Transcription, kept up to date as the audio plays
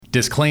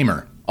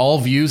Disclaimer. All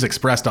views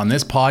expressed on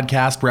this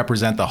podcast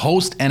represent the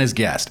host and his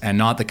guest, and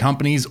not the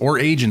companies or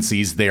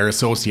agencies they are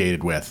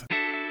associated with.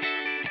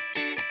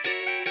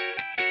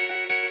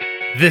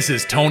 This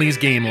is Tony's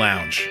Game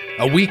Lounge,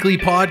 a weekly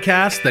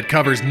podcast that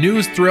covers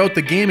news throughout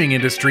the gaming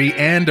industry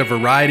and a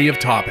variety of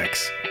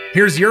topics.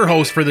 Here's your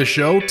host for the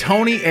show,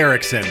 Tony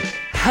Erickson.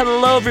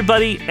 Hello,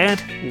 everybody,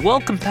 and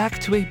welcome back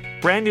to a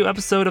brand new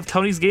episode of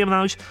Tony's Game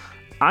Lounge.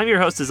 I'm your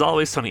host, as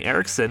always, Tony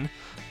Erickson,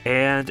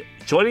 and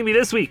joining me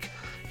this week,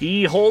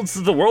 he holds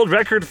the world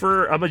record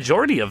for a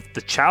majority of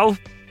the Chow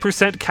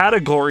percent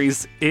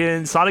categories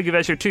in Sonic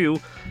Adventure 2.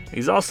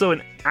 He's also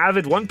an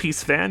avid One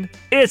Piece fan.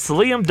 It's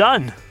Liam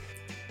Dunn.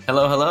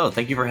 Hello.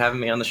 Thank you for having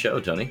me on the show,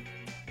 Tony.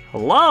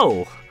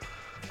 Hello.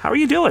 How are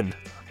you doing?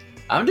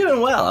 I'm doing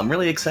well. I'm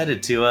really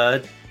excited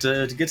to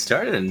get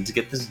started and to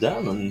get this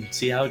done and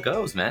see how it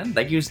goes, man.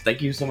 Thank you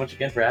so much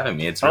again for having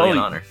me. It's really an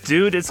honor.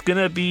 Dude,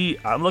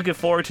 I'm looking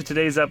forward to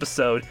today's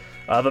episode.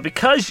 But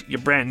because you're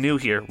brand new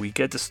here, we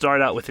get to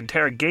start out with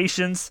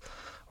interrogations,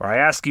 where I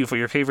ask you for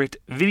your favorite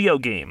video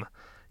game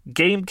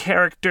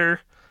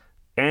character,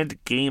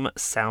 and game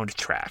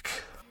soundtrack.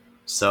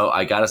 So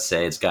I gotta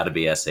say, it's gotta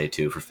be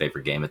SA2 for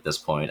favorite game at this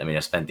point. I mean, I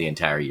spent the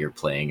entire year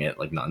playing it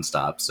like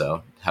nonstop,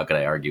 so how could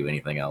I argue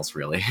anything else,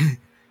 really?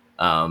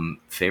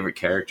 Favorite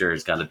character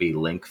has gotta be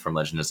Link from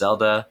Legend of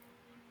Zelda,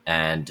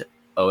 and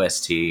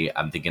OST,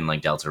 I'm thinking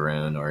like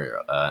Deltarune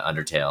or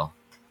Undertale,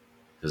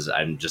 because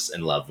I'm just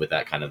in love with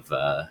that kind of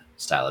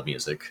style of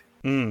music.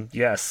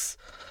 Yes.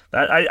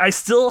 I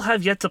still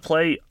have yet to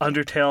play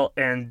Undertale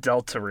and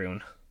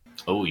Deltarune.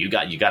 Oh, you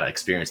got to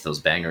experience those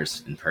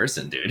bangers in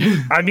person, dude.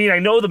 I mean, I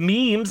know the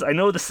memes, I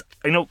know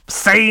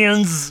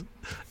Saiyans,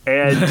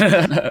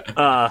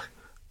 and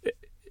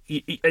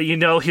you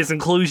know his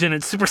inclusion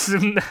in Super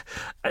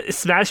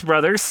Smash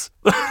Brothers.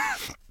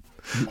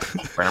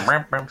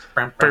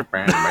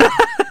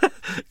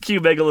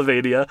 Cue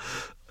Megalovania.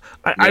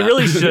 I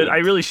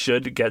really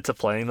should get to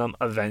playing them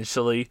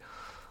eventually,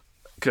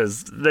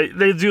 because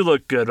they do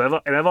look good.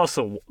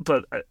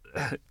 But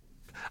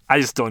I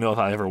just don't know if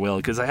I ever will,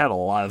 because I have a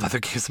lot of other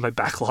games in my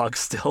backlog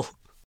still.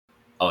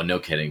 Oh, no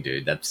kidding,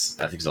 dude. I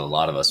think it's a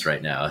lot of us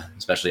right now,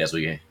 especially as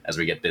we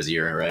get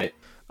busier, right?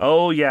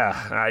 Oh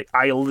yeah,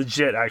 I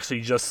legit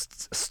actually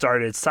just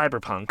started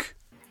Cyberpunk.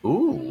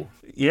 Ooh.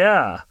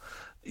 Yeah.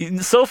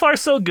 So far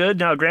so good.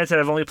 Now, granted,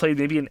 I've only played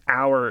maybe an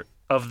hour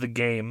of the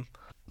game.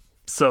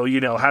 So,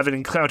 haven't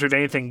encountered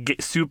anything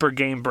super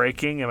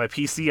game-breaking, and my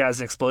PC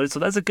hasn't exploded, so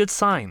that's a good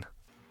sign.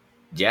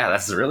 Yeah,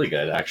 that's really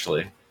good,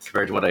 actually,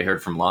 compared to what I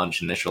heard from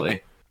launch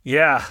initially.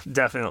 Yeah,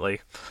 definitely.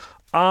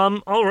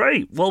 All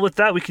right. Well, with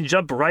that, we can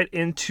jump right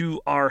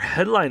into our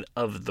headline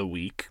of the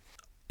week.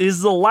 Is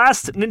the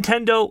last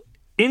Nintendo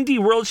Indie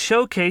World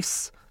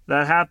Showcase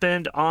that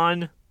happened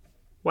on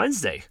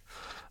Wednesday.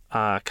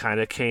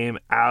 Kind of came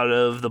out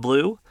of the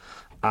blue.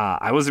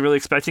 I wasn't really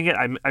expecting it.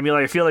 I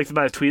feel like I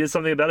might have tweeted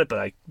something about it, but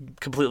I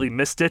completely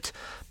missed it.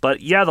 But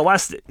yeah, the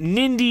last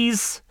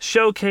Nindies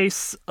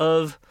showcase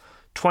of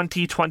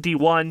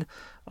 2021.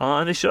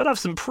 And they showed off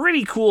some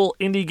pretty cool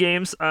indie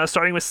games,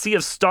 starting with Sea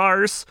of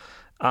Stars.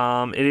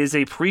 It is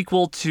a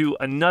prequel to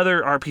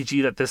another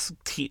RPG that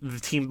the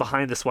team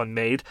behind this one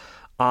made.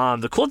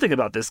 The cool thing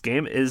about this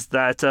game is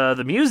that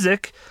the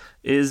music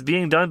is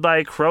being done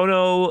by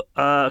Chrono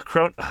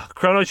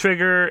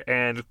Trigger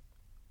and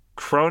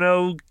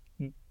Chrono,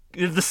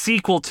 the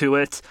sequel to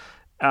it,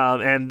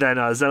 and then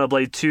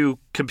Xenoblade 2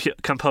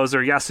 composer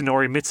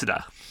Yasunori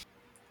Mitsuda.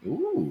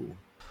 Ooh.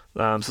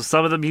 So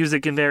some of the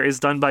music in there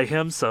is done by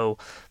him, so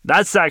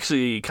that's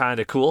actually kind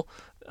of cool.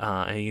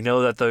 And you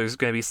know that there's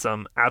going to be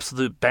some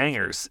absolute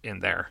bangers in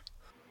there.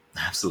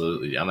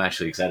 Absolutely. I'm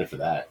actually excited for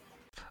that.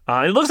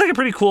 It looks like a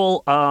pretty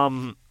cool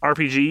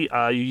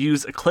RPG. You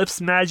use Eclipse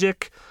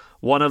Magic,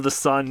 one of the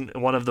sun,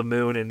 one of the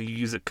moon, and you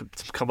use it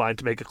combined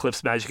to make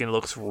Eclipse Magic, and it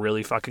looks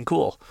really fucking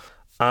cool.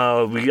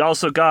 We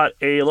also got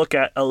a look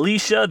at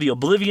Alicia, the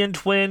Oblivion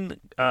Twin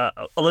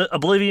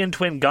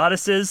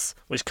Goddesses,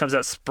 which comes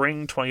out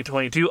spring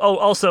 2022. Oh,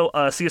 also,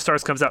 Sea of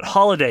Stars comes out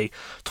holiday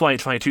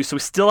 2022, so we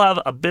still have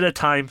a bit of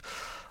time,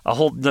 a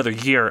whole another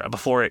year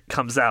before it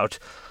comes out.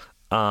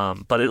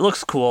 But it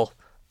looks cool.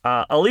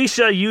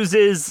 Alicia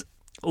uses,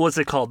 what's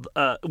it called?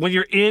 When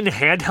you're in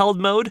handheld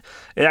mode,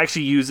 it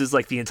actually uses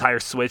like the entire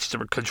Switch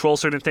to control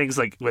certain things,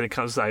 like when it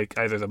comes to like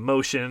either the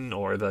motion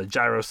or the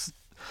gyros.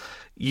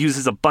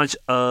 Uses a bunch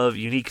of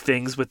unique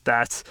things with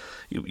that,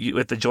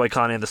 with the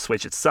Joy-Con and the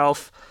Switch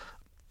itself.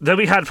 Then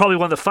we had probably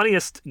one of the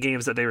funniest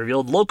games that they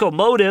revealed,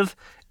 Locomotive,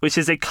 which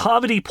is a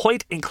comedy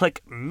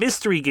point-and-click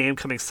mystery game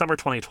coming summer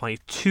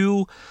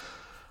 2022,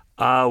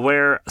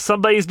 where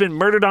somebody's been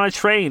murdered on a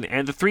train,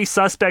 and the three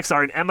suspects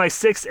are an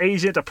MI6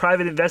 agent, a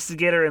private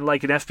investigator, and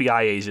like an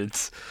FBI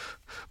agent,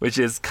 which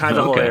is kind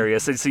of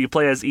hilarious. And so you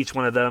play as each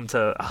one of them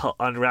to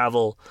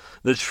unravel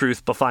the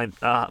truth behind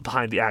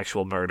the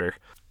actual murder.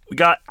 We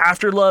got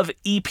After Love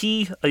EP,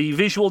 a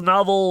visual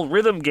novel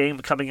rhythm game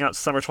coming out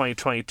summer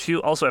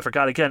 2022. Also, I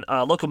forgot again,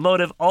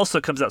 Locomotive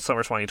also comes out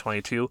summer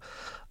 2022.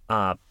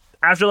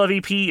 After Love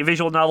EP, a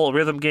visual novel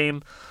rhythm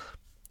game.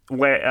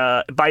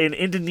 where by an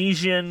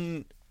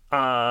Indonesian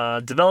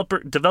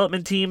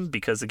development team,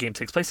 because the game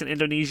takes place in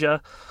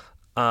Indonesia,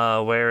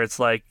 where it's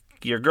like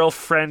your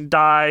girlfriend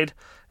died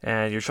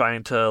and you're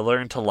trying to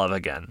learn to love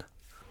again,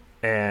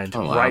 and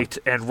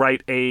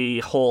write a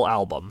whole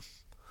album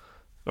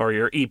or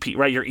your EP,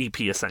 write your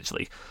EP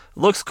essentially.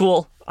 Looks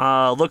cool,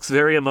 looks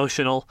very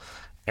emotional,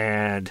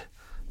 and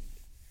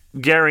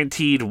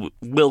guaranteed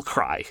will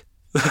cry.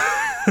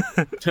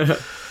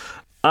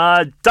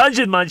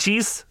 Dungeon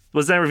Munchies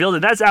was then revealed,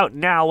 and that's out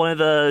now. One of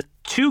the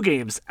 2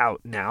 games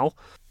out now,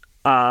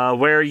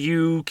 where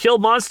you kill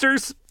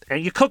monsters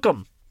and you cook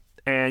them,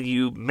 and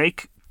you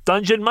make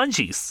Dungeon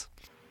Munchies.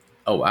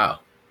 Oh wow,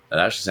 that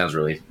actually sounds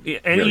really.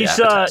 And really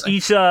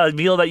each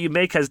meal that you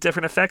make has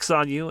different effects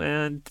on you,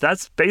 and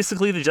that's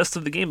basically the gist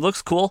of the game.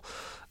 Looks cool.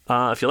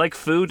 If you like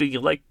food and you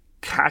like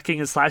hacking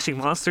and slashing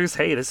monsters,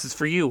 hey, this is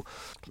for you.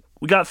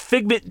 We got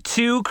Figment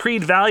 2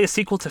 Creed Valley, a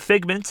sequel to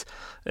Figment.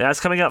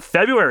 That's coming out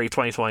February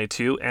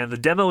 2022, and the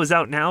demo is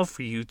out now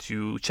for you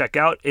to check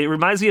out. It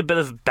reminds me a bit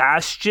of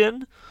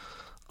Bastion,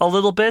 a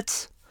little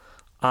bit.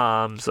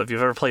 So if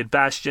you've ever played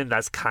Bastion,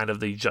 that's kind of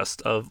the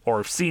gist of,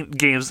 or seen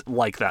games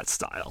like that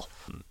style.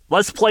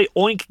 Let's Play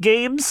Oink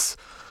Games.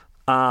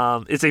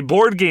 It's a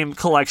board game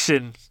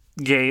collection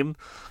game.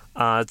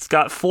 It's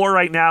got 4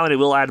 right now, and it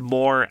will add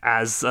more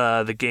as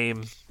the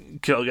game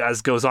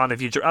goes on in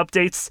future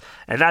updates.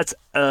 And that's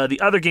the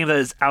other game that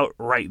is out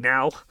right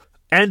now.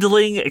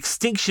 Endling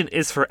Extinction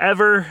is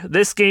Forever.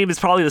 This game is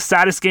probably the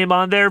saddest game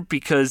on there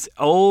because,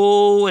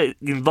 it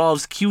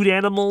involves cute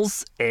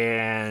animals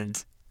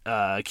and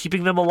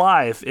keeping them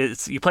alive.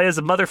 You play as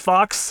a mother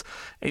fox,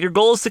 and your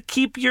goal is to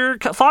keep your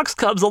fox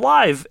cubs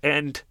alive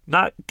and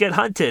not get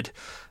hunted,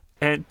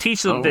 and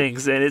teach them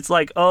things. And it's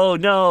like, oh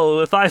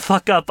no, if I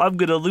fuck up, I'm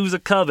gonna lose a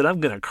cub and I'm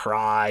gonna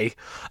cry.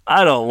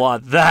 I don't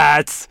want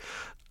that.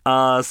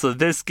 So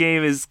this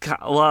game is,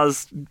 well,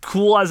 as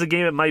cool as a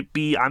game it might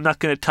be, I'm not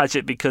gonna touch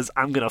it because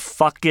I'm gonna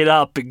fuck it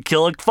up and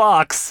kill a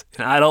fox,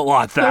 and I don't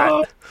want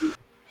that.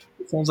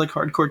 Sounds like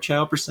hardcore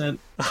Chow %.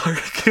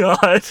 Oh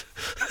god.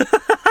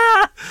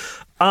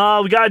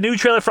 We got a new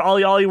trailer for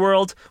Ollie Ollie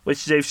World,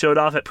 which they've showed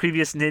off at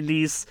previous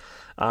Nindies.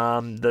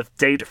 The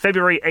date,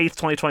 February 8th,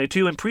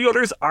 2022, and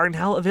pre-orders are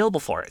now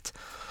available for it.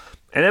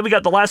 And then we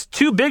got the last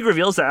 2 big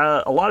reveals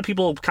that a lot of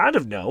people kind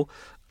of know.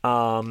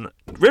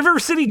 River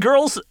City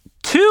Girls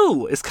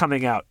 2 is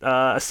coming out,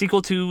 a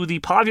sequel to the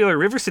popular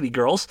River City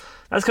Girls.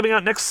 That's coming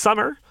out next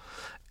summer.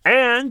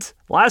 And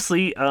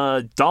lastly,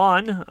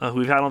 Dawn, who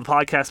we've had on the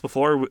podcast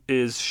before,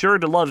 is sure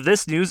to love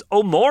this news.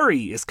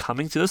 Omori is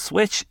coming to the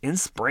Switch in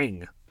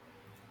spring.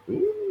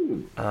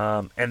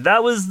 And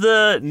that was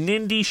the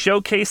Nindy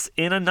Showcase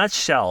in a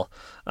nutshell.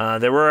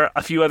 There were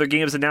a few other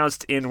games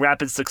announced in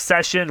rapid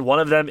succession. One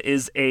of them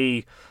is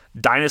a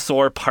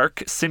dinosaur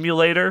park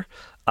simulator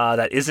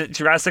that isn't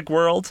Jurassic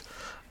World,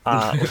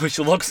 which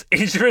looks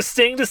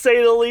interesting to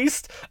say the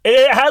least.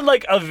 It had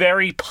like a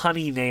very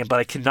punny name, but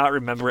I cannot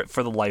remember it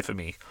for the life of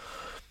me.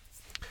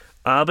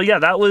 But yeah,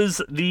 that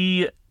was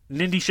the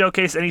Nindy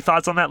Showcase. Any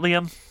thoughts on that,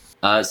 Liam?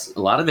 A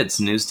lot of it's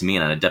news to me,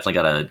 and I definitely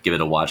got to give it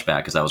a watch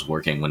back because I was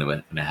working when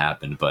it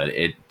happened. But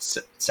it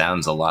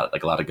sounds a lot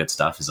of good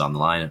stuff is on the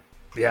line.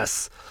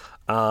 Yes.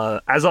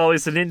 As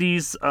always, the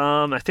Nindies,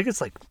 I think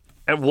it's like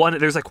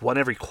there's like one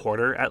every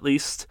quarter at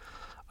least,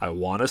 I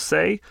want to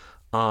say.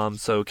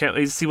 So can't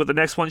wait to see what the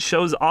next one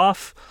shows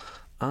off,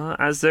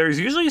 as there's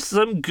usually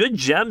some good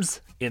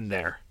gems in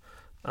there,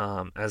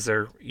 as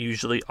there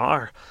usually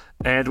are.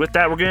 And with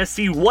that, we're going to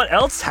see what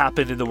else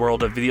happened in the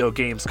world of video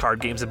games,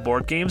 card games, and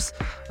board games.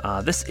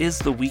 This is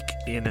the Week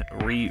in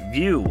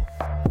Review.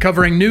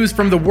 Covering news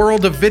from the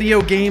world of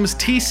video games,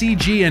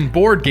 TCG, and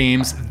board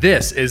games,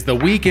 this is the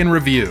Week in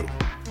Review.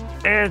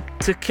 And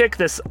to kick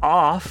this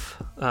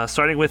off,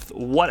 starting with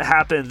what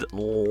happened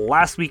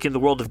last week in the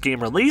world of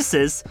game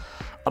releases,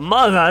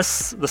 Among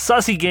Us, the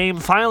sussy game,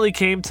 finally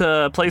came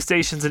to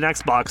PlayStations and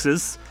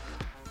Xboxes,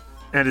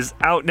 and is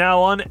out now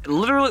on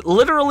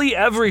literally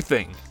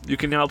everything you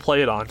can now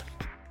play it on.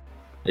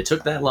 It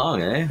took that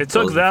long, eh? It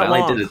took that long. They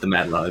finally did it, the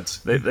Mad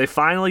Lads. They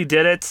finally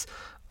did it.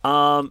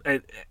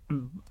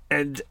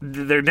 And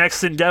their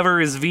next endeavor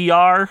is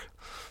VR,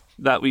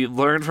 that we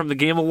learned from the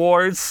Game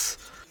Awards.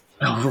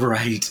 Oh,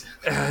 right.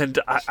 And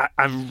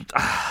I'm...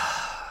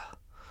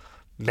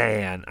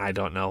 man, I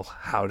don't know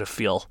how to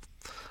feel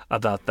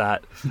about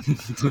that.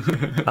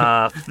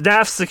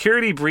 FNAF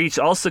Security Breach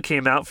also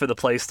came out for the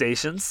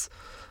PlayStations.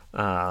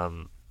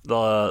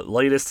 The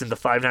latest in the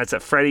Five Nights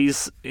at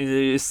Freddy's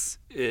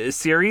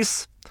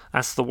series.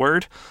 That's the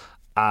word.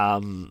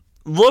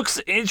 Looks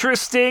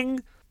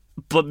interesting,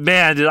 but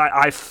man, did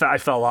I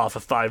fell off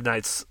of Five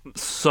Nights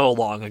so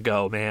long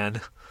ago, man.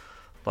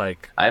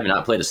 Like, I have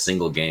not played a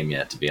single game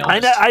yet, to be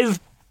honest. I've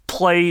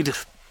played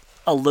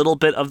a little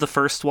bit of the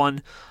first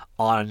one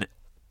on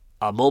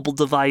a mobile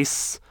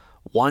device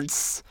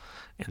once,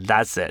 and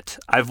that's it.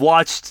 I've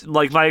watched,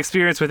 like, my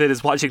experience with it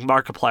is watching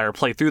Markiplier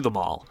play through them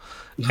all.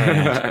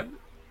 And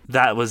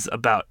that was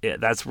about it.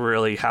 That's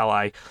really how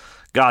I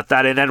got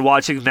that, and then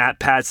watching Matt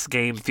Pat's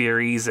game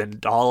theories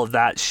and all of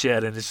that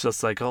shit, and it's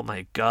just like, oh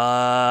my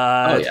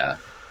god. Oh yeah.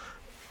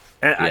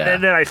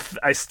 And then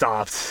I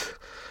stopped.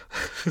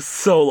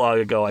 So long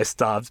ago I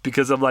stopped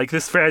because I'm like,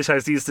 this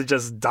franchise needs to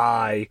just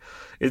die.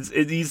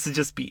 It needs to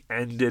just be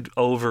ended,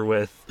 over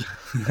with.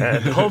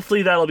 And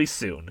hopefully that'll be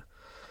soon.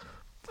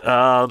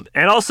 And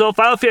also,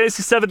 Final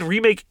Fantasy VII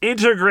Remake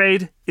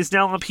Intergrade is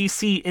now on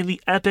PC in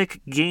the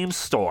Epic Games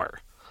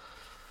Store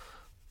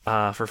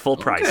for full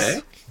price.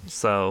 Okay.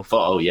 So,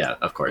 oh yeah,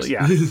 of course.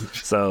 Yeah.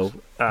 So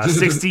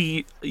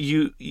 60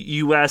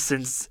 US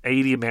and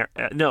 80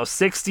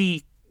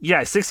 60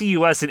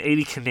 US and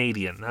 80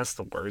 Canadian. That's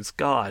the words.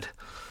 God.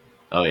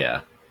 Oh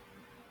yeah.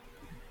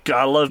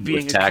 Gotta love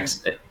being with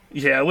tax.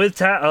 Yeah, with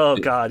tax. Oh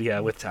god, yeah,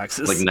 with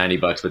taxes. Like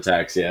 $90 with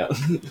tax. Yeah.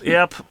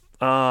 Yep.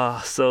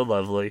 So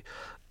lovely.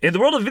 In the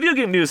world of video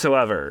game news,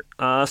 however,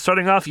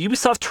 starting off,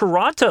 Ubisoft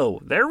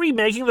Toronto, they're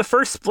remaking the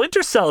first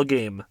Splinter Cell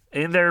game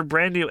in their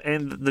brand new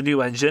and the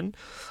new engine.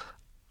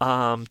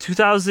 The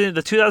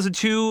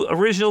 2002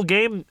 original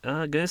game,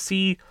 gonna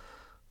see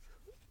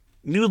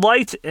new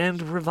light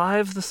and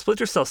revive the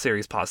Splinter Cell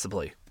series,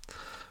 possibly.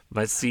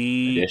 Might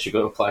see. Maybe I should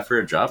go apply for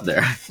a job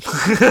there.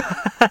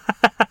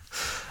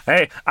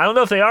 Hey, I don't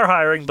know if they are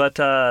hiring, but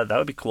that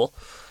would be cool.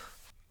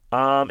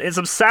 In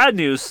some sad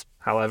news,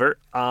 however,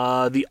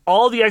 all the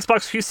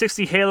Xbox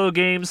 360 Halo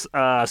games,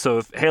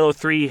 so Halo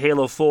 3,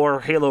 Halo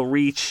 4, Halo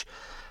Reach,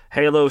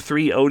 Halo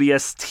 3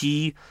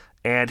 ODST,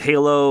 and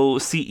Halo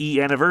CE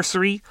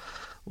Anniversary,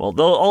 well,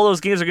 all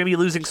those games are going to be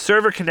losing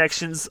server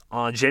connections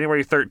on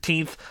January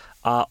 13th.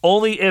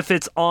 Only if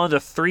it's on the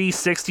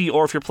 360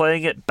 or if you're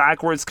playing it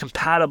backwards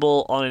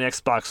compatible on an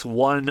Xbox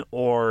One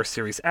or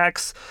Series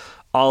X.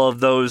 All of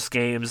those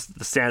games,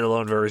 the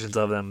standalone versions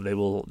of them, they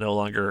will no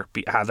longer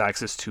have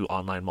access to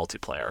online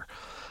multiplayer.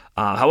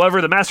 However,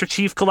 the Master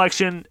Chief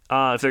Collection,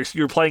 if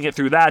you're playing it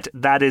through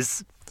that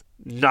is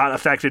not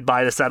affected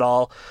by this at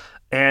all.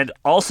 And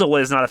also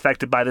what is not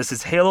affected by this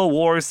is Halo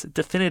Wars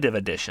Definitive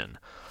Edition.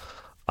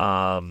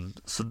 The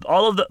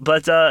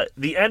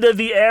end of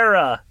the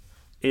era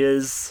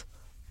is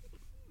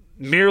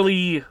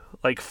merely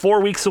like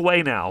 4 weeks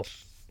away now.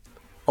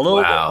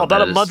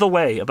 About a month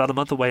away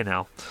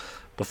now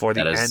before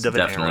the end of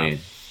an era.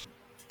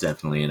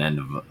 Definitely an end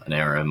of an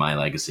era in my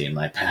legacy and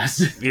my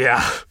past.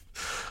 Yeah.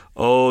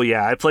 Oh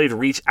yeah, I played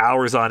Reach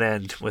hours on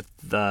end with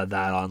that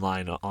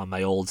online on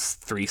my old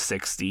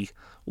 360.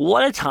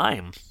 What a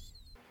time.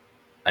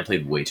 I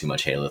played way too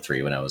much Halo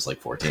 3 when I was like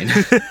 14.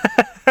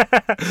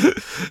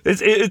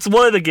 It's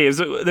one of the games.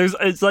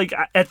 It's like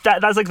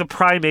that's like the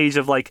prime age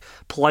of like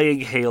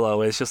playing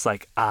Halo. It's just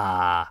like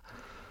I'm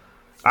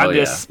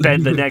gonna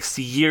spend the next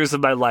years of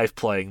my life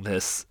playing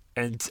this,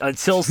 and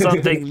until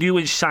something new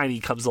and shiny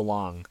comes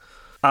along.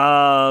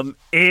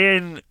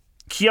 In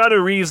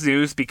Keanu Reeves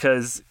news,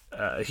 because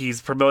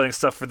he's promoting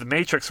stuff for The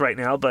Matrix right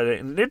now, but in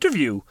an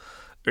interview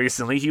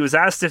recently, he was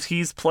asked if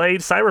he's played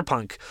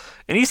Cyberpunk,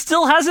 and he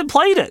still hasn't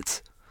played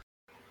it.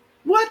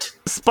 What?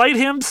 Despite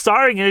him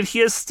starring in it, he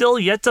has still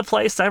yet to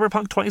play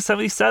Cyberpunk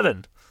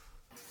 2077.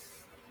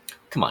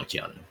 Come on,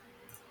 Keanu.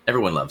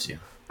 Everyone loves you.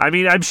 I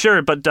mean, I'm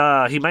sure, but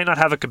he might not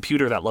have a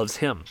computer that loves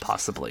him,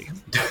 possibly.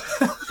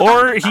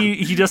 Or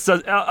he just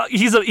does.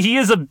 He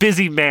is a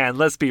busy man.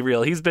 Let's be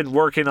real. He's been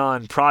working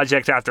on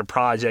project after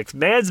project.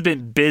 Man's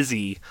been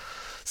busy,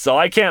 so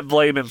I can't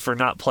blame him for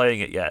not playing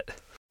it yet.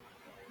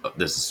 Oh,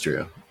 this is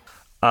true.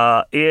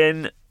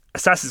 In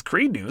Assassin's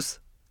Creed news,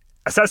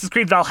 Assassin's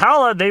Creed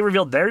Valhalla, they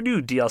revealed their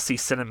new DLC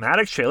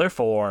cinematic trailer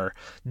for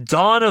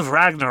Dawn of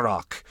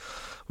Ragnarok,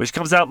 which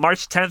comes out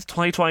March 10th,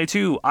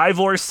 2022.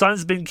 Ivor's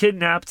son's been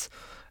kidnapped,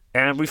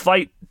 and we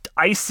fight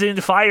ice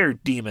and fire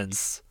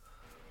demons.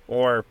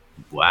 Or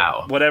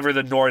whatever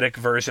the Nordic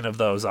version of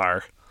those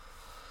are.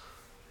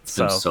 It's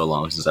been so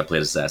long since I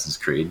played Assassin's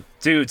Creed.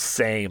 Dude,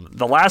 same.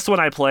 The last one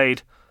I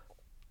played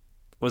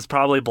was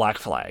probably Black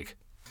Flag.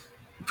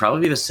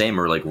 Probably the same,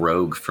 or like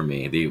Rogue for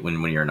me,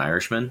 when you're an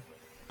Irishman.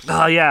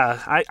 Oh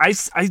yeah, I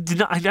did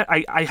not.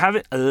 I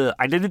haven't.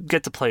 I didn't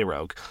get to play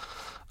Rogue,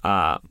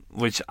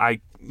 which I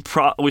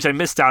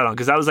missed out on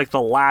because that was like the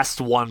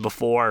last one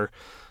before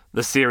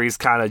the series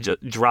kind of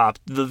dropped.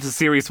 The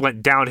series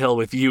went downhill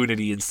with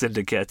Unity and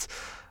Syndicate,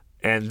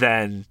 and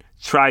then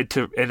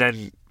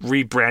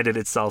rebranded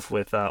itself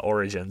with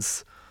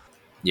Origins.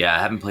 Yeah, I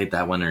haven't played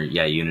that one or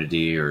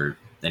Unity or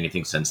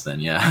anything since then.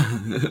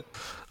 Yeah.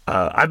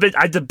 I'm gonna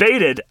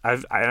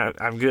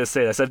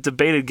say this. I've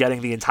debated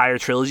getting the entire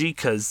trilogy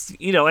because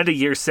end of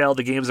year sale,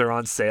 the games are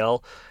on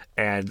sale,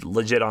 and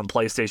legit on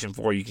PlayStation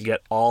 4 you can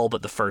get all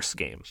but the first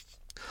game.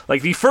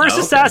 Like the first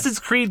Assassin's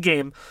Creed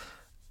game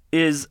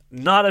is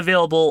not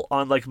available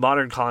on like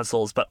modern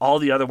consoles, but all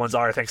the other ones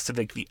are thanks to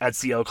the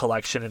Ezio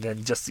collection, and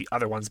then just the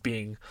other ones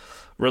being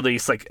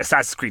released. Like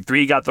Assassin's Creed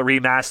 3 got the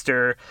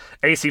remaster.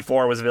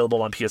 AC4 was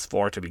available on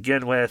PS4 to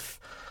begin with.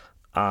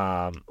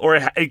 Or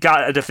it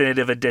got a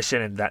definitive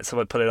edition, and that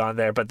someone put it on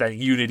there. But then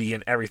Unity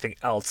and everything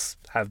else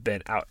have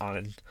been out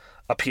on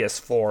a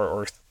PS4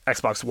 or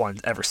Xbox One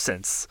ever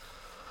since.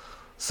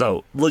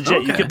 So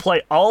legit, you can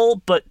play all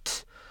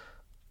but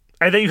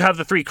And then you have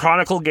the 3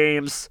 Chronicle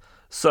games.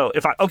 So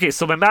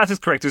so my math is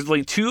correct. There's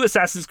only 2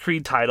 Assassin's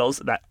Creed titles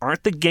that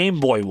aren't the Game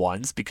Boy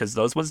ones, because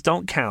those ones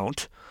don't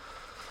count,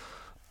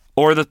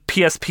 or the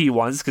PSP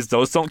ones, because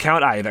those don't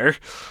count either,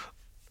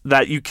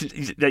 that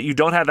you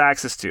don't have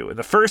access to. And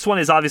the first one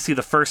is obviously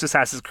the first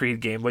Assassin's Creed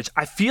game, which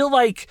I feel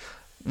like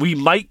we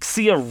might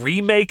see a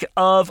remake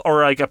of,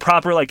 or like a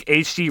proper like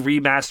HD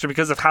remaster,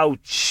 because of how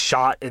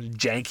shot and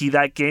janky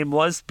that game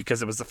was,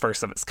 because it was the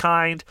first of its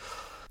kind,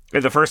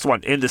 and the first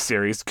one in the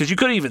series, because you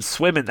couldn't even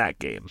swim in that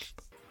game.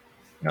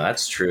 No,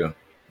 that's true.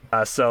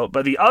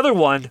 But the other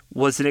one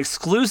was an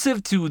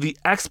exclusive to the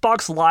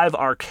Xbox Live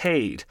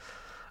Arcade.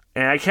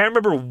 And I can't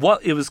remember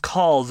what it was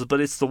called,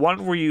 but it's the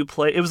one where you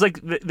play... It was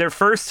like their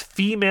first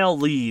female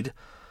lead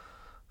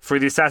for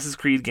the Assassin's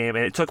Creed game,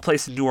 and it took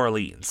place in New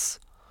Orleans.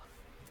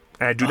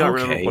 And I do not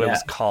remember what it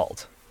was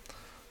called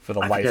for the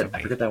life of me.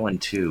 I forget that one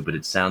too, but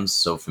it sounds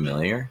so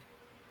familiar.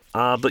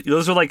 But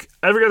those are like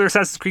every other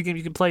Assassin's Creed game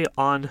you can play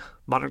on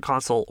modern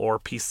console or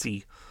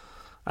PC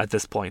at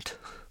this point.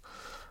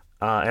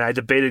 And I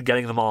debated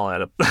getting them all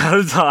at a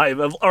time,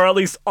 or at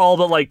least all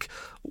but like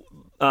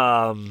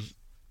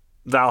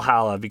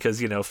Valhalla,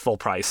 because full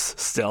price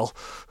still.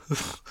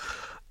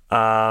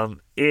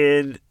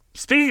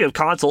 Speaking of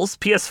consoles,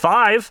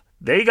 PS5,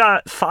 they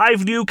got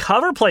 5 new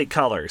cover plate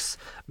colors: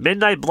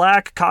 Midnight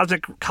Black,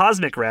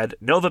 Cosmic Red,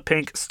 Nova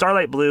Pink,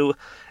 Starlight Blue,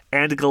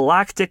 and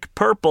Galactic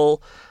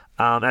Purple,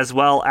 as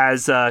well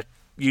as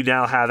you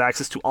now have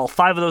access to all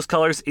 5 of those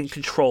colors in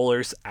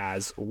controllers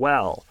as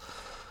well.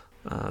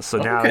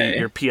 Now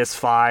your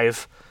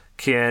PS5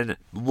 can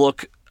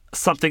look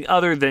something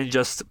other than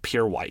just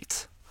pure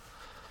white,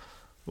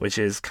 which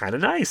is kind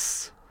of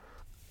nice.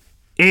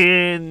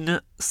 In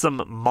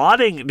some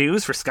modding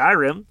news for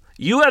Skyrim,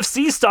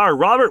 UFC star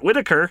Robert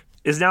Whittaker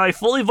is now a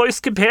fully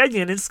voiced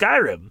companion in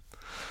Skyrim.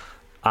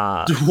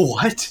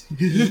 What?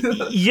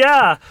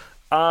 Yeah.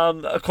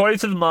 According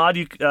to the mod,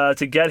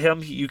 to get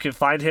him, you can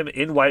find him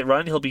in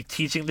Whiterun. He'll be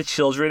teaching the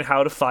children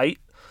how to fight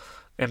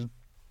and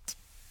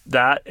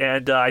that,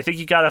 and I think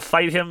you gotta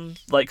fight him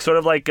like sort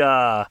of like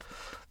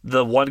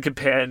the one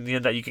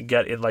companion that you can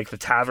get in like the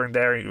tavern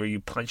there, where you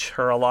punch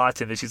her a lot,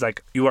 and then she's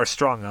like, "You are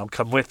strong, I'll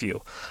come with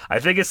you."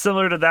 I think it's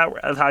similar to that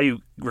of how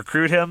you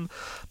recruit him,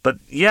 but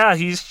yeah,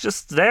 he's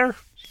just there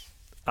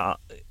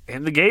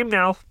in the game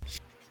now.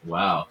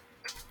 Wow.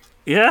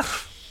 Yeah.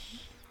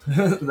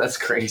 That's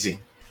crazy.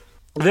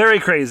 Very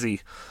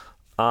crazy.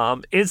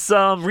 In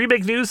some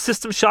remake news,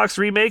 System Shock's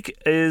remake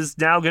is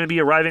now going to be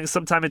arriving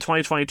sometime in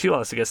 2022,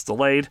 unless it gets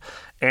delayed.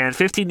 And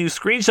 15 new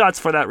screenshots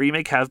for that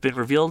remake have been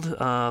revealed,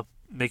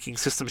 making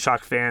System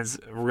Shock fans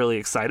really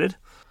excited.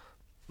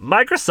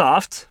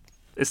 Microsoft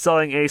is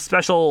selling a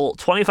special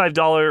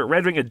 $25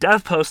 Red Ring of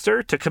Death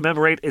poster to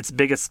commemorate its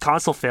biggest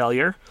console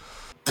failure.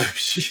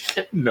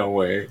 No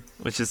way.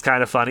 Which is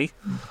kind of funny.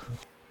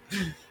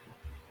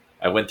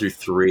 I went through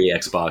 3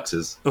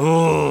 Xboxes.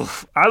 Ooh,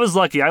 I was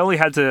lucky. I only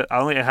had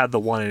the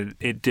one, and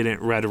it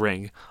didn't red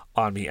ring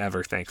on me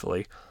ever,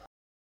 thankfully.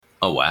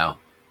 Oh wow.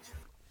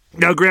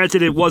 Now,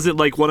 granted, it wasn't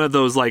like one of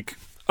those like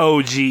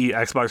OG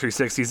Xbox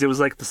 360s. It was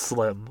like the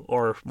Slim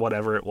or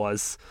whatever it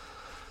was.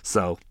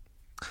 So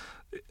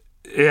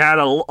it had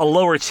a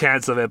lower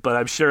chance of it, but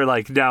I'm sure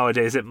like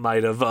nowadays it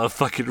might have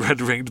fucking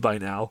red ringed by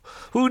now.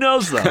 Who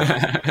knows though?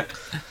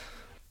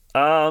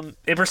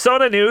 In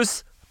Persona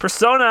news,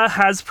 Persona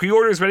has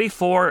pre-orders ready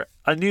for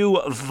a new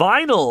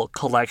vinyl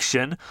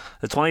collection,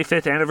 the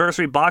 25th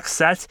anniversary box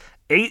set,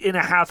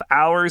 8.5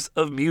 hours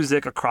of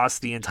music across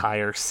the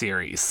entire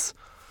series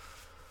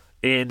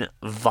in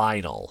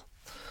vinyl.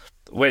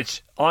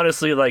 Which,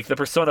 honestly, like, the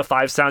Persona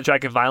 5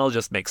 soundtrack in vinyl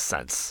just makes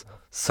sense.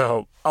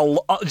 So,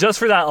 just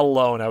for that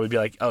alone, I would be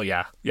like, oh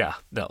yeah,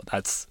 no,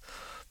 that's...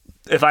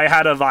 If I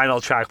had a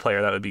vinyl track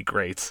player, that would be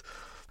great.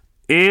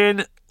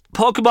 In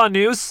Pokemon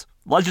news,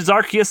 Legends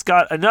Arceus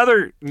got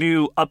another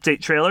new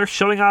update trailer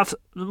showing off,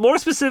 more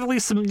specifically,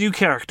 some new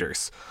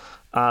characters.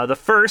 The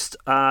first,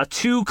 the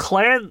two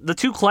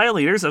clan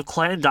leaders of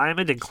Clan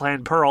Diamond and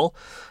Clan Pearl,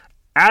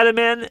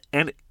 Adaman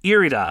and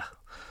Irida,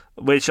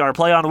 which are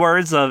play on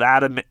words of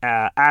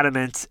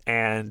adamant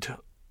and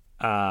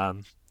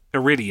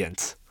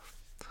iridescent,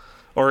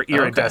 or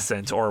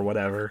iridescent, or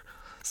whatever.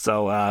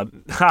 So,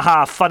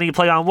 haha, funny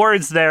play on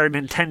words there,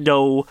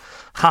 Nintendo,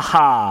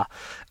 haha.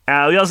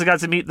 We also got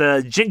to meet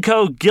the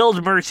Jinko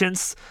Guild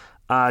merchants,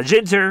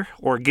 Ginter,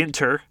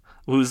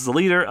 who's the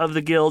leader of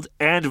the guild,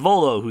 and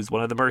Volo, who's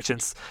one of the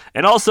merchants.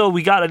 And also,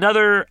 we got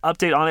another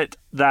update on it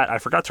that I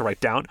forgot to write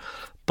down.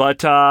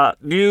 But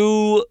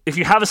if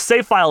you have a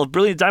save file of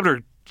Brilliant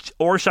Diamond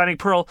or Shining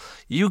Pearl,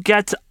 you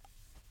get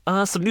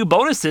some new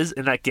bonuses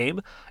in that game.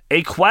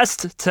 A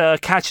quest to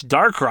catch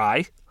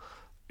Darkrai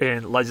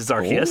in Legends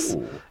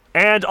Arceus,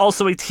 and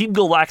also a Team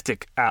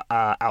Galactic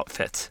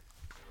outfit.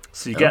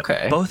 So you get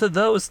both of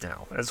those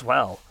now as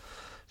well,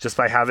 just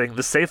by having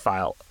the save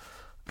file.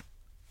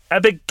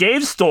 Epic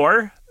Game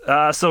Store.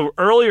 So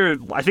earlier,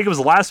 I think it was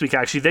last week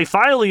actually, they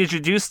finally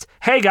introduced,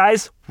 hey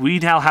guys, we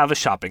now have a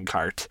shopping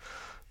cart.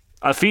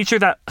 A feature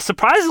that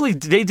surprisingly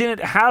they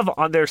didn't have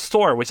on their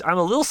store, which I'm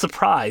a little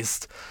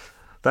surprised.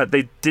 that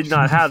they did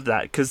not have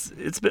that, because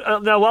it's been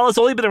now, while it's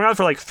only been around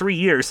for like 3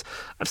 years,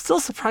 I'm still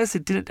surprised they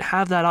didn't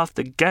have that off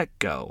the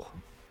get-go.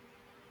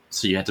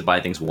 So you had to buy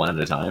things one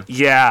at a time?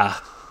 Yeah,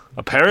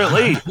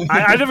 apparently.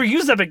 I never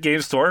used Epic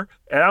Game Store,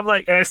 and I'm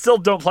like, and I still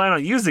don't plan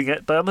on using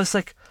it, but I'm just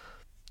like,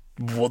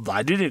 well,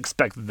 I didn't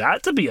expect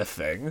that to be a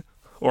thing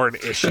or an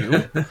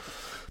issue.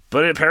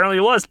 But it apparently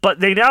was.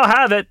 But they now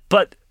have it,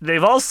 but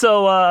they've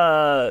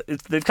also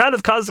they've kind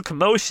of caused a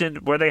commotion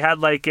where they had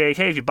like a,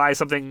 hey, if you buy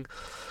something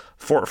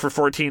for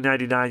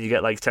 $14.99, you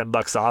get like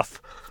 $10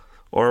 off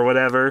or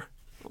whatever.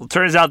 Well, it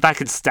turns out that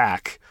can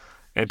stack.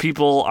 And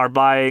people are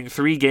buying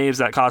 3 games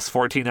that cost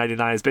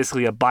 $14.99. It's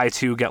basically a buy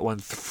 2, get 1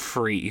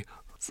 free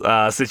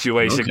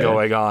situation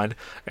going on.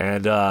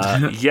 And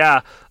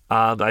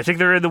I think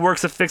they're in the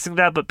works of fixing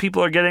that, but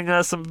people are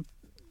getting some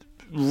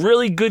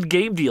really good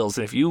game deals.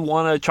 If you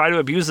want to try to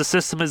abuse the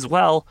system as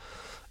well,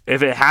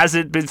 if it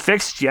hasn't been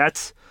fixed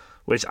yet,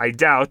 which I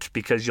doubt,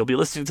 because you'll be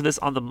listening to this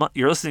on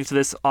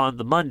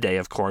the Monday,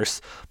 of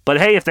course. But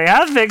hey, if they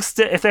haven't fixed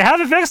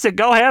it,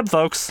 go ahead,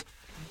 folks.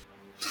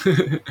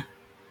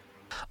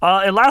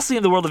 And lastly,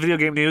 in the world of video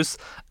game news,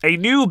 a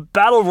new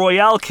Battle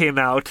Royale came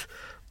out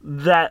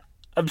that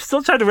I'm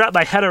still trying to wrap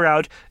my head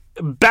around.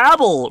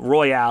 Babble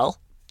Royale.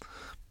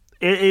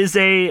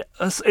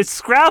 It's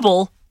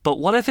Scrabble, but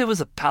what if it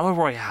was a Battle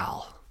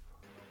Royale?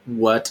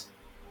 What?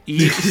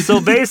 So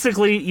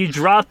basically, you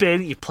drop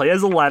in, you play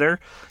as a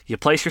letter, you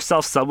place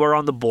yourself somewhere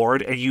on the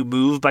board, and you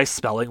move by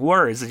spelling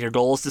words. And your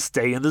goal is to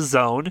stay in the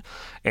zone.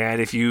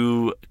 And if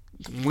you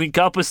link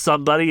up with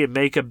somebody and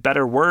make a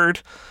better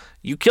word,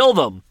 you kill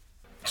them.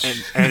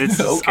 And it's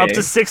up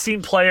to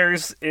 16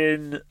 players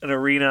in an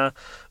arena.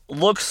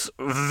 Looks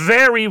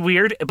very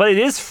weird, but it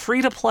is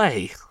free to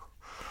play.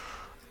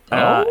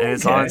 And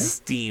it's on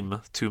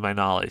Steam, to my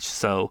knowledge.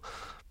 So,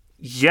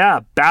 yeah,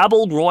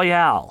 Babble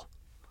Royale.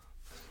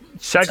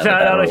 Check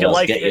that out if you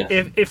like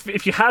it.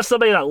 If you have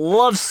somebody that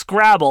loves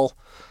Scrabble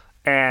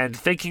and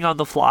thinking on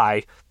the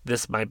fly,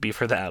 this might be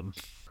for them.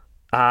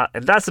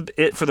 And that's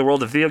it for the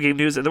world of video game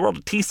news. In the world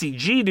of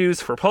TCG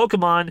news for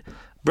Pokemon,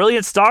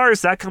 Brilliant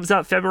Stars, that comes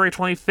out February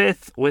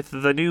 25th with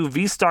the new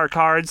V-Star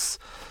cards.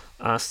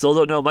 Still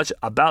don't know much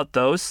about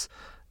those.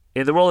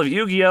 In the world of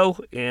Yu-Gi-Oh!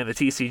 And the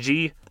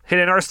TCG,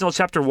 Hidden Arsenal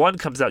Chapter 1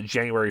 comes out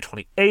January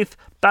 28th.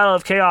 Battle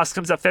of Chaos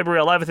comes out February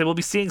 11th, and we'll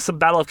be seeing some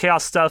Battle of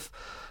Chaos stuff,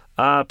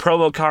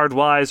 promo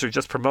card-wise or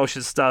just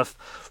promotion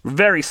stuff,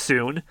 very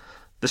soon.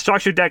 The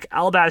Structure Deck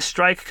Albaz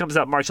Strike comes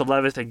out March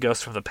 11th and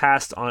Ghosts from the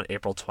Past on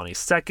April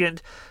 22nd.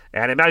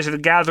 And Imagine the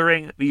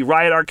Gathering, the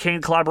Riot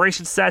Arcane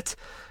collaboration set,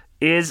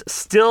 is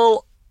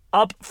still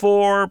up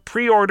for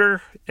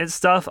pre-order and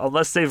stuff,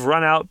 unless they've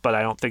run out, but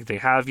I don't think they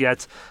have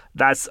yet.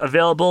 That's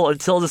available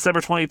until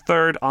December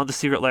 23rd on the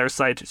Secret Lair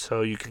site,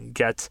 so you can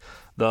get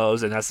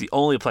those, and that's the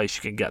only place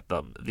you can get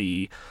them.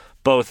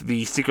 Both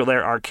the Secret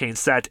Lair Arcane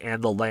set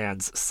and the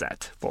Lands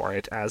set for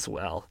it as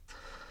well.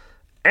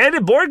 And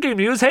in board game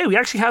news, hey, we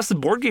actually have some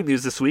board game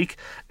news this week.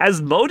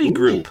 Asmodee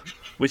Group,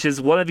 which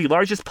is one of the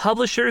largest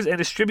publishers and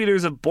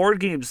distributors of board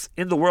games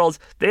in the world,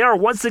 they are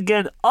once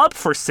again up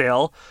for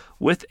sale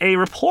with a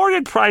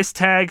reported price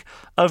tag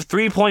of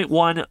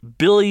 $3.1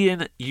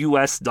 billion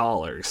US.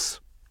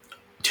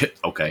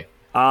 Okay.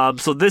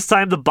 So this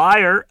time the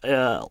buyer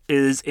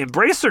is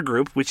Embracer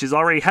Group, which is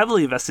already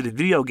heavily invested in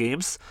video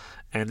games,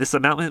 and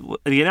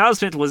the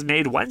announcement was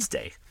made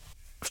Wednesday.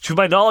 To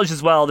my knowledge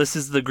as well, this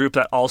is the group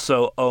that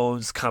also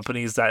owns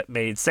companies that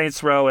made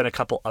Saints Row and a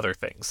couple other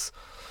things.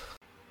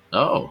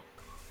 Oh.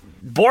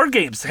 Board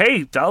games.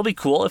 Hey, that'll be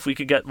cool if we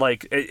could get,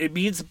 like, it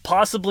means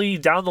possibly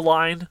down the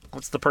line,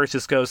 once the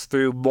purchase goes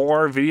through,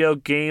 more video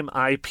game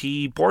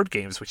IP board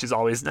games, which is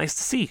always nice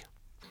to see.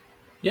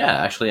 Yeah,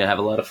 actually, I have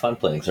a lot of fun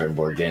playing certain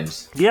board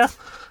games. Yeah.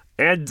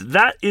 And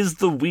that is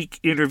the week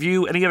in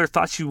review. Any other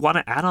thoughts you want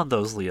to add on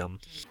those, Liam?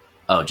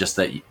 Oh, just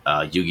that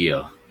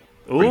Yu-Gi-Oh!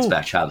 Brings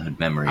back childhood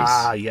memories.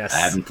 Ah, yes. I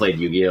haven't played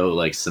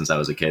Yu-Gi-Oh! Since I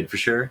was a kid, for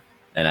sure.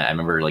 And I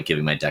remember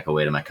giving my deck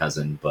away to my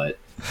cousin, but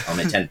on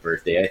my 10th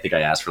birthday, I think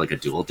I asked for a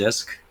dual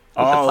disc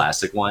with the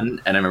classic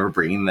one, and I remember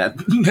bringing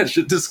that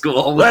shit to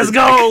school. Let's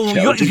go!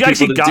 You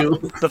actually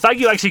the fact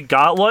you actually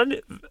got one,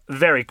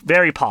 very,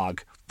 very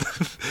pog.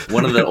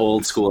 One of the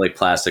old school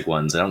plastic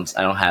ones. I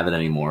don't have it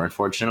anymore,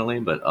 unfortunately,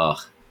 but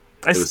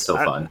it was so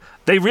fun.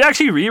 They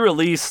actually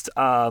re-released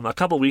a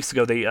couple weeks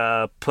ago. They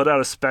put out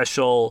a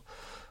special.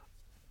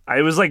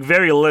 It was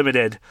very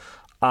limited.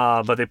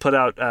 But they put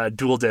out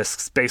dual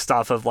discs based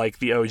off of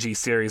the OG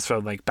series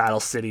from Battle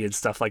City and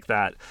stuff like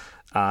that.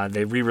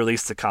 They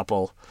re-released a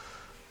couple.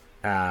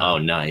 Oh,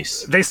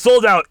 nice. They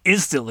sold out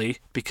instantly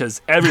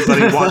because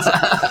everybody wants it.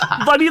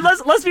 But I mean,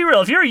 let's be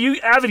real. If you're an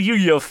avid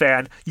Yu-Gi-Oh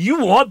fan, you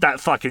want that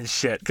fucking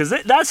shit because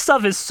that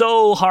stuff is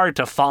so hard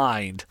to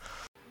find.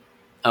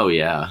 Oh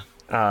yeah.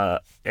 And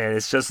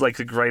it's just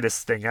the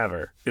greatest thing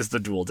ever is the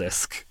dual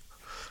disc.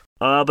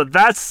 But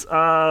that's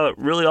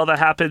really all that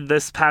happened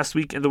this past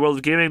week in the world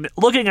of gaming.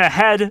 Looking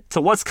ahead to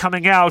what's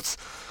coming out,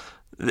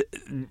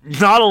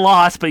 not a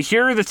lot, but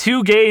here are the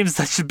 2 games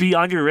that should be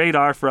on your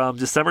radar from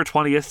December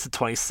 20th to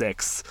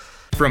 26th.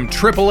 From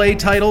AAA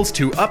titles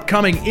to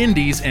upcoming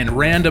indies and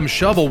random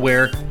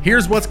shovelware,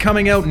 here's what's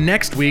coming out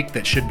next week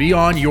that should be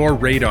on your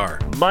radar.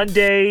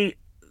 Monday,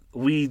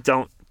 we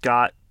don't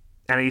got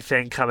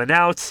anything coming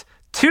out.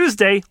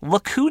 Tuesday,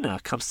 Lacuna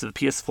comes to the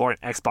PS4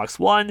 and Xbox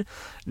One.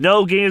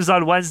 No games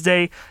on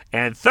Wednesday.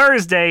 And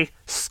Thursday,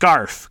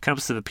 Scarf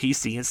comes to the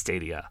PC and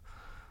Stadia.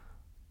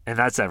 And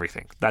that's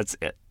everything. That's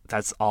it.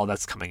 That's all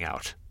that's coming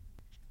out.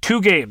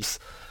 2 games.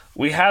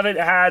 We haven't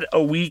had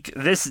a week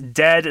this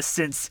dead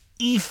since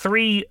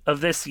E3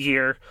 of this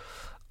year,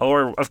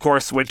 or of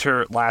course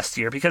winter last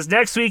year, because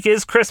next week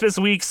is Christmas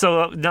week,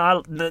 so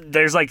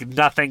there's like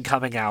nothing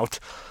coming out,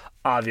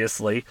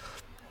 obviously.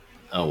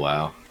 Oh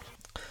wow.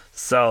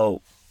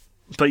 So,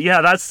 but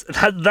yeah,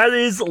 that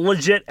is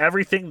legit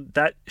everything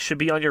that should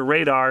be on your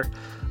radar.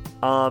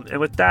 And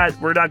with that,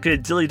 we're not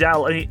going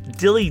to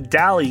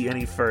dilly-dally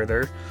any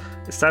further.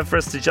 It's time for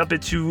us to jump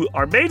into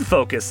our main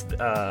focus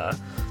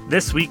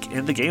this week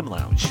in the Game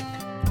Lounge.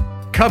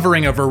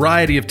 Covering a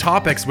variety of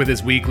topics with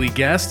his weekly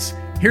guests,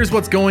 here's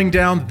what's going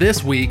down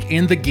this week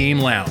in the Game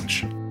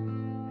Lounge.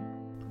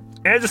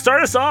 And to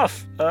start us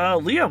off,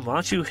 Liam, why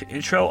don't you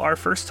intro our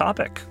first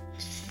topic?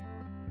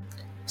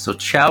 So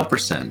Chow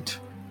Percent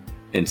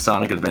in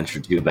Sonic Adventure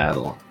 2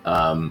 Battle.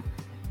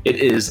 It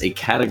is a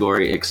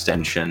category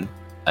extension.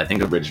 I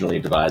think originally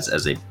devised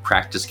as a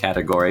practice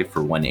category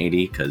for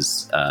 180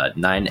 because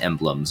 9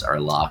 emblems are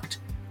locked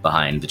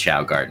behind the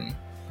Chow Garden.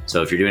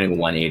 So if you're doing a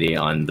 180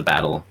 on the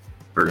battle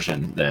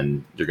version,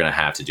 then you're going to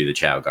have to do the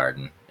Chow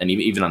Garden. And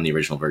even on the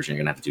original version,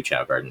 you're going to have to do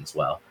Chow Garden as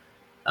well.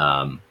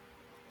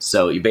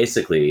 So you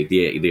basically,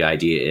 the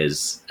idea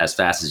is as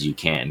fast as you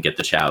can, get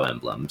the Chow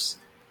emblems.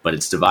 But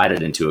it's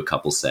divided into a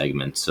couple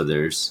segments. So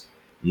there's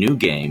New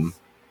Game,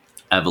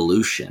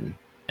 Evolution,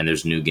 and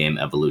there's New Game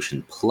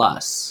Evolution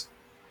Plus,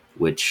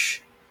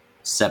 which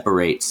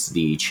separates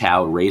the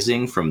Chow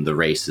raising from the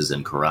races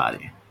in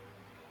karate.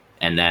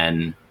 And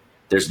then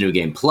there's New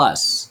Game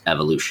Plus,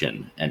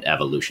 Evolution, and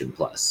Evolution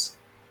Plus.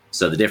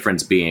 So the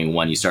difference being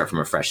one, you start from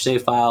a fresh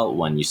save file,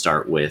 one, you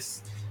start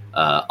with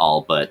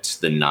all but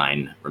the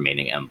 9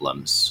 remaining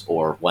emblems,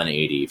 or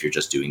 180 if you're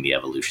just doing the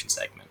Evolution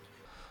segment.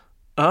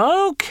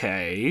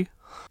 Okay.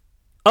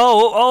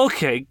 Oh,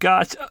 okay,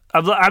 gotcha.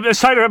 I'm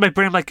just trying to wrap my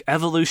brain like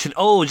Evolution.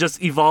 Oh,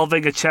 just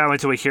evolving a Chow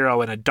into a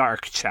hero and a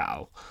Dark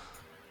Chow.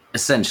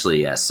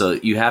 Essentially, yes. So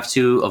you have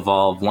to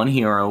evolve 1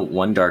 hero,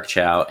 1 Dark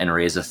Chow, and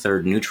raise a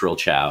 3rd neutral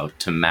Chow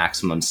to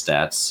maximum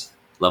stats,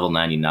 level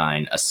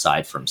 99,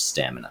 aside from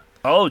stamina.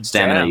 Oh,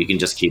 stamina, damn. you can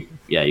just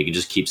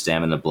keep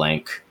stamina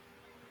blank.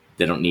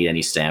 They don't need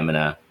any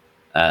stamina.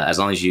 As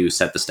long as you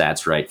set the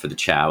stats right for the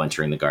Chow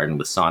entering the garden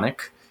with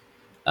Sonic,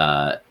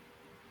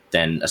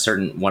 then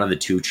one of the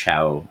 2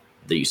 Chow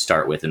that you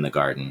start with in the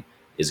garden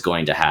is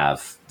going to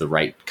have the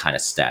right kind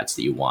of stats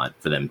that you want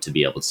for them to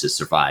be able to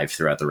survive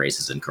throughout the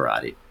races in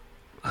karate.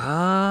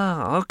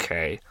 Ah,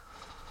 okay.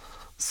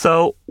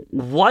 So,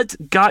 what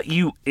got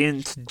you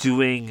into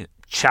doing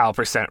Chow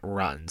Percent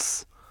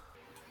runs?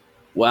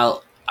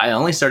 Well, I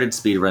only started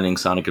speedrunning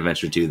Sonic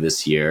Adventure 2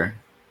 this year.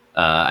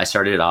 I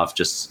started off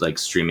just like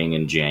streaming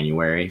in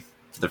January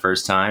for the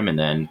first time, and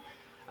then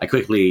I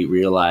quickly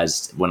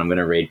realized when I'm going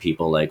to raid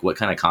people, like, what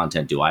kind of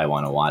content do I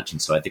want to watch?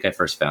 And so I think I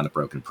first found a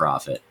Broken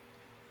Prophet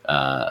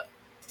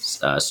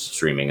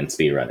streaming and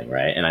speedrunning,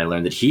 right? And I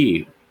learned that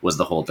he was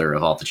the holder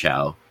of all the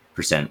Chow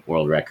percent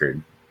world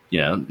record,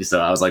 so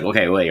I was like,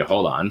 okay, wait,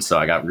 hold on. So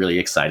I got really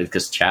excited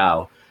because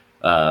Chow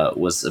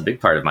was a big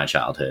part of my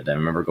childhood. I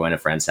remember going to a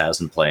friend's house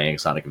and playing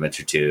Sonic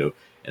Adventure 2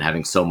 and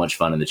having so much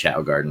fun in the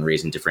Chow Garden,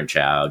 raising different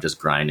Chow, just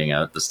grinding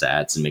out the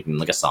stats and making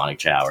like a Sonic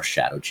Chow or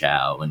Shadow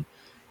Chow, and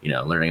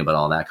learning about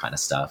all that kind of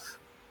stuff.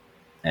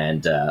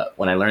 And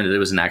when I learned that it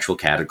was an actual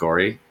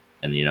category,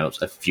 and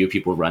a few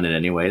people run it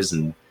anyways,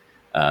 and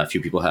a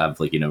few people have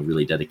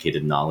really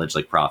dedicated knowledge,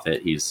 like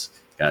Prophet. He's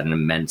got an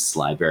immense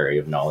library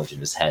of knowledge in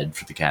his head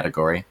for the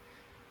category,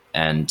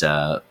 and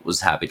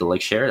was happy to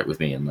share it with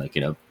me and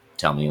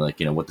tell me what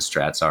the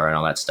strats are and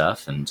all that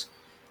stuff. And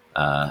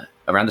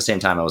around the same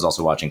time, I was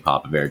also watching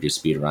Papa Bear do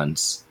speed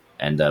runs,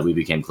 and we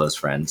became close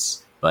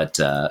friends. But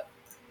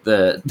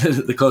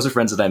the closer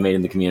friends that I made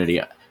in the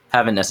community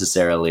haven't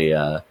necessarily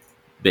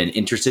been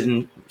interested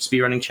in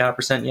speedrunning Chow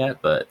Percent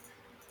yet, but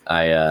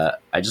I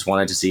just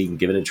wanted to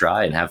give it a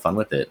try and have fun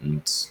with it,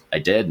 and I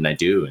did, and I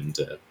do, and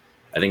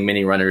I think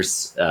many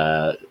runners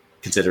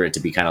consider it to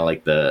be kind of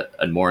like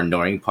a more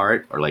annoying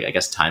part, or I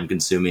guess time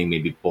consuming,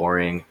 maybe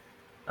boring.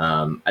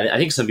 I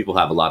think some people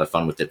have a lot of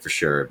fun with it for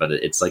sure, but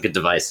it's like a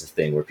divisive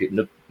thing where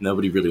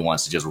nobody really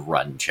wants to just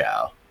run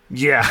Chow.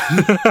 Yeah.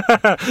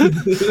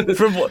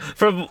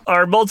 From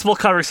our multiple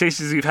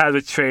conversations we've had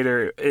with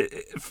Trader,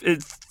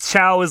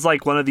 Chow is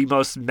one of the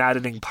most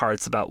maddening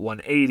parts about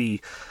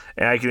 180,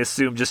 and I can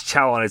assume just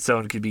Chow on its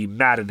own can be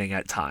maddening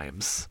at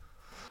times.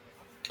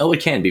 Oh, it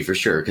can be for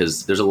sure,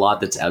 because there's a lot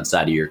that's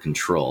outside of your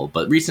control.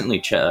 But recently,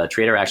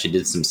 Trader actually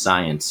did some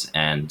science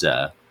and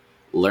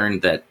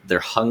learned that their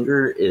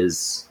hunger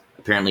is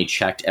apparently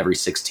checked every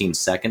 16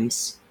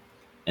 seconds,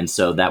 and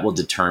so that will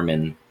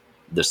determine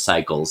the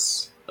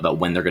cycles about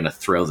when they're going to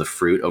throw the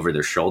fruit over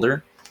their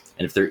shoulder.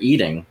 And if they're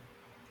eating,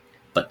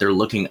 but they're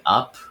looking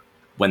up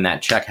when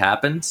that check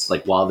happens,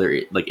 like while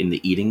they're like in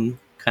the eating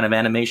kind of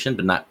animation,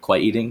 but not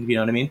quite eating, you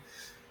know what I mean?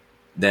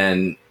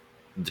 Then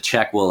the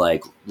check will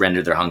like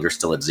render their hunger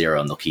still at 0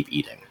 and they'll keep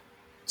eating.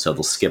 So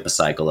they'll skip a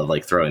cycle of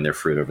like throwing their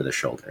fruit over their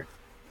shoulder.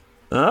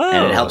 Oh.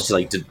 And it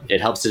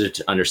helps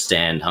to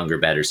understand hunger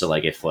better. So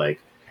like if like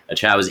a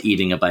chow is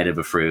eating a bite of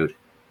a fruit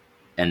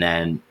and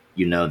then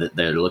you know that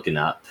they're looking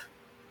up,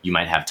 you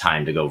might have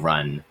time to go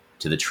run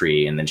to the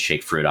tree and then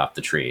shake fruit off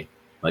the tree.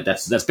 Like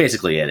that's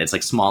basically it. It's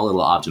like small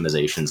little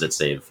optimizations that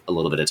save a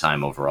little bit of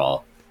time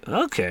overall.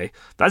 Okay,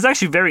 that's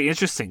actually very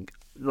interesting.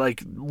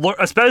 Like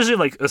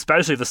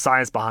especially the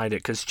science behind it,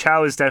 because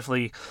chow is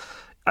definitely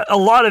a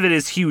lot of it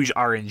is huge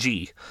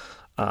RNG.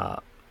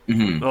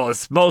 Well,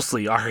 it's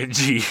mostly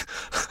RNG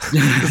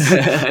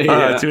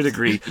to a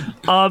degree.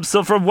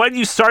 So from when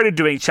you started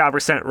doing chow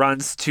percent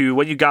runs to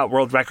when you got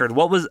world record,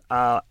 what was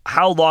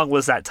how long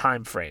was that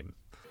time frame?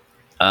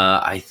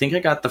 I think I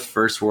got the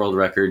first world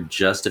record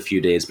just a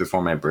few days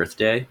before my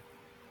birthday,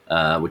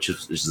 which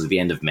is the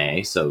end of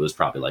May. So it was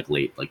probably like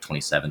late, like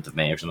 27th of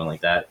May or something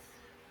like that.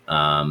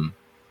 And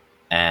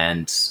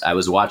I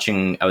was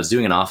doing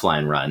an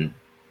offline run,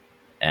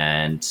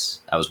 and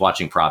I was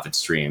watching Prophet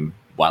stream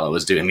while I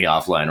was doing the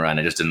offline run.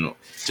 I just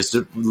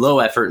a low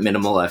effort,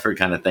 minimal effort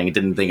kind of thing. I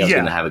didn't think I was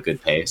going to have a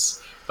good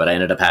pace, but I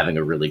ended up having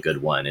a really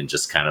good one, and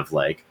just kind of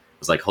like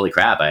was like, holy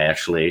crap,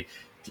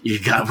 you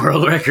got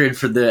world record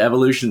for the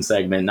evolution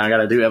segment. Now I got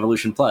to do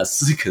evolution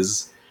plus,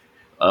 because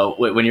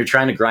when you're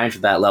trying to grind for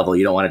that level,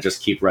 you don't want to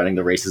just keep running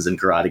the races in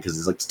karate because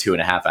it's like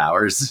 2.5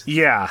 hours.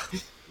 Yeah.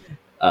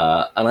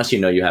 Unless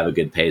you have a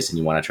good pace and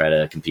you want to try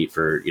to compete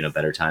for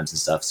better times and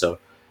stuff. So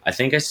I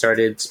think I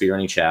started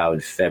speedrunning chow in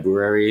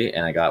February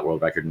and I got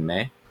world record in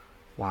May.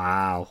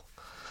 Wow.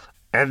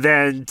 And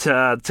then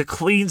to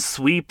clean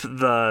sweep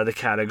the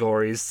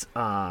categories,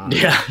 where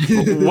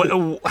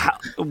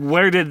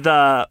did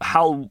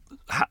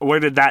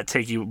that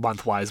take you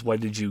month wise? When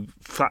did you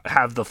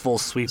have the full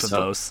sweep of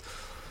those?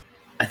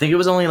 I think it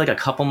was only like a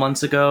couple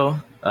months ago.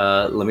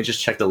 Let me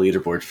just check the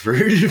leaderboard for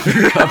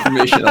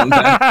confirmation on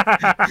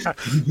that.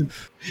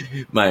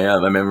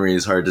 My memory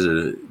is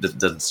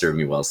doesn't serve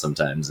me well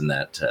sometimes. In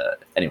that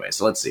anyway,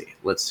 so let's see.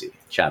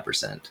 Chow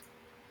percent.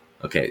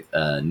 Okay,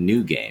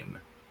 new game.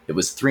 It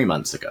was 3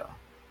 months ago.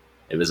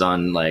 It was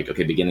on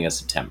beginning of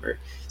September.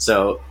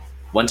 So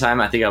one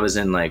time I think I was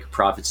in like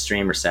Prophet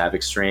stream or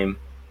Savic stream,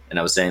 and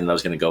I was saying that I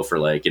was going to go for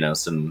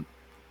some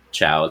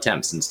chow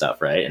attempts and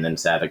stuff, right? And then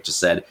Savic just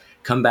said,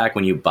 "Come back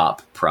when you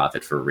bop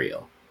Prophet for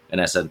real."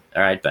 And I said,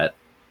 "All right, bet."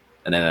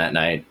 And then that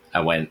night I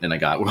went and I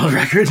got world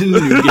record in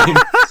the new game.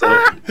 So,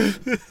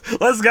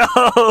 let's go.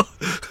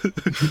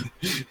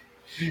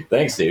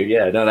 Thanks, dude.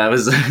 Yeah, no, that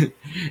was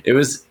it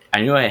was. I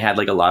knew I had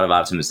like a lot of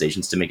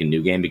optimizations to make a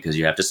new game, because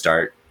you have to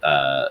start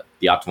the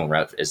optimal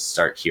route is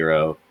start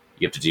hero.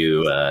 You have to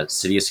do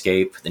City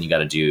Escape, then you got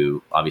to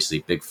do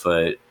obviously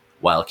Bigfoot,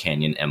 Wild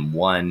Canyon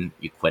M1.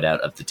 You quit out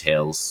of the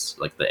Tails,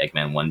 like the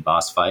Eggman 1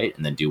 boss fight,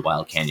 and then do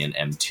Wild Canyon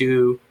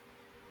M2,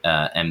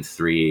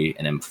 M3,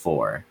 and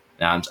M4.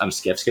 Now I've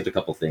skipped a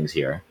couple things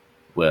here.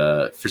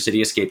 For City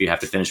Escape, you have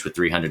to finish with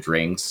 300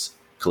 rings,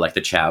 collect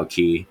the Chow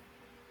key,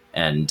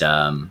 and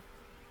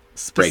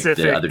break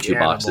the other two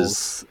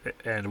boxes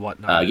and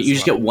whatnot. You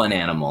just get one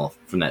animal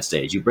from that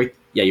stage. You break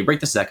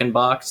the second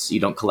box. You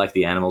don't collect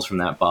the animals from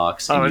that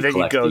box. And then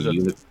you go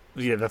to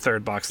the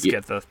third box to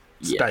get the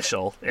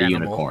special the animal.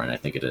 Unicorn, I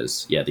think it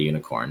is. Yeah, the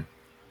Unicorn.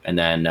 And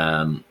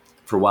then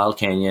for Wild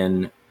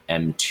Canyon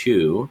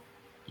M2,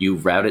 you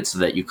route it so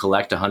that you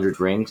collect 100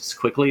 rings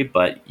quickly,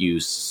 but you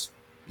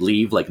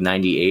leave like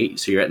 98.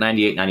 So you're at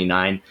 98,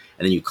 99, and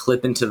then you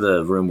clip into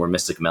the room where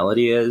Mystic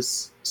Melody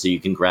is, so you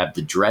can grab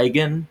the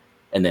dragon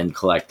and then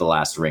collect the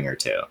last ring or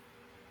two.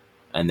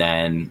 And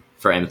then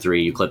for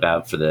M3, you clip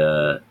out for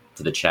the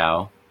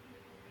Chow.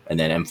 And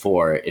then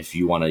M4, if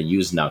you want to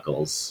use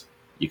Knuckles,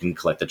 you can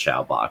collect the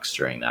Chow box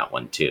during that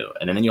one too.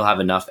 And then you'll have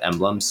enough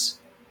emblems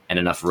and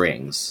enough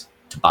rings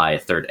to buy a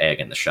third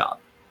egg in the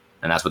shop.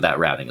 And that's what that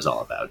routing is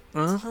all about.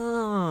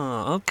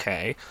 Oh,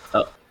 okay.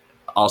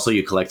 Also,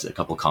 you collect a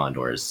couple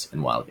condors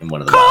in one of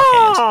the Wild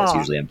Canyons. That's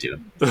usually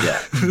M2.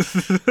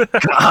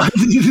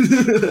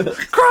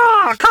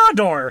 Yeah.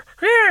 Condor.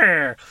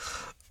 Yeah.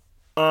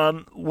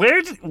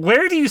 Where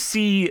do you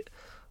see,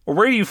 or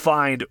where do you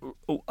find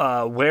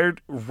where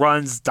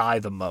runs die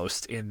the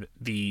most in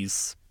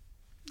these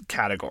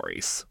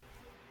categories?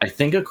 I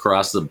think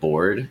across the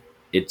board,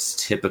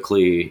 it's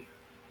typically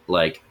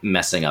like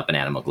messing up an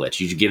animal glitch.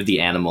 You give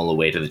the animal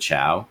away to the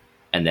Chow,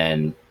 and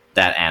then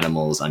that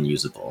animal is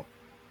unusable.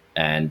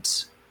 And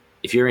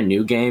if you're a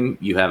new game,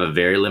 you have a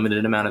very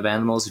limited amount of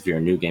animals. If you're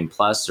a new game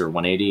plus or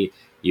 180,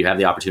 you have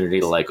the opportunity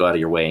to like go out of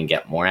your way and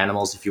get more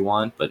animals if you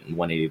want. But in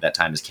 180, that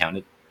time is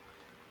counted.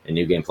 In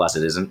new game plus,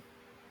 it isn't.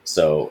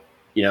 So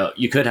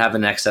you could have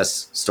an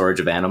excess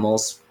storage of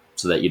animals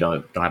so that you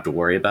don't have to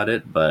worry about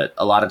it. But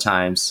a lot of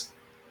times,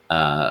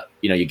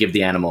 you give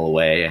the animal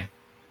away,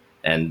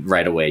 and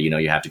right away,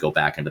 you have to go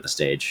back into the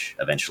stage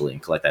eventually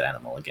and collect that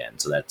animal again.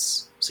 So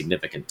that's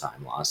significant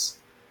time loss.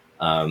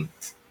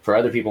 For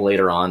other people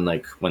later on,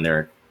 like when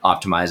they're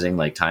optimizing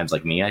like times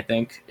like me, I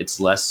think it's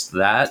less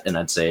that, and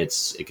I'd say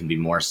it can be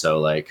more so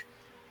like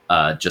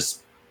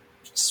just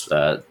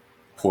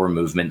poor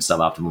movement,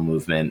 suboptimal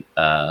movement,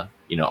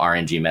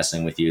 RNG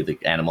messing with you. The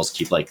animals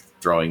keep like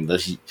throwing the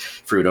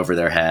fruit over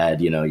their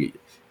head,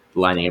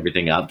 lining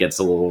everything up gets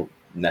a little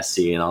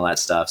messy and all that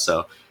stuff.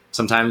 So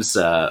sometimes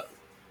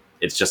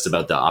it's just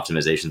about the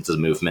optimizations of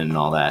movement and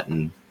all that,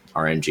 and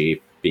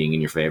RNG being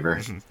in your favor.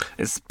 Mm-hmm.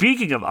 And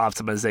speaking of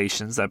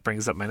optimizations, that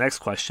brings up my next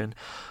question.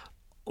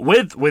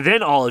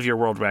 Within all of your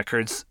world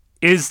records,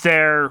 is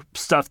there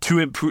stuff to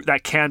improve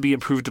that can be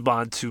improved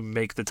upon to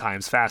make the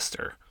times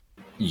faster?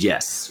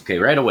 Yes. Okay,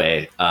 right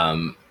away.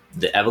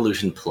 The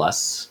Evolution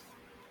Plus,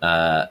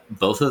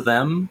 both of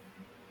them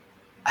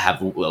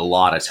have a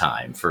lot of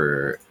time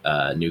for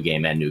New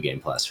Game and New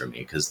Game Plus for me,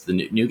 because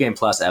the New Game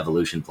Plus,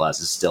 Evolution Plus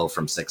is still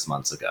from 6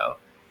 months ago.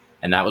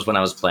 And that was when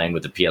I was playing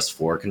with the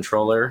PS4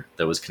 controller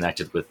that was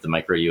connected with the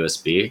micro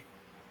USB.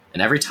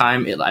 And every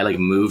time I like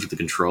moved the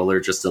controller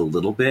just a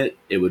little bit,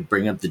 it would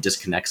bring up the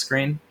disconnect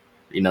screen.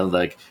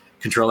 Like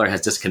controller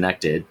has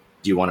disconnected.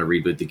 Do you want to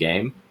reboot the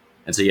game?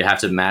 And so you have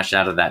to mash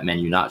out of that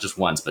menu, not just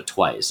once, but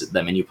twice.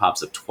 That menu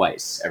pops up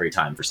twice every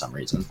time for some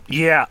reason.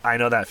 Yeah, I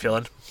know that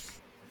feeling.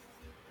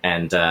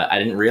 And I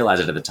didn't realize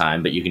it at the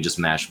time, but you can just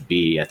mash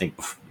B. I think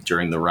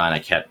during the run, I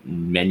kept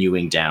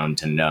menuing down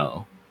to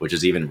no, which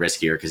is even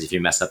riskier, because if you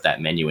mess up that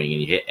menuing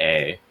and you hit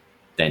A,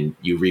 then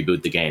you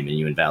reboot the game and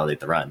you invalidate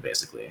the run,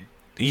 basically.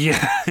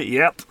 Yeah,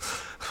 yep.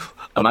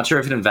 I'm not sure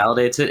if it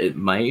invalidates it. It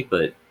might,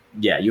 but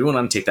yeah, you don't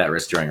want to take that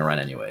risk during a run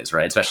anyways,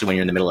 right? Especially when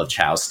you're in the middle of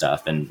Chow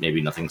stuff and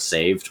maybe nothing's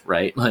saved,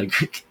 right?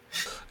 Like,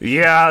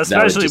 yeah,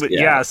 especially,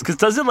 yes, because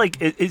doesn't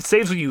it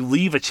saves when you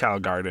leave a Chow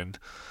garden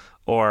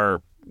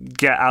or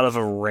get out of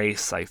a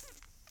race, I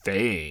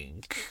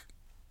think.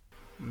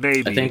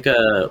 Maybe. I think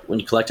when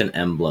you collect an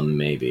emblem,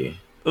 maybe.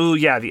 Oh,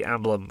 yeah, the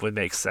emblem would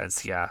make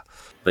sense, yeah.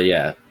 But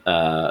yeah,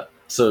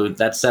 so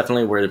that's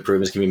definitely where the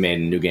improvements can be made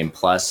in New Game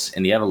Plus.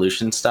 In the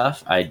Evolution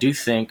stuff, I do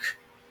think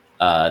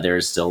there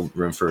is still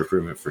room for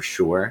improvement for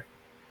sure.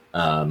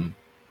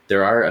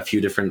 There are a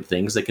few different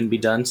things that can be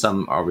done.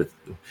 Some are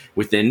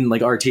within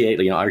like RTA,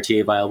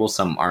 RTA viable.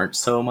 Some aren't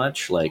so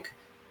much. Like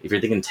if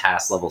you're thinking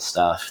task level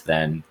stuff,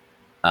 then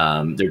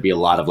there'd be a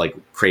lot of like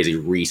crazy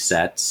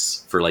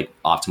resets for like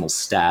optimal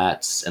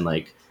stats and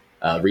like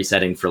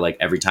resetting for like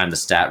every time the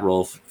stat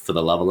roll for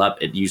the level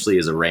up. It usually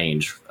is a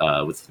range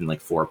within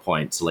like 4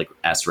 points. So like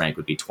S rank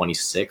would be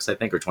 26, I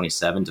think, or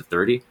 27 to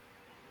 30.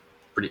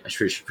 Pretty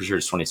sure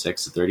it's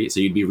 26 to 30. So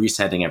you'd be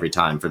resetting every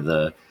time for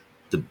the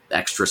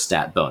extra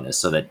stat bonus,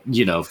 so that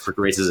for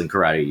races in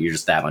karate you're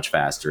just that much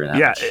faster. And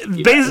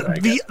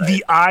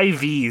the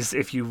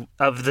IVs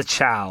of the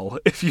Chow,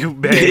 if you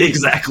may.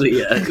 Exactly,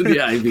 yeah, the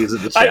IVs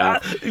of the Chow.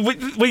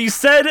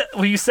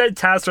 When you said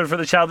task run for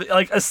the Chow,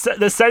 like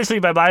essentially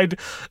in my mind,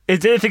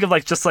 it didn't think of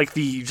like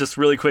the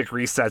really quick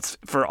resets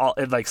for all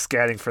and like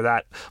scanning for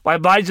that. My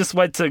mind just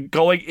went to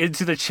going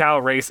into the Chow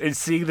race and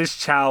seeing this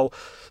Chow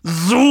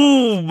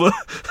zoom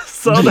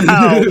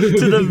somehow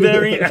to the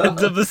very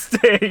end of the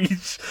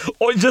stage,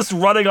 or just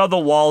running on the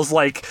walls.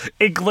 Like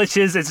it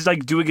glitches, it's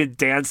like doing a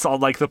dance on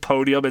like the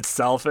podium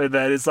itself, and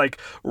then it's like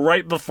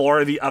right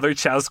before the other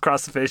Chows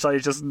cross the finish line,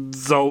 it just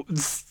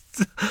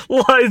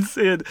lines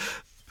in,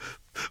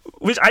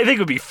 which I think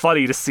would be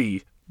funny to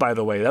see, by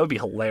the way. That would be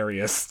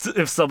hilarious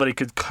if somebody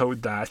could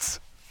code that.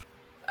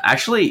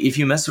 Actually, if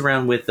you mess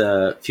around with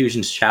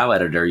Fusion's Chow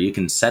editor, you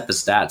can set the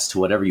stats to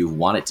whatever you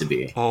want it to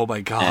be. Oh my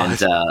god.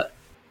 And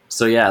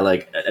so yeah,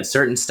 like at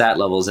certain stat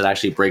levels, it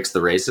actually breaks the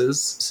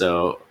races.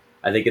 So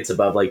I think it's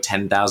above like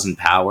 10,000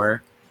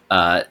 power.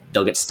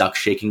 They'll get stuck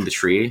shaking the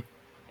tree,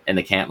 and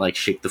they can't like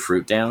shake the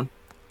fruit down.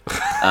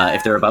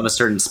 If they're above a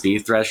certain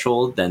speed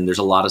threshold, then there's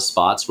a lot of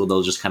spots where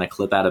they'll just kind of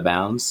clip out of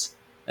bounds,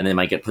 and they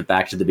might get put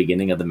back to the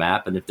beginning of the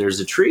map. And if there's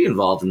a tree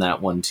involved in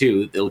that one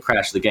too, it'll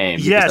crash the game.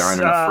 Yes, because there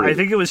aren't enough fruit. I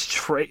think it was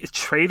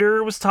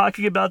Trader was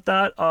talking about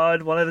that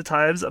on one of the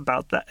times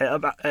about that.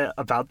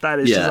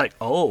 It's just like,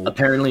 oh,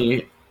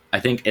 apparently. I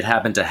think it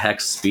happened to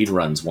Hex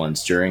speedruns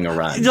once during a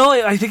run. No,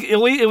 I think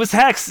it was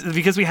Hex,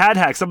 because we had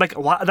Hex. I'm like,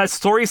 wow, that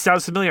story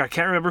sounds familiar. I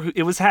can't remember who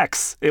it was.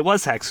 Hex. It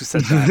was Hex who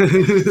said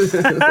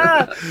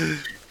that.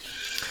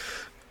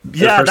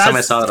 Yeah, the first time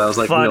I saw it, I was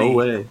like, funny. No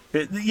way.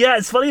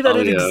 It's funny that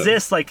it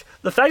exists. Like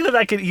the fact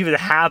that can even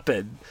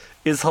happen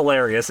is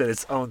hilarious in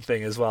its own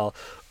thing as well.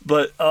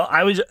 But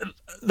that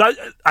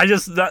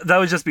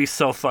would just be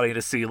so funny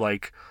to see,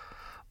 like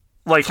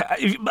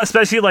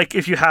especially like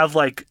if you have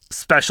like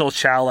special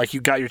Chow, like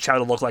you got your Chow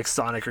to look like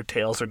Sonic or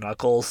Tails or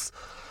Knuckles,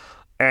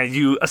 and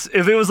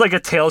if it was like a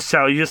Tails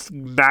Chow, you just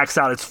max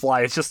out its fly.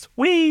 It's just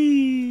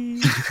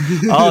whee.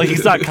 Oh,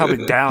 he's not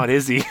coming down,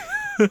 is he?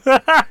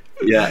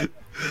 Yeah.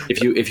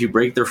 If you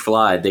break their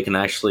fly, they can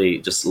actually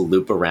just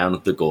loop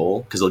around the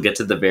goal, because they'll get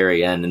to the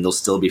very end and they'll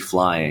still be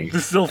flying.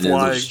 They're still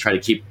flying. They'll just try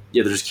to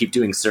they'll just keep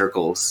doing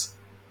circles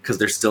because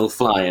they're still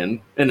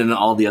flying, and then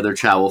all the other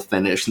Chow will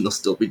finish and they'll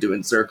still be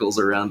doing circles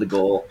around the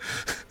goal.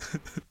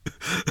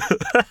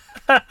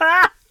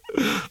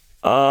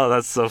 Oh,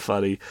 that's so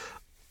funny.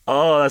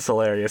 Oh, that's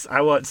hilarious.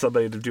 I want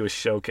somebody to do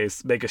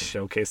make a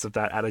showcase of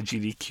that at a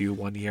GDQ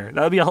one year.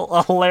 That would be a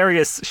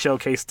hilarious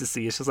showcase to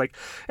see. It's just like,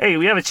 hey,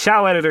 we have a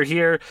Chow editor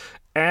here,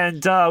 and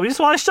we just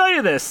want to show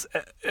you this.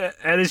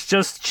 And it's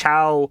just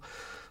Chow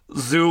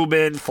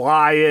zooming,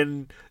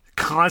 flying,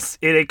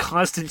 in a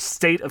constant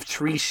state of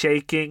tree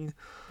shaking.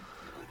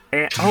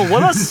 And,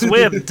 what about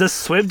Swim? Does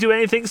Swim do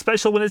anything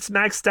special when it's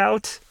maxed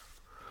out?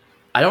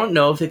 I don't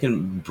know if it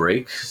can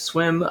break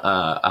Swim.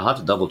 I'll have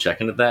to double check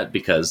into that,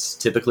 because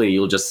typically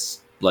you'll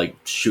just like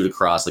shoot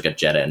across like a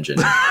jet engine,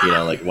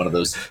 like one of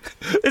those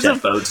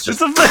jet boats.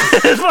 It's a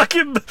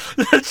fucking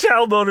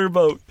Chow motor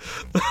boat.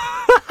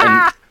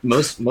 And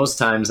most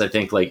times, I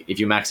think like if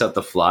you max out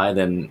the fly,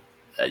 then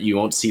you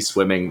won't see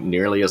swimming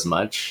nearly as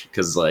much,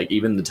 because like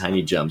even the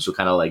tiny jumps will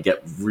kind of like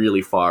get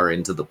really far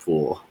into the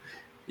pool.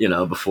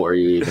 Before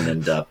you even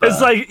end up... It's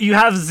like you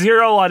have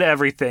 0 on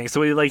everything.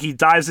 So he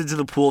dives into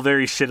the pool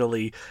very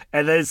shittily,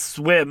 and then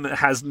Swim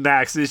has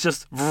max. It's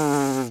just...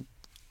 That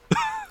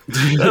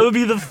would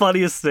be the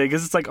funniest thing,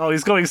 because it's like, oh,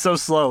 he's going so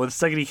slow. And the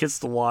second he hits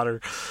the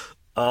water...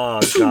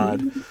 Oh,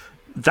 God.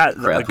 That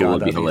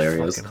would be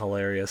hilarious. Fucking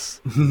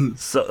hilarious.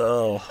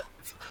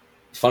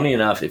 Funny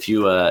enough, if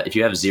you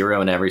have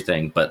 0 and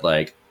everything, but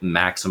like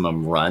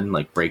maximum run,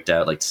 like breaked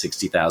out like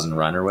 60,000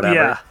 run or whatever...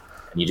 Yeah.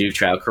 And you do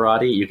Chow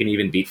Karate, you can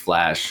even beat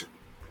Flash.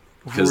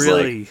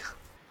 Really?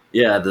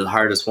 The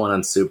hardest one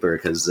on Super,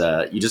 because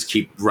you just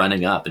keep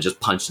running up and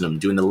just punching them,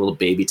 doing the little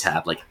baby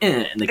tap, like,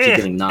 and they keep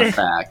getting knocked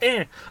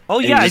back. Oh,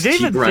 yeah, I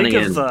didn't even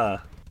think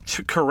of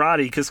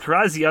Karate, because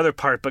Karate's the other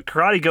part, but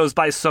Karate goes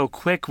by so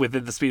quick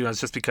within the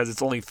speedruns just because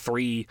it's only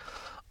 3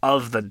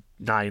 of the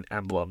 9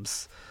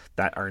 emblems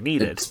that are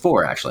needed. It's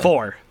 4, actually.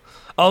 4.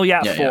 Oh,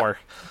 yeah, 4.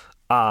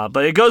 Yeah.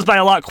 But it goes by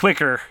a lot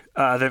quicker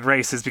than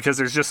races, because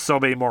there's just so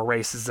many more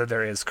races than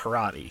there is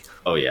Karate.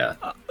 Oh, yeah.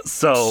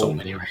 So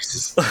many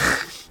races.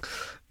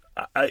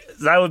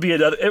 That would be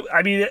another...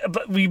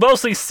 but we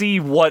mostly see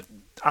what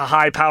a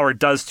high power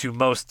does to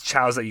most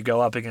Chows that you go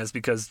up against,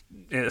 because,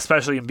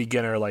 especially in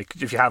beginner, like,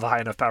 if you have a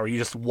high enough power, you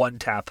just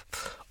one-tap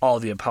all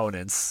the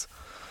opponents.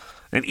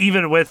 And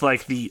even with,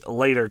 like, the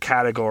later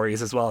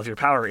categories as well, if your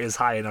power is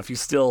high enough, you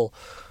still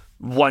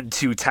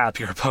 1-2 tap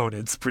your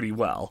opponents pretty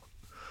well.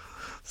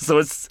 So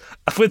it's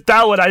with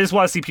that one, I just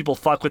want to see people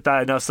fuck with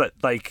that enough so that,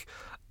 like,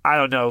 I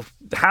don't know,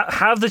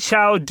 have the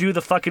Chow do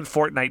the fucking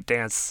Fortnite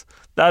dance.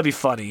 That'd be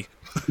funny.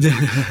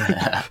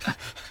 That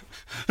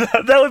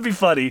would be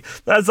funny.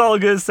 That's all I'm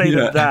gonna say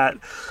to that.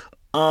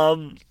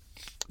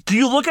 Do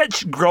you look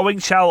at growing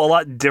Chow a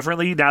lot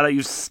differently now that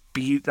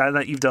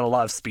you've done a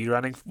lot of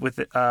speedrunning with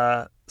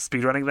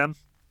speedrunning them?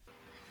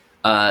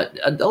 A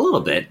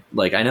little bit.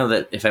 Like, I know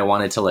that if I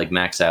wanted to like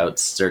max out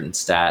certain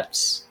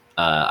stats,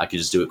 I could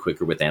just do it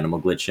quicker with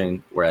animal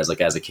glitching. Whereas, like,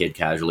 as a kid,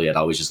 casually, I'd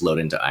always just load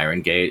into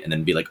Iron Gate and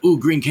then be like, "Ooh,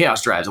 green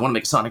chaos drives! I want to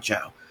make a Sonic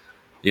Chow."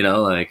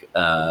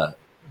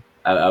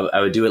 I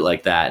would do it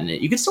like that, and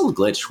you can still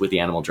glitch with the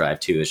animal drive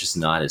too. It's just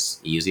not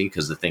as easy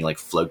because the thing like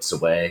floats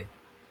away,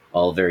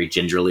 all very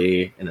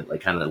gingerly, and it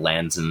like kind of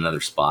lands in another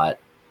spot.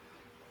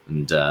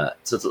 And so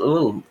it's a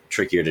little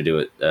trickier to do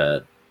it,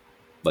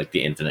 like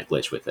the infinite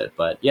glitch with it.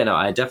 But yeah, no,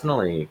 I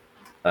definitely.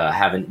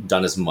 Haven't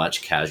done as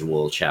much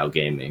casual Chow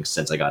gaming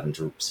since I got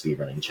into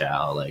speedrunning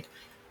Chow. Like,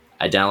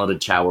 I downloaded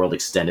Chow World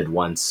Extended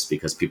once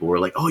because people were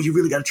like, "Oh, you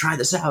really got to try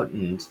this out,"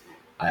 and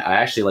I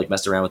actually like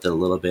messed around with it a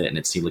little bit, and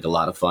it seemed like a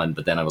lot of fun.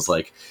 But then I was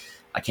like,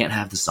 I can't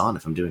have this on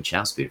if I'm doing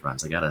Chow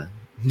speedruns. I gotta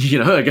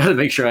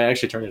make sure I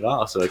actually turn it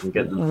off so I can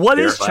get. What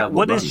is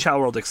Chow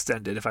World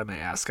Extended, if I may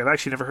ask? I've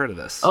actually never heard of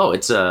this. Oh,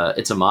 it's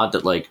a mod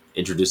that like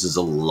introduces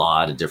a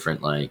lot of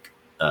different like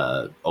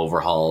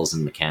overhauls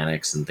and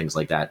mechanics and things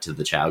like that to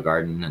the Chow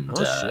Garden, and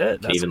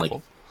shit. That's even cool.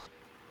 like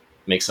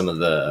make some of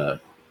the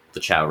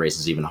Chow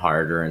races even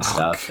harder and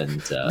stuff.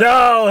 And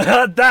no,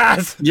 not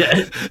that. Yeah,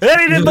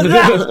 anything but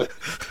that.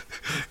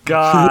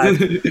 God,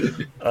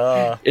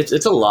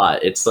 it's a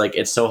lot. It's like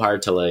it's so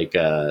hard to like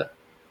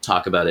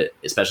talk about it,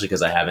 especially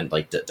because I haven't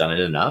like done it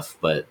enough.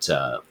 But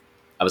I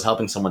was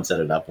helping someone set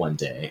it up one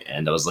day,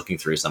 and I was looking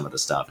through some of the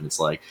stuff, and it's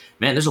like,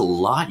 man, there's a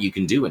lot you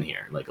can do in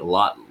here, like a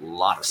lot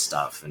of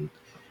stuff. And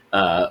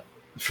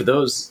for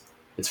those,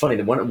 it's funny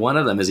that one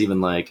of them is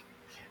even like,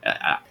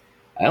 I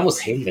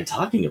almost hate even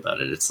talking about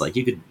it. It's like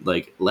you could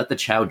like let the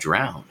Chow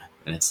drown,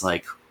 and it's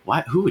like,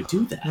 why? Who would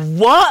do that?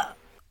 What?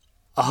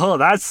 Oh,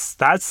 that's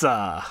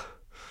I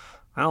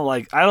don't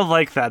like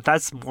that.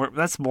 That's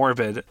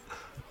morbid.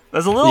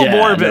 That's a little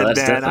morbid, no,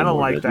 man. I don't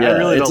morbid. like that. Yeah, I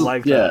really don't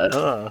like that.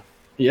 Ugh.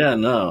 Yeah,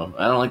 no,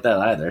 I don't like that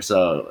either.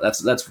 So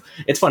that's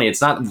it's funny.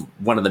 It's not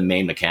one of the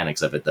main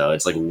mechanics of it though.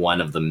 It's like one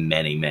of the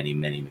many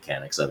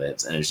mechanics of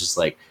it, and it's just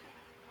like,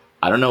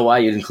 I don't know why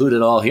you'd include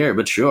it all here,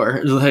 but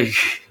sure. Like,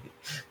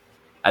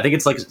 I think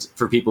it's like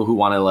for people who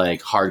want to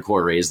like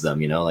hardcore raise them,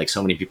 like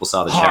so many people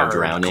saw the Chow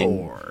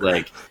drowning,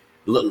 like,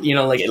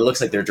 like it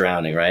looks like they're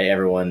drowning, right?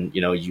 Everyone,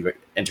 you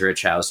enter a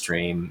Chow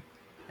stream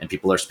and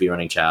people are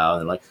speedrunning Chow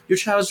and they're like, your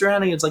Chow's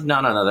drowning. It's like,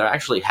 no, they're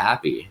actually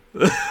happy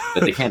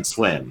that they can't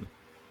swim.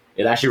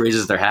 It actually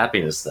raises their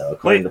happiness, though.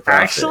 Wait,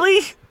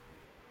 actually?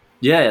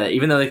 Yeah,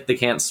 even though they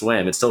can't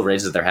swim, it still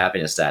raises their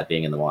happiness stat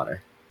being in the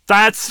water.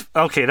 That's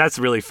okay. That's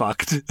really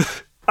fucked.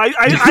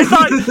 I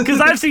thought,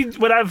 because I've seen,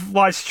 when I've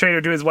watched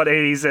Trainer do his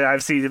 180s, and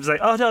I've seen him like,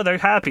 oh no, they're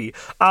happy.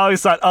 I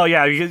always thought, oh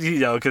yeah, you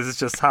know, because it's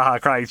just haha,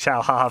 crying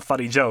chow, haha,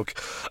 funny joke.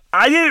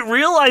 I didn't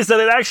realize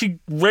that it actually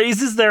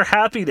raises their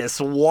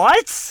happiness.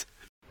 What?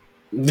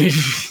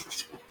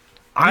 That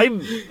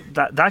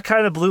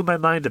kind of blew my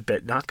mind a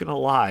bit, not gonna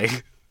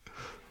lie.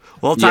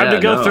 Well, time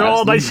to go throw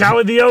all my chow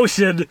in the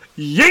ocean.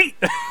 Yeet!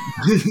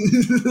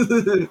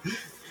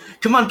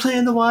 Come on, play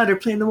in the water,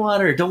 play in the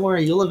water. Don't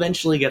worry, you'll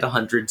eventually get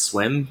 100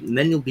 swim, and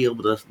then you'll be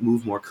able to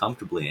move more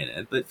comfortably in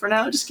it. But for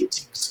now, just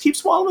keep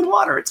swallowing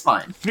water. It's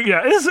fine.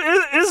 Yeah,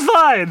 it's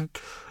fine.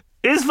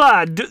 It's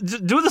fine.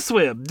 Do the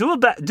swim. Do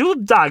a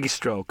doggy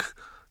stroke.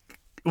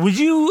 Would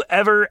you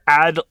ever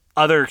add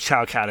other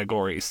chow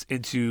categories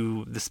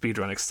into the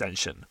speedrun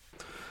extension?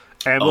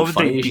 And what would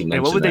they be?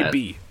 And what would they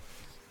be?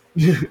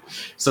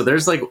 So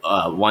there's like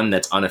one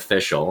that's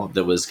unofficial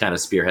that was kind of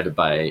spearheaded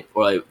by,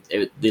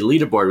 the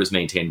leaderboard was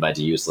maintained by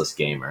the Useless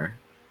Gamer.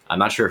 I'm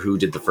not sure who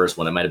did the first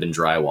one. It might have been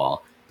Drywall,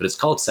 but it's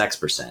called Sex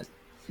Percent.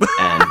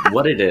 And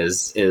what it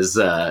is it's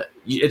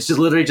just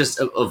literally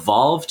just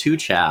evolve 2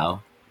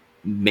 chow,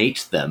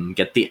 mate them,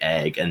 get the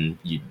egg, and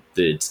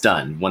it's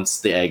done.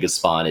 Once the egg is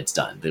spawned, it's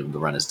done. The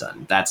run is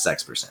done. That's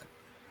Sex Percent.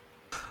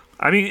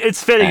 I mean,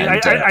 it's fitting. And,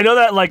 I know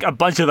that like a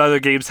bunch of other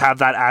games have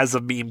that as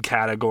a meme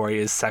category,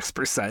 is Sex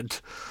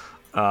Percent.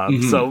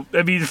 So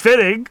I mean,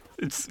 fitting.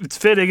 It's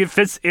fitting. It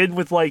fits in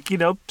with like, you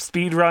know,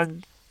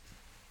 speedruns.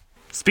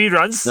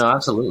 No,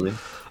 absolutely.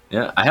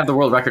 Yeah, I have the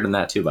world record in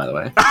that too, by the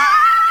way.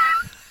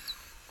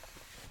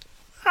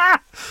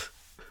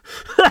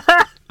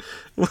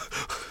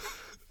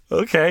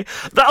 Okay,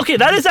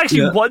 that is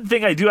actually one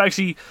thing I do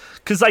actually,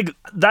 because like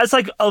that's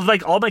like of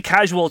like all my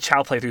casual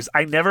chow playthroughs,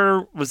 I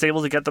never was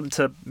able to get them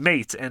to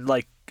mate and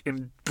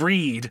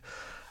breed.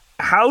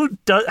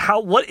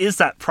 What is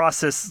that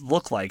process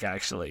look like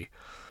actually?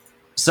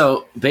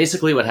 So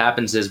basically, what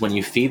happens is when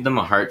you feed them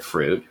a heart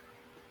fruit,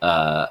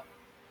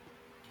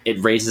 it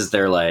raises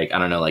their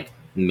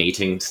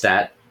mating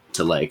stat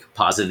to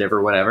positive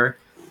or whatever,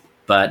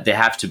 but they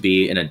have to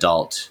be an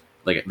adult.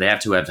 Like, they have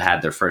to have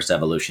had their first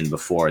evolution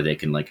before they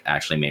can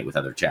actually mate with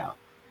other chow.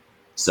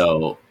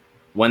 So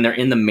when they're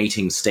in the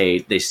mating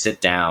state, they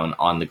sit down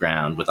on the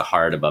ground with a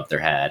heart above their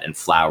head, and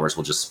flowers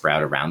will just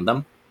sprout around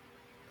them.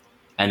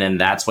 And then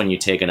that's when you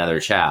take another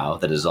chow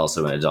that is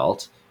also an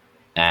adult,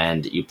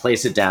 and you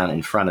place it down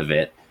in front of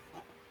it,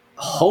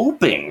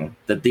 hoping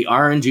that the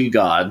RNG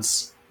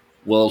gods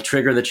will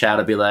trigger the chow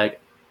to be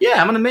like,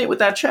 yeah, I'm going to mate with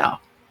that chow.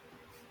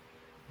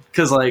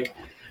 Because,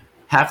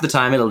 half the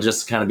time it'll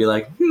just kind of be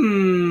like,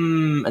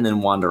 and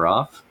then wander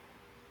off.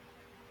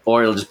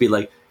 Or it'll just be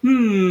like,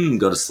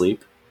 go to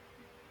sleep.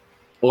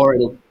 Or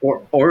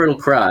it'll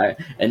cry.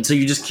 And so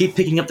you just keep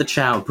picking up the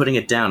chow and putting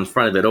it down in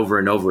front of it over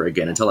and over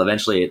again until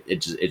eventually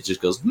it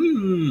just goes,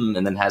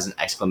 and then has an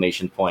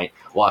exclamation point,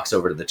 walks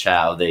over to the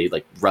chow, they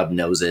rub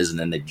noses, and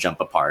then they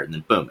jump apart, and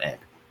then boom, egg.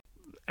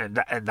 And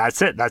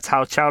that's it. That's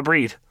how chow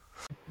breed.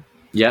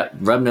 Yeah,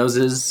 rub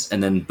noses,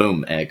 and then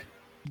boom, egg.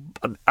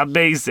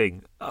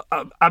 Amazing.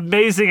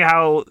 Amazing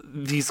how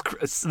the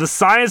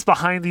science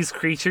behind these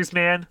creatures,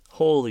 man.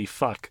 Holy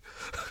fuck.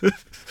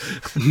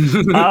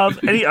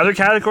 Any other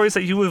categories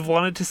that you would have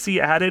wanted to see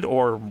added,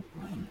 or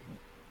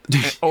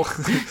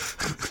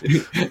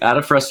out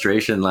of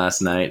frustration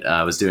last night,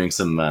 I was doing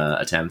some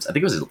attempts. I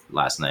think it was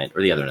last night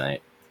or the other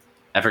night,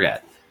 I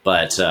forget.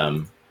 But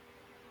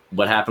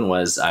what happened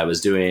was I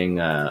was doing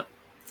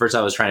first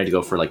I was trying to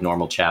go for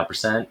normal chow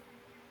percent.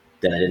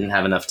 Then I didn't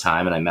have enough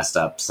time and I messed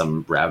up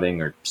some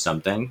routing or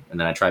something. And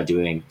then I tried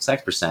doing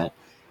sex percent.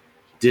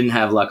 Didn't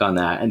have luck on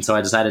that. And so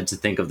I decided to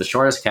think of the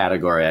shortest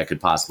category I could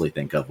possibly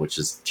think of, which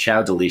is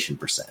chow deletion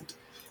percent.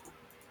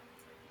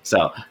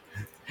 So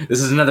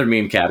this is another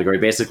meme category.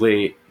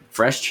 Basically,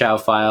 fresh chow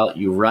file,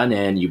 you run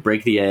in, you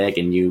break the egg,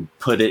 and you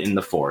put it in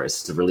the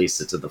forest to release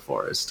it to the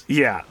forest.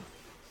 Yeah.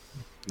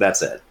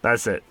 That's it.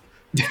 That's it.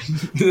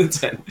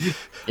 That's it.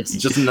 It's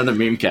just another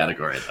meme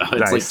category, though.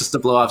 It's Nice. Just to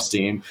blow off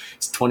steam.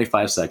 It's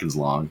 25 seconds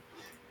long.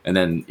 And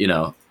then,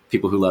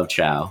 people who love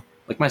chow,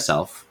 like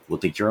myself, will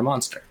think you're a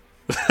monster.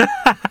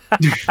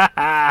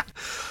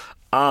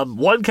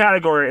 One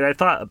category, and I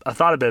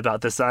thought a bit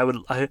about this. I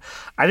think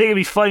it'd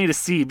be funny to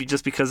see,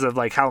 just because of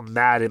how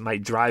mad it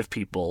might drive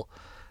people.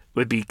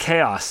 Would be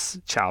chaos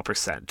chow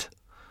percent,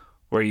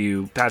 where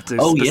you have to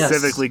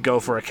specifically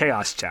go for a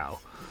chaos chow.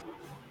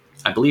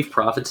 I believe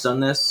Prophet's done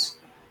this,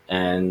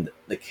 and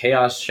the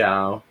chaos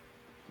chow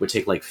would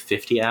take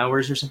 50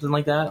 hours or something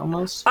like that,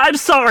 almost. I'm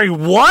sorry,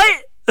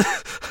 what?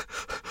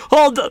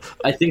 Hold on.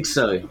 I think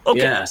so. Okay,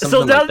 Yeah,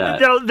 something like that.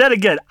 Now, then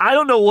again, I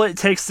don't know what it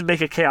takes to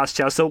make a chaos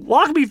chow. So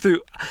walk me through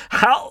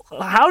how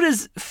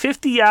does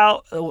 50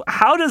 out?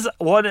 How does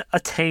one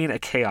attain a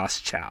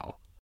chaos chow?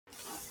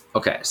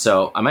 Okay,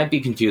 so I might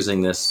be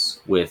confusing this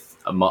with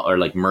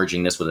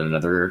merging this with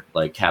another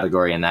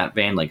category in that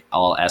vein,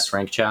 all S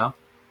rank chow.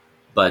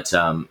 But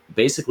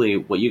basically,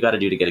 what you got to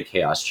do to get a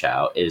chaos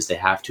chow is they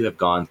have to have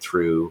gone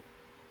through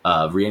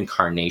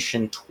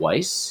reincarnation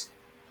twice.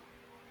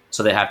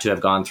 So they have to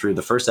have gone through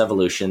the first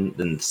evolution,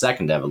 then the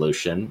second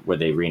evolution, where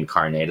they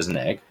reincarnate as an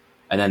egg.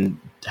 And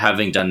then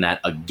having done that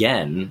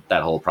again,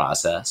 that whole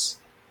process,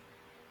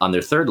 on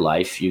their third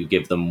life, you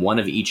give them one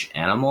of each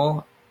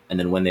animal. And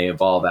then when they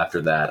evolve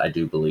after that, I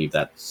do believe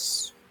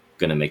that's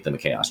going to make them a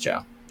Chaos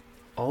Chow.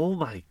 Oh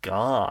my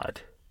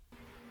god.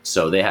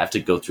 So they have to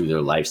go through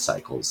their life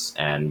cycles.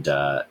 And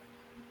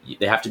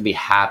they have to be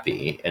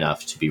happy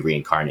enough to be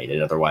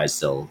reincarnated. Otherwise,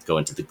 they'll go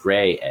into the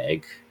gray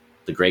egg,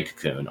 the gray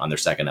cocoon, on their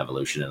second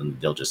evolution,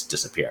 and they'll just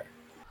disappear.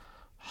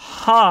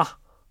 Huh.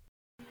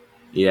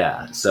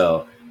 Yeah,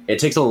 so it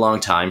takes a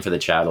long time for the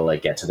Chow to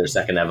like get to their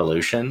second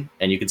evolution,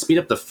 and you can speed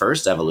up the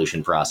first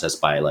evolution process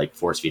by like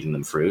force feeding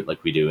them fruit,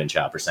 like we do in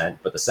Chow Percent.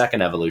 But the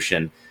second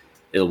evolution,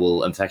 it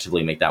will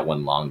effectively make that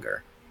one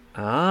longer.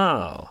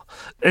 Oh,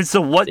 and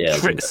so what? Yeah,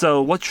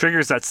 so what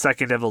triggers that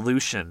second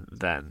evolution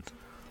then?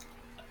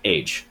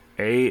 Age.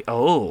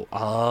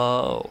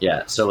 Oh.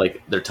 Yeah, so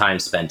like their time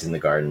spent in the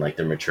garden, like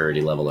their maturity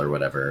level or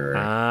whatever. It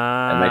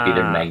might be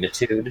their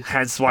magnitude.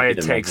 Hence why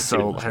it takes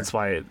so. Hence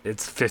why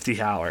it's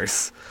 50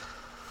 hours.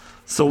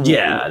 So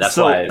yeah, that's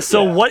why.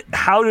 So what?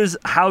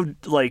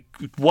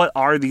 What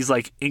are these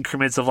like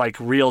increments of like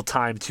real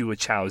time to a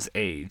Chow's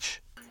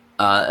age?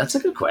 That's a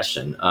good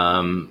question.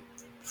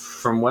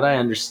 From what I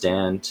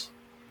understand,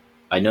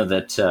 I know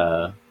that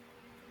a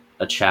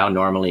Chow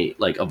normally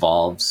like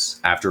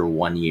evolves after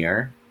 1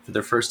 year for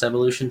their first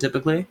evolution,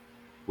 typically,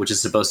 which is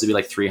supposed to be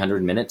like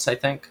 300 minutes, I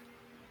think,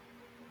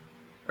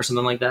 or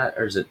something like that,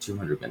 or is it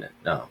 200 minutes?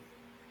 No,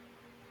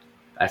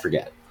 I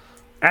forget.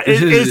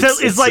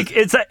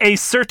 It's a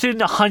certain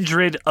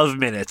 100 of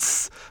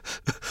minutes.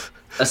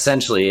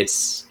 Essentially,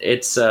 it's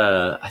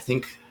I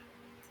think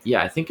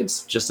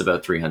it's just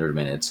about 300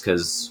 minutes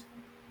because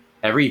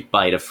every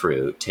bite of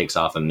fruit takes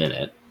off a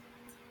minute,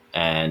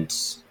 and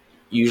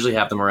you usually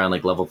have them around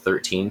like level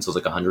 13, so it's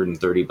like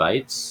 130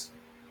 bites.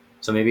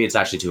 So maybe it's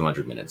actually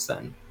 200 minutes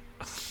then.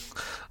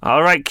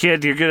 All right,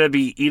 kid, you're gonna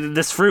be eating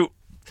this fruit.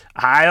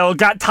 I don't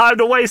got time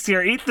to waste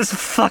here. Eat this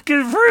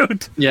fucking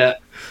fruit. Yeah.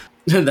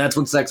 That's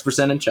what Sex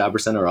Percent and Chow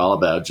Percent are all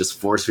about. Just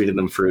force feeding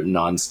them fruit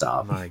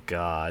nonstop. My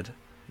God.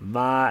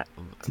 My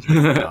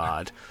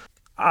God.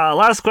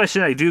 Last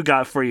question I do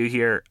got for you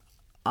here.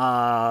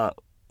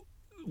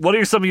 What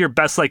are some of your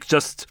best, like,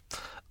 just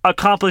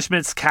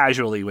accomplishments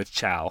casually with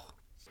Chow?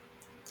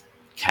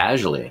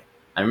 Casually?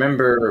 I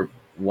remember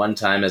one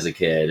time as a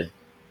kid,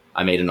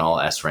 I made an all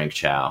S rank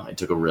Chow. It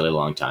took a really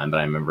long time,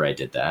 but I remember I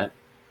did that.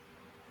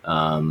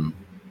 I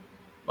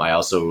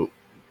also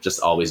just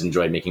always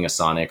enjoyed making a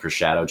Sonic or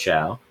Shadow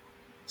Chow.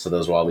 So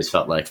those always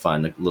felt like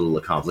fun little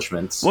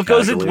accomplishments. What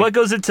goes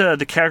into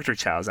the character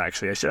Chows,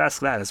 actually? I should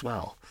ask that as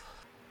well.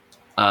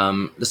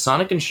 The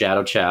Sonic and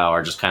Shadow Chow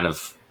are just kind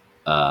of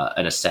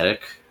an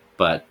aesthetic,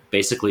 but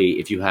basically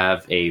if you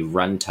have a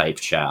run type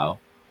Chow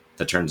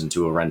that turns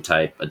into a run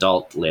type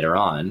adult later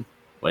on,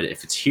 but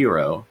if it's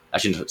hero,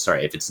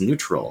 if it's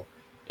neutral,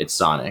 it's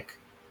Sonic.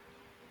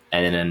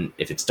 And then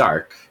if it's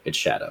dark, it's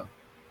Shadow.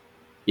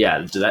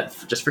 Yeah, that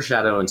just for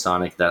Shadow and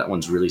Sonic, that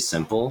one's really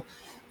simple.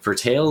 For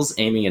Tails,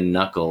 Amy, and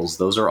Knuckles,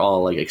 those are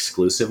all like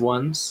exclusive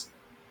ones.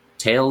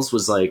 Tails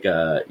was like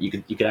you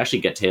could actually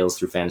get Tails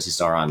through Phantasy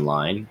Star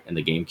Online in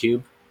the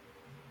GameCube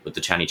with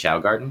the Chani Chow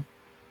Garden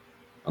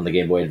on the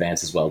Game Boy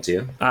Advance as well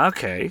too.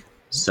 Okay.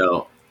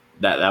 So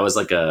that was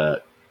like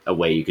a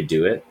way you could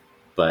do it.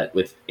 But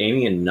with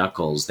Amy and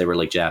Knuckles, they were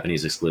like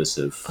Japanese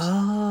exclusive.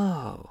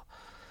 Oh.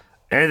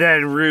 And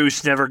then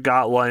Rouge never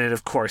got one, and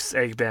of course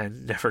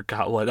Eggman never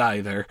got one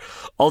either.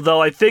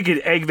 Although I think an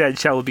Eggman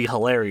Chow would be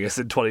hilarious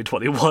in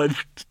 2021.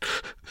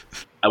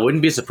 I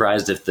wouldn't be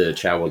surprised if the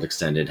Chow World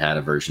Extended had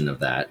a version of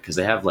that, because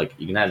they have like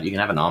you can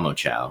have an Amo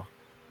Chow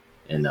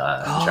in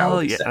Chow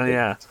World Extended.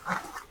 Yeah.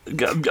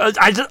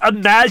 I just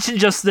imagine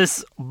just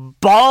this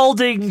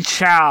balding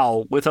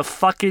Chow with a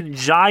fucking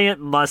giant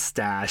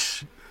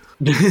mustache.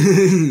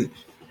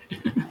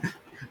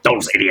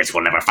 Those idiots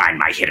will never find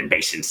my hidden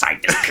base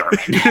inside this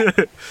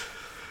pyramid.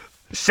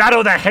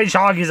 Shadow the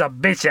Hedgehog is a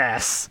bitch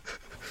ass.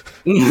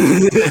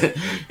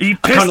 He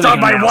pissed on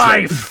my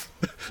wife.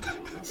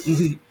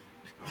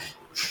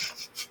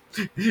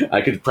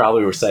 I could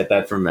probably recite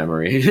that from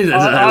memory.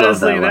 I love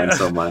that line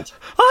so much.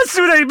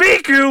 Hatsune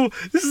Miku,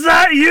 is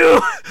that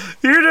you?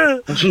 Here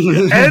to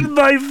end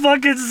my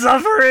fucking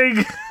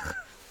suffering.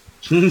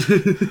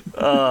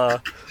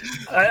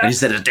 And he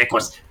said his dick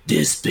was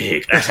this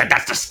big. I said,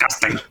 that's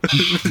disgusting.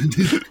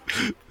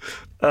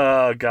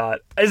 Oh, God.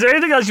 Is there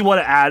anything else you want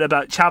to add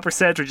about Chow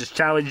Percent or just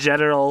Chow in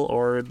general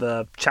or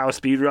the Chow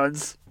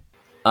speedruns?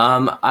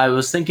 I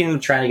was thinking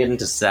of trying to get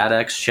into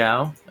SADX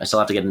Chow. I still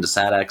have to get into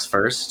SADX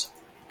first,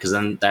 because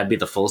then that'd be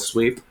the full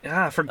sweep.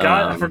 Yeah, I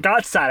forgot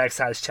SADX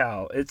has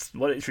Chow. It's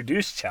what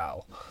introduced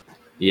Chow.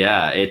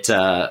 Yeah,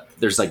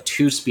 there's like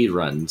 2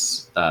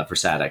 speedruns for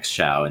SADX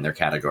Chow in their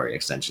category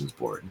extensions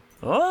board.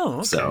 Oh,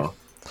 okay. So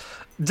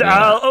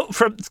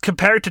From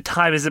compared to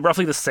time, is it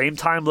roughly the same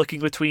time looking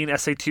between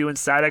SA2 and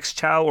StatX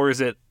Chow, or is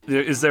there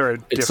a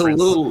difference? It's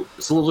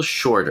a little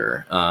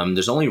shorter.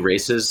 There's only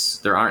races.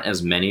 There aren't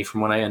as many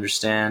from what I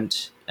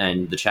understand,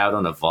 and the Chow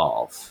don't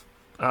evolve.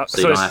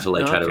 So you don't have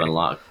to try to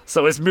unlock.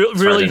 So it's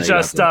really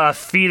just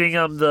feeding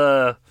them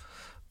the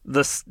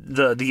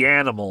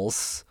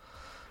animals.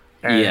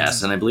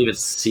 Yes, and I believe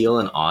it's seal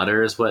and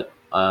otter is what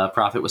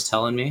Prophet was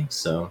telling me.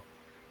 So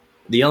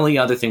the only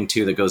other thing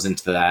too that goes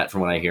into that,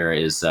 from what I hear,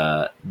 is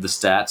the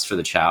stats for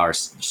the Chow are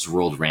just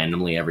rolled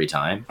randomly every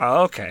time.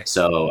 Oh, okay.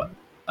 So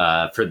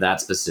for that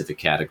specific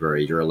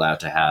category, you're allowed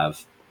to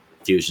have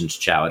Fusion's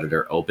Chow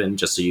editor open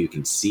just so you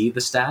can see the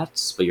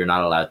stats, but you're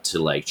not allowed to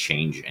like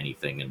change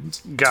anything. And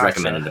it's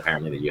recommended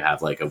apparently that you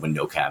have like a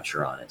window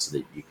capture on it so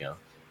that you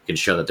can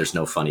show that there's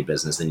no funny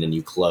business, and then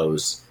you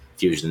close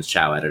Fusion's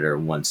Chow editor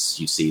once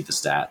you see the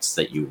stats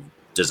that you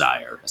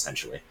desire,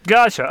 essentially.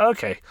 Gotcha.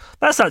 Okay,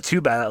 that's not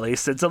too bad. At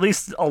least it's at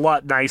least a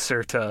lot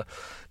nicer to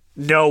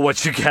know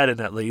what you're getting.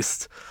 At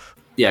least.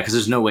 Yeah, because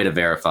there's no way to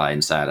verify in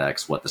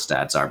StatX what the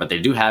stats are, but they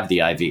do have the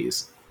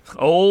IVs.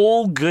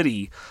 Oh,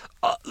 goody.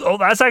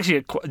 That's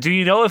actually do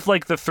you know if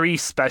like the 3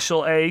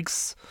 special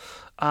eggs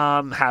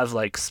have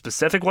like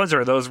specific ones,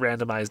 or are those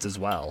randomized as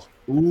well?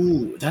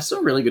 Ooh, that's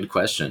a really good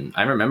question.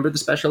 I remember the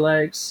special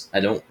eggs. I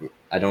don't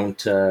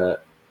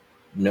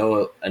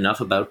know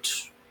enough about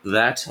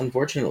that,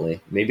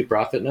 unfortunately. Maybe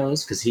Prophet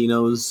knows, because he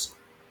knows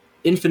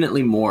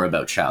infinitely more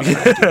about Chow than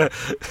I do.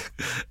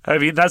 I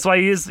mean, that's why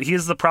he is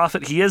the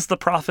prophet. He is the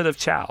prophet of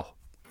Chow.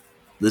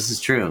 This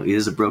is true. He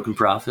is a broken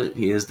prophet.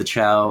 He is the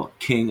Chow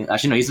king.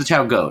 Actually, no, he's the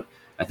Chow goat.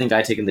 I think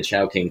I taken the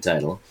Chow king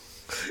title.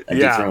 I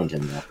dethroned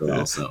him after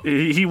all. So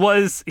he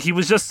was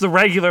just the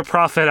regular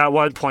prophet at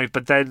one point,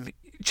 but then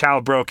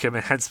Chow broke him,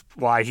 and hence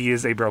why he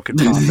is a broken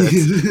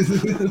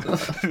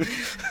prophet.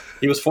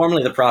 He was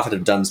formerly the prophet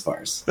of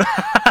Dunsparce.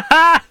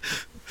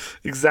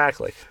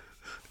 Exactly.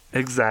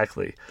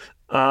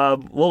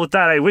 Well, with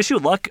that, I wish you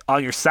luck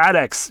on your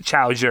StatX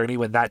Chow journey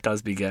when that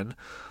does begin.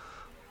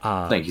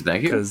 Thank you.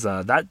 Because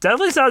that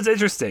definitely sounds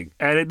interesting,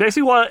 and it makes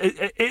me want.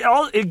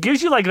 It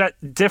gives you like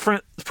that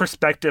different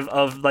perspective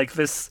of like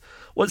this.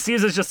 What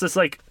seems as just this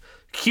like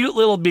cute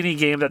little mini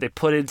game that they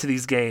put into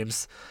these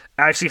games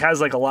actually has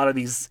like a lot of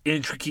these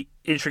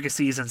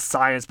intricacies and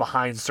science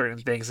behind certain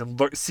things, and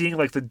seeing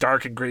like the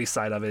dark and gritty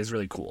side of it is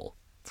really cool.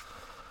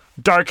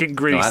 Dark and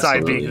gritty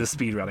side being the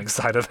speedrunning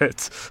side of it.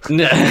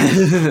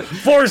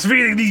 Force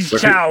feeding these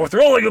Chow,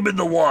 throwing them in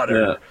the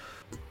water. Yeah.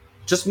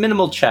 Just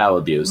minimal Chow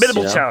abuse.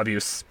 Chow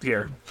abuse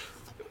here.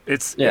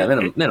 It's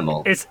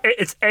minimal. It's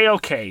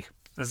A-okay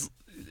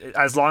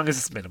as long as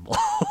it's minimal.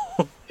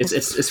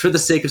 it's for the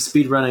sake of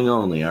speedrunning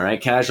only. All right,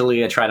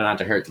 casually I try not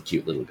to hurt the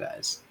cute little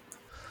guys.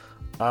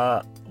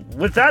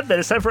 With that, then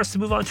it's time for us to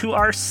move on to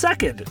our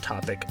second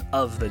topic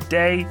of the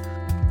day.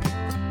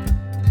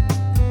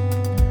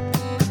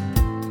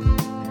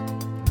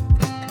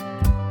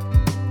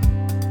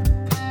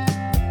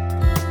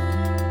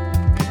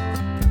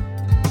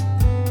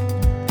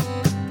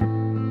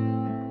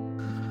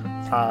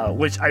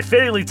 Which I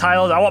fittingly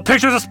titled, I Want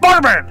Pictures of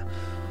Spider-Man!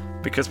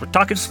 Because we're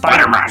talking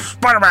Spider-Man!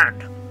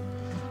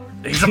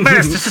 He's a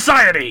menace to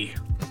society!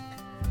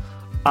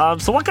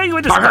 So what got you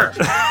into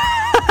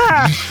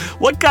Spider-Man?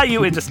 What got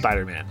you into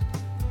Spider-Man?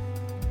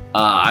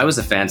 I was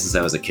a fan since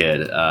I was a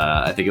kid.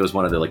 I think it was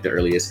one of the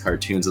earliest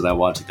cartoons that I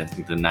watched. I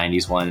think the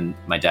 90s one.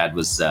 My dad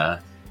was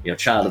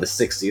child of the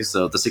 60s,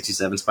 so the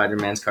 67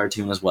 Spider-Man's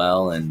cartoon as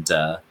well. And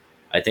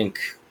I think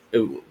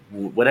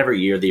whatever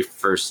year the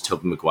first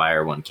Tobey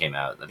Maguire one came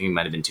out, I think it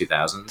might have been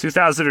 2000.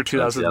 2000 or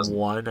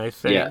 2001, I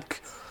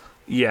think.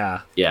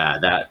 Yeah.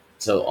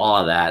 So all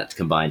of that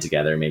combined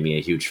together made me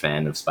a huge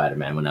fan of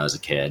Spider-Man when I was a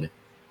kid.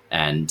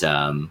 And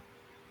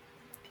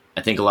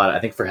I think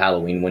for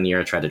Halloween one year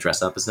I tried to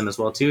dress up as him as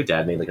well too.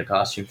 Dad made like a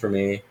costume for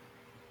me.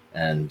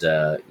 And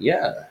I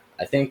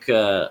think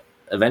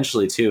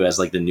eventually too, as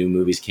like the new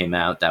movies came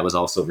out, that was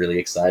also really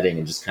exciting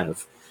and just kind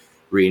of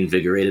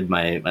reinvigorated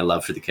my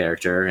love for the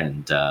character.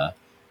 And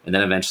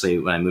then eventually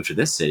when I moved to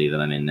this city that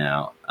I'm in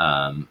now,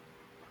 I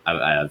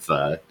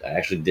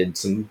actually did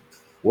some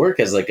work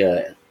as like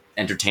a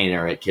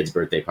entertainer at kids'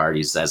 birthday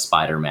parties as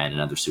Spider-Man and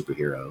other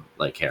superhero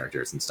like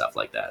characters and stuff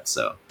like that.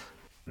 So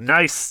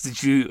nice.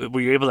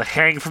 Were you able to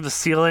hang from the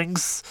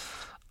ceilings?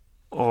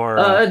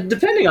 Or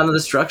depending on the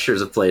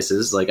structures of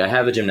places, like I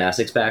have a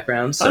gymnastics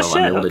background, so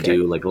I'm able to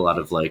do like a lot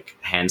of like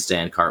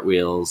handstand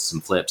cartwheels, some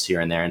flips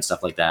here and there and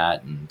stuff like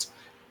that. And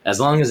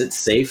as long as it's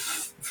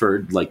safe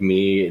for like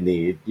me and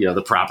the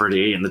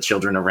property and the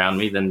children around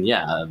me, then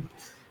I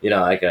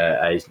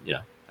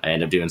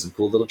end up doing some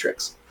cool little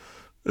tricks.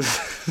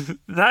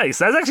 Nice.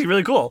 That's actually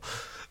really cool.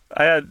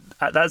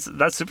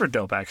 That's super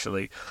dope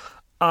actually.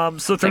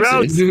 So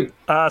throughout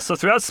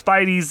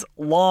Spidey's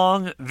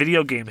long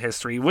video game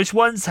history, which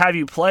ones have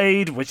you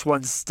played? Which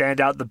ones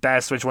stand out the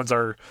best? Which ones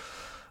are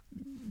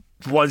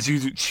ones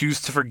you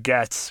choose to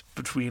forget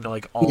between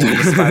like all of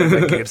the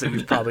Spider-Man games that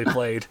you've probably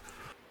played?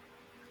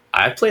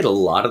 I've played a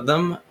lot of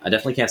them. I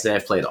definitely can't say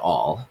I've played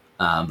all,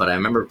 but I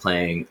remember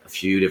playing a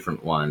few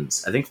different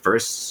ones. I think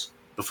first,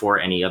 before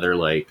any other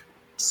like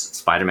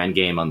Spider-Man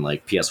game on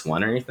like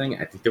PS1 or anything.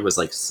 I think there was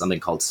like something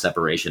called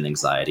Separation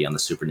Anxiety on the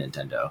Super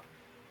Nintendo,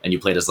 and you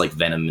played as like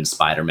Venom and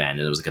Spider-Man,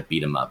 and it was like a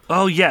beat 'em up.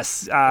 Oh yes,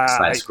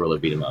 Side scroller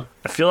beat 'em up.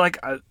 I feel like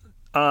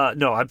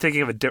no, I'm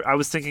thinking of I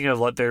was thinking of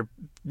Let There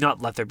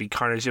Be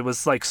Carnage. It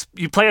was like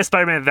you play as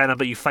Spider-Man and Venom,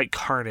 but you fight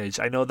Carnage.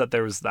 I know that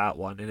there was that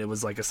one, and it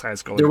was like a side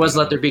scroller. There was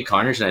Let There Be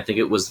Carnage, and I think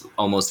it was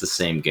almost the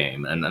same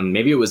game. And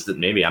maybe it was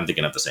maybe I'm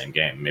thinking of the same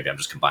game. Maybe I'm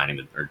just combining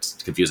or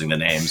confusing the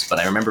names. But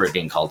I remember it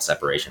being called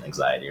Separation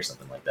Anxiety or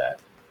something like that.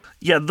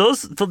 Yeah,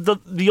 those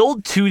the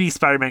old 2D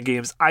Spider-Man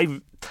games.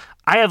 I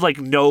have like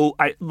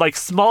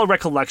small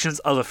recollections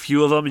of a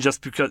few of them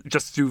just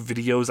through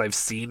videos I've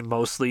seen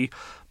mostly.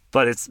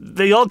 But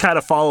they all kind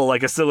of follow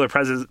like a similar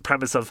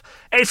premise of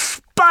it's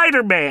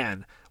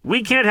Spider-Man.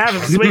 We can't have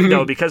him swing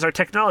though because our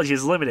technology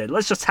is limited.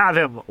 Let's just have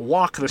him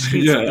walk the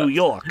streets of New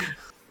York.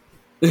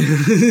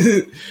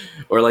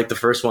 Or like the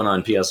first one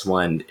on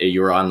PS1, you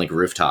were on like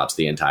rooftops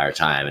the entire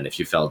time, and if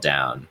you fell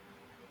down,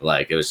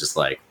 like it was just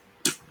like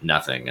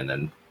nothing, and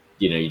then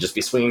you just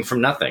be swinging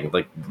from nothing,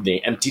 like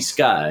the empty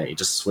sky,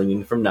 just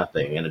swinging from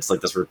nothing, and it's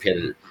like this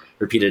repeated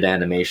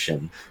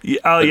animation.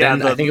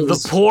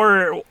 The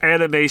poor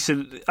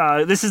animation.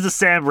 This is the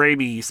Sam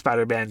Raimi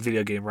Spider-Man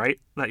video game, right?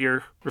 That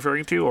you're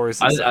referring to, or is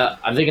this...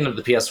 I'm thinking of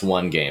the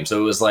PS1 game. So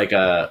it was like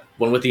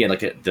one with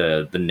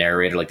the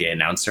narrator, like the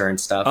announcer and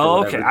stuff.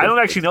 Oh, okay. I don't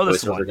actually know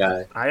this one.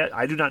 Guy.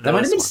 I do not know. That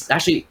might have been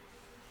actually.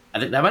 I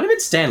think that might have been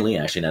Stan Lee.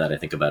 Actually, now that I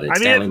think about it,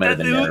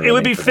 it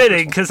would be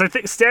fitting because I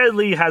think Stan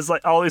Lee has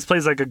like always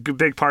plays like a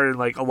big part in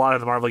like a lot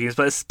of the Marvel games,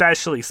 but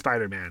especially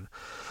Spider-Man.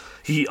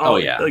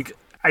 Like.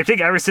 I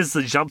think ever since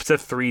the jump to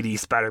 3D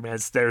Spider-Man,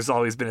 there's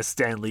always been a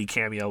Stan Lee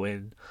cameo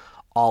in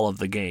all of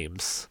the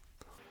games.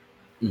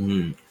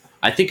 Mm-hmm.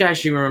 I think I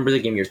actually remember the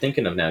game you're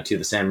thinking of now, too,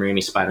 the Sam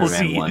Raimi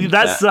Spider-Man one.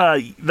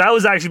 That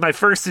was actually my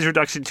first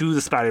introduction to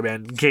the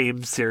Spider-Man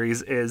game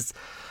series is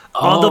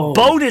on the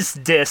bonus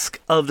disc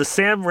of the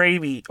Sam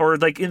Raimi, or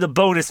like in the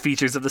bonus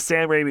features of the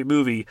Sam Raimi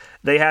movie,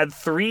 they had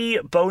 3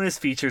 bonus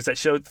features that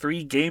showed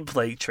 3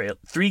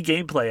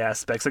 gameplay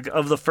aspects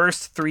of the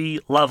first 3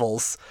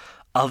 levels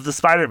of the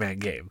Spider-Man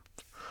game.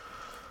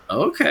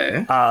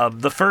 Okay.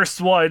 The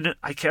first one,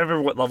 I can't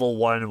remember what level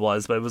 1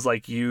 was, but it was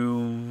like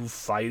you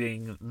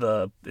fighting in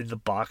the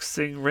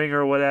boxing ring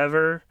or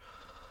whatever,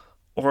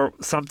 or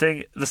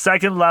something. The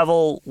second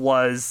level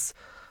was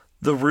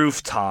the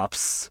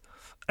rooftops,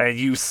 and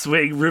you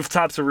swing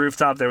rooftop to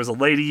rooftop. There was a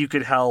lady you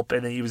could help,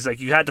 and then you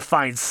had to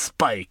find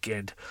Spike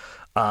and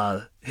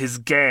his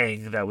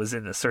gang that was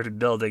in a certain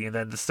building, and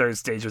then the third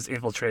stage was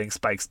infiltrating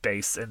Spike's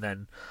base and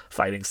then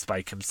fighting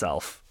Spike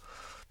himself.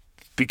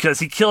 Because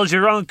he killed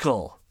your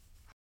uncle.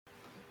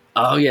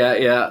 Oh,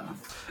 yeah.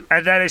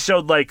 And then it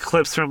showed, like,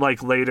 clips from,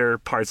 like, later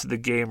parts of the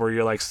game where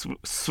you're, like,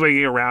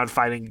 swinging around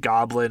fighting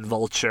Goblin,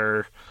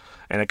 Vulture,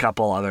 and a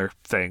couple other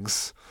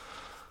things.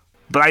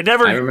 But I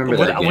remember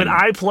when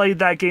I played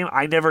that game,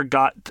 I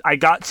got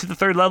to the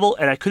 3rd level,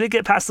 and I couldn't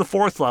get past the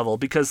 4th level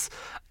because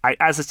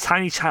as a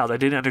tiny child, I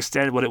didn't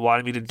understand what it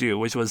wanted me to do,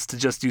 which was to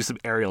just do some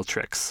aerial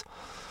tricks.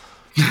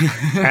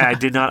 And I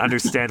did not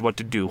understand what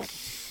to do.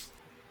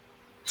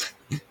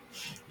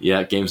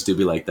 Yeah, games do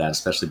be like that,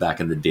 especially back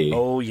in the day.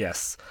 Oh,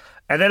 yes.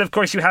 And then, of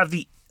course, you have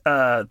the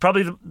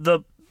probably the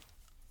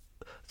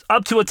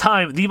up to a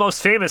time, the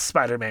most famous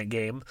Spider-Man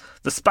game,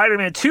 the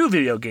Spider-Man 2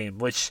 video game,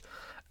 which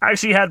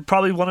actually had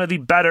probably one of the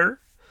better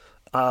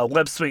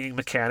web-swinging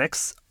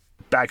mechanics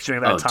back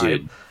during that time.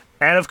 Dude.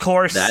 And, of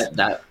course,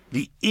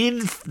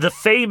 the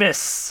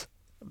famous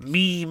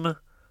meme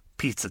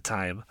Pizza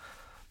Time.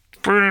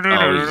 Oh,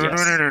 yes.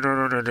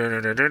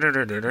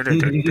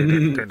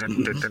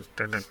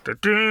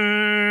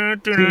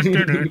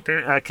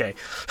 Okay.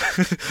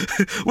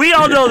 We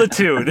all know the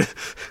tune.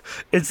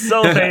 It's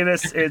so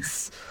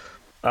famous.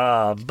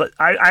 But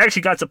I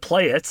actually got to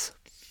play it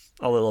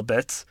a little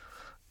bit.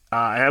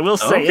 And I will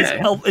say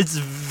it's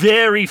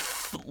very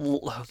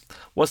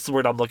what's the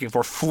word I'm looking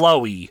for?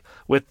 Flowy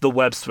with the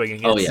web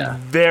swinging. It's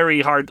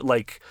very hard,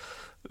 like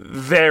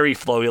very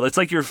flowy. It's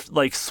like you're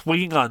like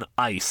swinging on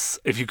ice,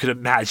 if you could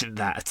imagine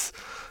that.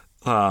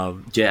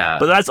 But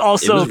that's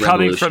also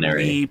coming from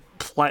the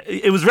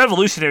it was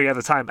revolutionary at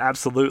the time,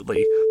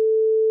 absolutely.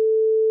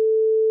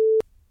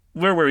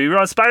 Where were we? We were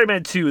on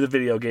Spider-Man 2, the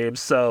video game,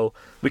 so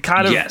we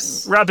kind of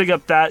wrapping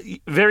up that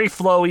very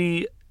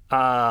flowy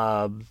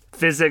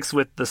physics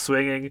with the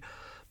swinging,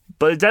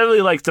 but it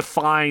definitely like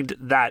defined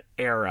that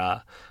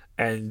era,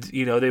 and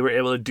they were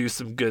able to do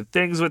some good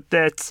things with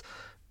it.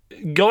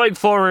 Going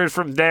forward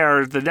from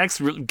there, the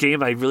next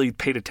game I really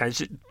paid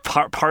attention,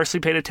 partially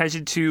paid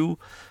attention to,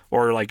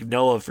 or like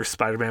know of for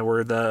Spider-Man,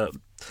 were the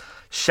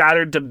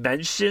Shattered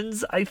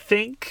Dimensions. I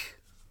think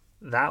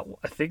that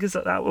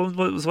one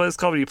was what it's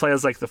called. When you play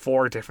as like the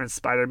 4 different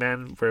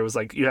Spider-Man, where it was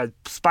like you had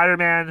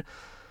Spider-Man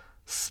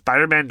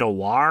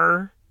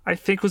Noir, I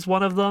think was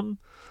one of them.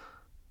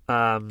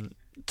 Spider-Man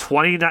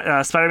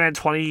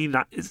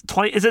 2099.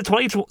 Is it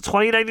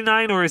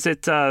 2099 or is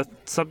it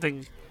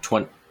something?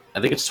 I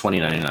think it's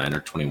 $20.99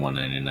 or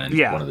 $21.99.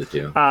 Yeah. One of the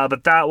two.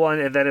 But that one,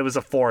 and then it was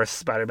a fourth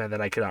Spider-Man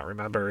that I cannot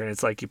remember. And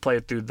it's like you play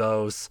through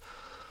those,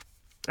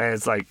 and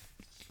it's like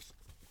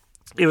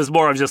it was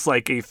more of just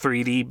like a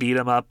 3D beat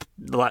 'em up,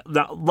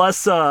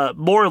 less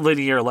more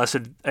linear, less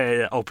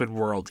open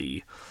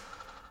worldy.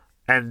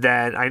 And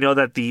then I know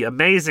that the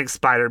Amazing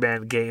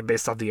Spider-Man game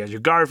based on the Andrew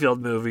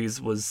Garfield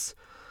movies was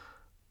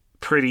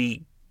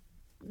pretty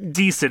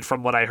decent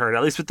from what I heard,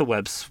 at least with the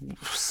web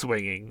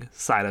swinging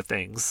side of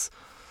things.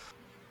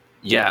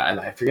 Yeah, and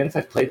I forget if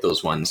I've played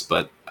those ones,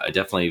 but I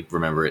definitely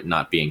remember it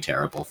not being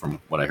terrible from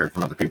what I heard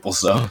from other people.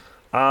 So,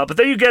 but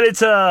then you get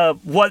into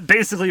what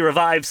basically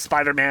revived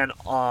Spider-Man,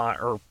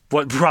 or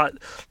what brought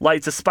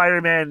light to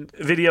Spider-Man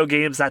video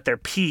games at their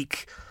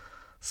peak,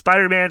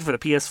 Spider-Man for the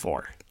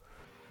PS4.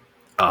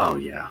 Oh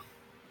yeah.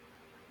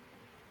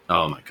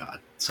 Oh my god,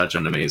 such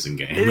an amazing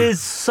game. It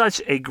is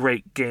such a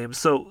great game.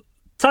 So,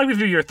 talk me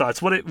through your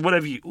thoughts. What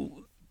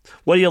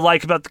do you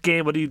like about the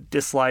game? What do you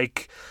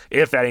dislike,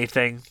 if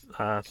anything?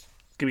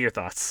 Give me your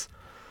thoughts.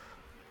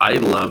 I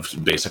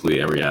loved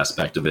basically every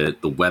aspect of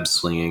it. The web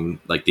slinging,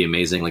 like the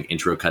amazing like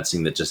intro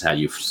cutscene that just had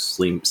you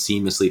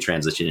seamlessly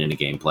transition into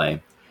gameplay.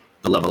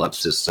 The level up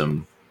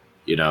system,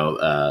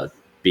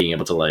 being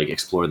able to like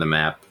explore the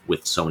map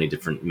with so many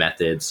different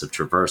methods of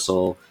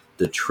traversal,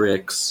 the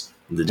tricks,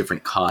 the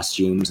different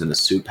costumes and the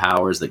suit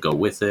powers that go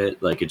with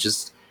it. Like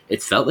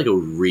it felt like a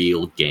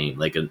real game,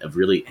 like a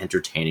really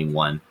entertaining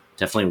one.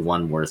 Definitely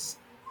one worth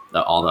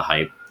all the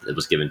hype that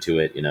was given to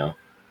it,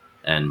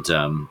 and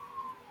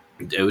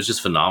it was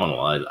just phenomenal.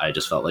 I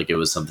just felt like it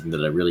was something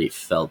that I really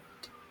felt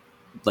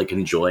like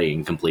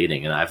enjoying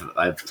completing, and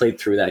I've played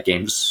through that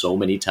game so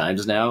many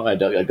times now. I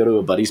go to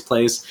a buddy's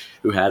place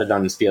who had it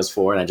on his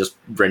PS4, and I just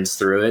rinse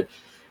through it,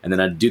 and then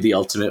I'd do the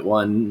ultimate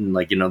one,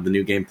 like the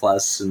New Game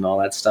Plus and all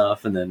that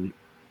stuff, and then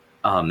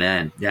oh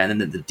man, yeah, and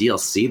then the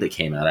DLC that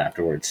came out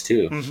afterwards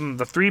too. Mm-hmm.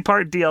 The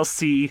 3-part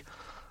DLC,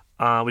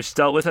 which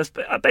dealt with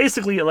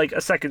basically like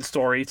a second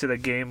story to the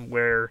game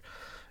where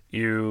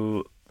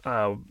you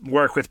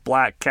work with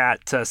Black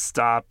Cat to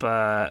stop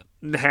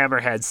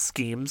Hammerhead's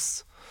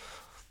schemes,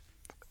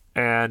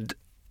 and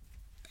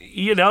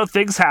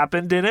things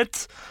happened in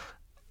it.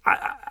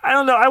 I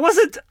don't know. I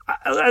wasn't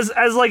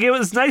as like, it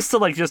was nice to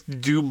like just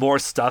do more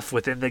stuff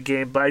within the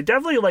game, but I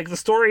definitely like the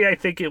story. I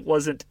think it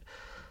wasn't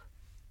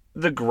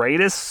the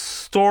greatest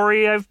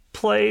story I've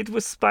played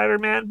with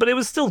Spider-Man, but it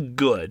was still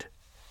good.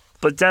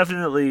 But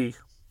definitely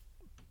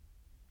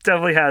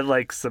had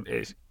like some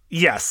issues.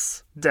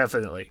 Yes,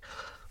 definitely.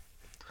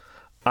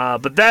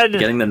 But then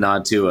getting the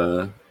nod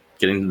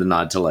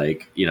to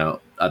like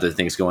other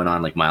things going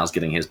on, like Miles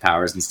getting his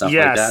powers and stuff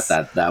like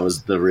that. That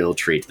was the real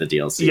treat to the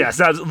DLC. Yes,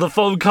 the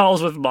phone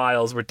calls with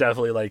Miles were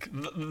definitely like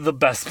the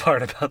best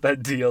part about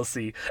that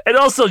DLC, and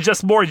also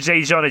just more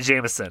J. Jonah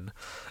Jameson.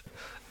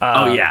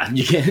 Oh yeah,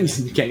 you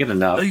can't get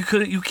enough.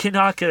 You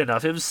cannot get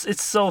enough.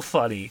 It's so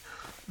funny,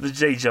 the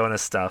J. Jonah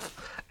stuff.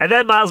 And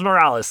then Miles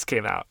Morales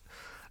came out,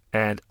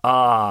 and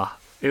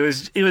it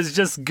was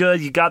just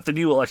good. You got the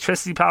new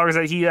electricity powers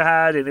that he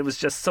had, and it was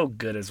just so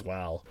good as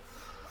well.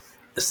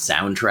 The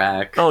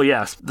soundtrack. Oh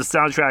yes, the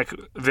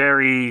soundtrack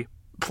very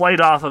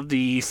played off of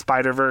the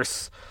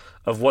Spider-Verse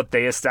of what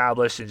they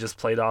established, and just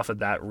played off of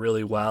that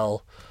really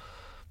well.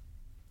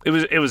 It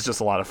was just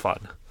a lot of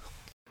fun.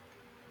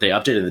 They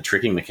updated the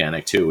tricking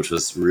mechanic too, which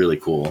was really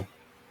cool.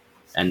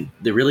 And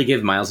they really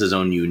gave Miles his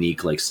own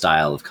unique like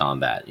style of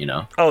combat,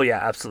 Oh yeah,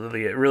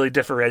 absolutely. It really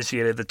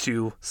differentiated the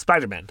two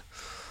Spider-Men.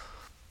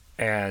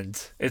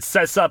 And it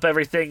sets up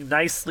everything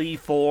nicely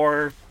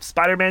for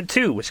Spider-Man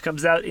 2, which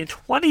comes out in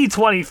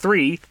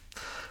 2023.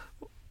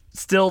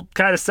 Still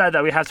kind of sad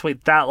that we have to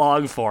wait that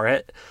long for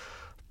it.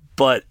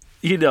 But,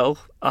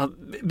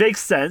 it makes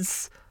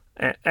sense.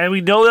 And we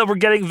know that we're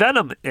getting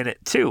Venom in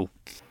it, too.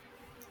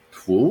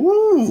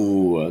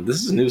 Ooh,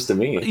 this is news to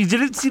me. You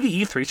didn't see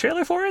the E3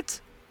 trailer for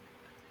it?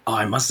 Oh,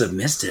 I must have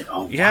missed it.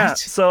 Oh, yeah. What?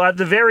 So at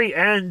the very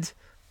end...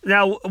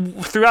 Now,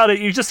 throughout it,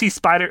 you just see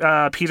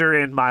Peter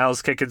and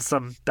Miles kicking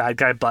some bad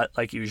guy butt,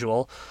 like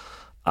usual.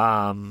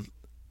 And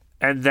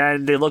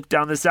then they look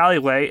down this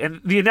alleyway,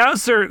 and the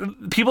announcer...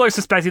 People are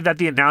suspecting that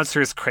the announcer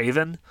is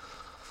Kraven,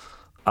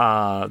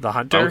 the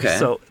hunter. Okay.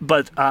 So,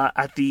 but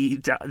at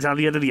down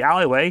the end of the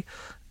alleyway,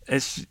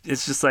 it's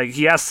just like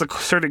he asks a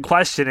certain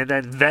question, and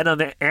then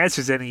Venom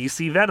answers it, and you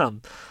see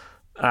Venom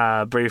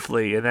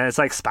briefly. And then it's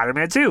like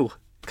Spider-Man 2.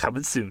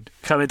 Coming soon.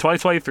 Coming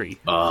 2023.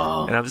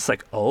 Oh. And I'm just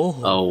like, oh.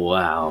 Oh,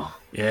 wow.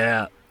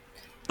 Yeah.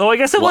 Oh, I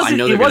guess it wasn't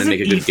make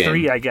a good E3,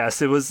 game. I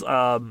guess. It was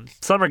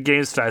Summer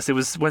Games Fest. It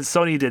was when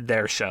Sony did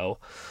their show.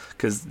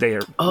 Because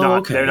they're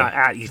not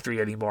at E3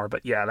 anymore.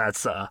 But yeah,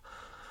 that's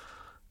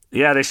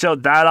they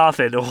showed that off,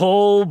 and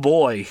oh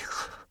boy.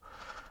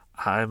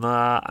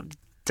 I'm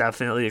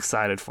definitely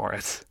excited for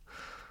it.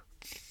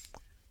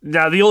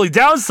 Now the only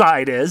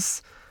downside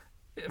is,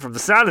 from the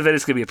sound of it,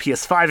 it's gonna be a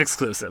PS5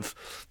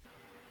 exclusive.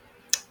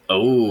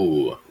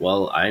 Oh,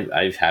 well,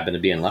 I happen to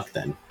be in luck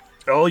then.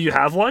 Oh, you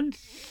have one?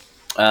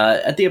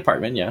 At the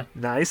apartment, yeah.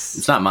 Nice.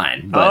 It's not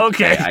mine, but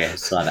Okay. I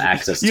still have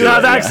access to it. You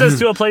have access yeah.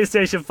 to a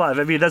PlayStation 5.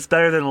 I mean, that's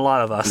better than a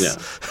lot of us.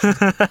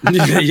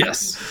 Yeah.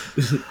 Yes.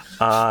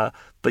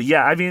 But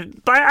yeah, I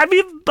mean, by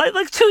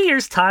like 2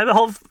 years' time,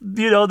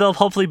 they'll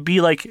hopefully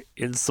be like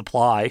in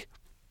supply.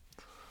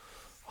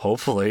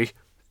 Hopefully,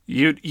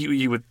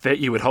 you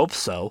would hope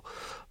so,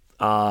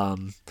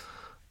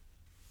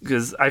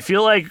 because I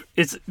feel like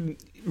it's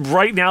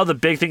right now the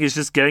big thing is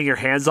just getting your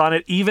hands on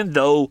it. Even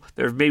though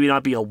there maybe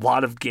not be a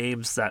lot of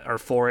games that are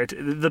for it,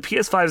 the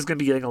PS5 is going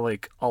to be getting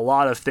like a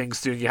lot of things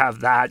soon. You have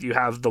that, you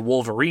have the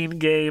Wolverine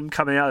game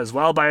coming out as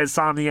well by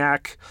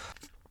Insomniac,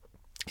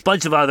 a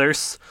bunch of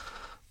others.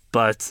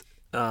 But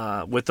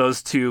with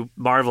those two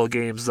Marvel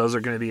games, those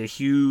are going to be a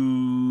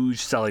huge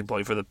selling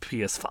point for the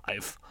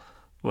PS5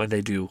 when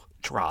they do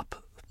drop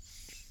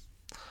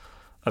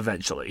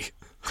eventually.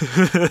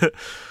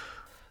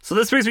 So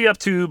this brings me up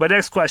to my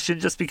next question,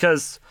 just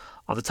because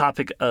on the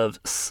topic of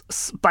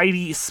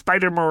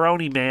Spider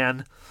Maroney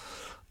Man,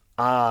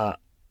 what's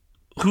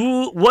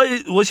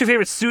your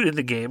favorite suit in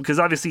the game? Because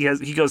obviously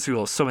he goes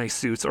through so many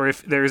suits, or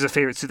if there is a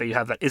favorite suit that you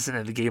have that isn't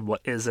in the game,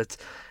 what is it?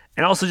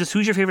 And also, just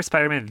who's your favorite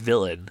Spider-Man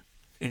villain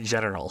in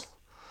general?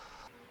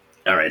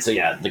 All right, so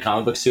yeah, the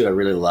comic book suit I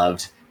really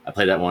loved. I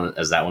played that one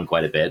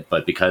quite a bit,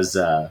 but because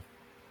I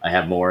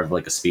have more of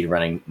like a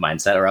speedrunning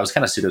mindset, or I was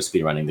kind of pseudo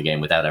speedrunning the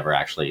game without ever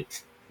actually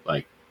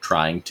like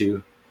trying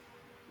to.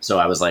 So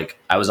I was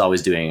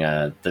always doing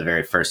the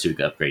very first suit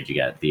upgrade you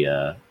get,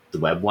 the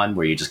web one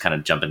where you just kind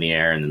of jump in the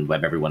air and then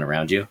web everyone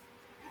around you.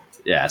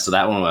 Yeah, so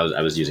that one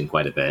I was using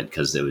quite a bit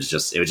because it would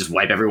just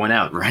wipe everyone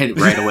out right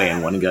away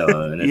in one go,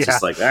 and it's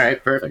just like, all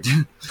right, perfect.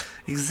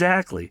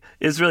 Exactly,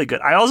 it's really good.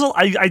 I also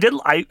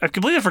I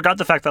completely forgot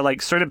the fact that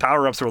like certain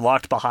power ups were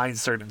locked behind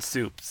certain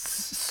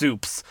suits.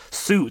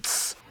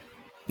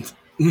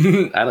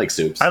 I like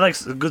soups. I like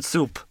a good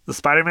soup. The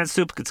Spider-Man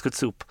soup, it's good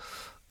soup.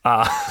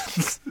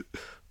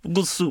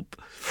 Good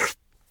soup.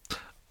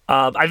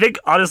 I think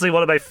honestly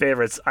one of my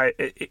favorites,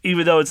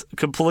 even though it's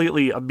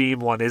completely a meme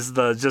one, is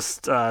the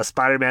just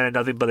Spider-Man and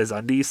nothing but his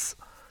undies.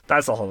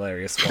 That's a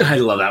hilarious one. I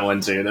love that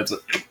one too. That's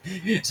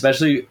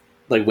especially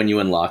like when you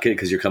unlock it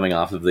because you're coming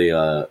off of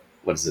the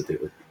what does it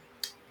do?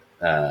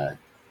 The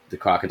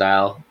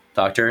crocodile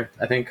doctor,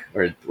 I think,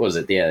 or what was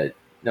it?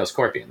 No,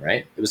 Scorpion,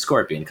 right? It was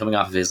Scorpion coming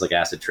off of his like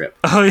acid trip.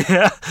 Oh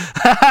yeah,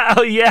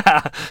 oh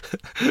yeah.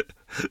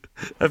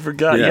 I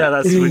forgot. Yeah,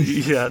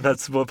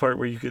 that's one part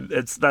where you can.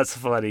 That's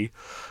funny.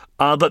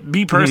 But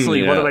me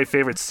personally, one of my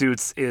favorite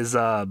suits is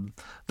the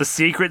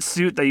secret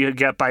suit that you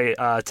get by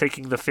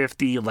taking the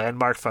 50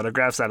 landmark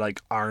photographs that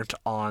like aren't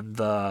on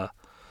the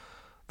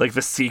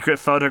secret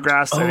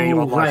photographs, and then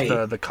you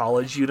unlock the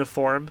college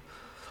uniform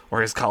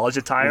or his college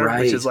attire,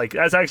 which is like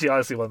that's actually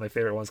honestly one of my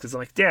favorite ones because I'm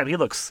like, damn, he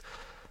looks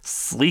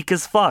sleek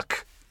as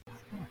fuck.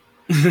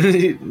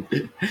 He's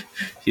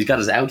got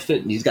his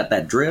outfit and he's got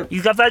that drip.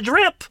 He's got that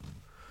drip.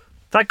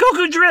 That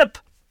Goku drip.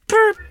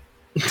 Perp.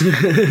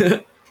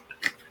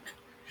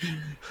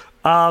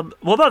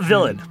 What about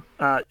villain?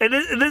 And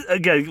this,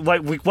 again,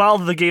 like while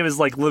the game is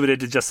like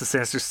limited to just the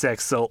Sinister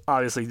Six, so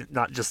obviously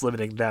not just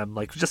limiting them,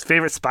 like just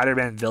favorite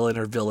Spider-Man villain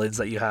or villains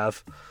that you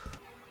have.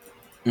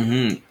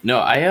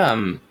 No,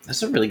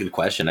 that's a really good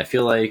question. I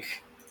feel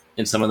like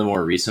in some of the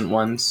more recent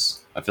ones,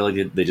 I feel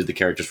like they did the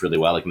characters really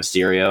well, like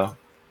Mysterio.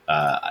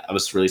 I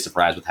was really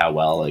surprised with how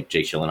well like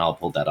Jake Gyllenhaal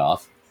pulled that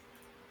off,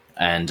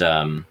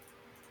 and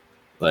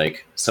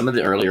like some of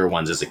the earlier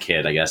ones as a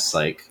kid, I guess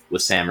like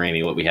with Sam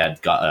Raimi, what we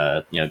had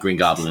got Green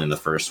Goblin in the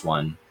first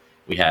one,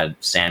 we had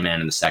Sandman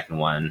in the second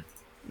one.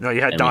 No,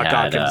 you had Doc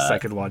Ock in the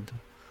second one.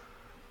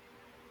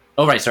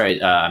 Oh right,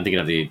 sorry. I'm thinking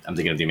of the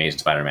Amazing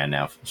Spider-Man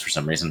now for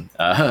some reason.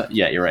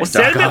 Yeah, you're right. Was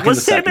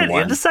Sandman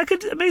in the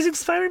second Amazing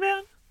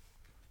Spider-Man?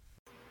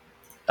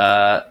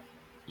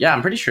 Yeah,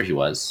 I'm pretty sure he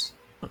was.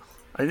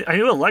 I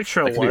knew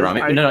Electro was.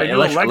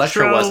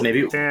 Electro was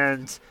maybe,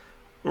 and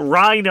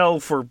Rhino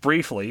for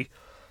briefly,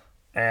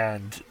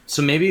 and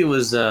so maybe it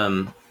was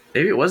the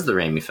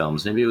Raimi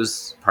films. Maybe it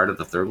was part of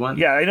the third one.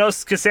 Yeah, I know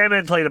because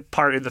Sandman played a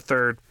part in the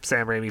third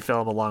Sam Raimi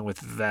film along with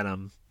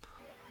Venom.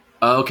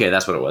 Oh, okay,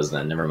 that's what it was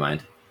then. Never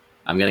mind.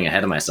 I'm getting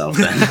ahead of myself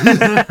then.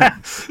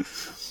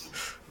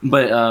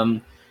 But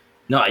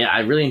no, yeah,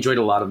 I really enjoyed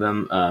a lot of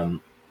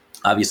them.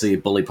 Obviously,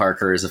 Bully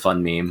Parker is a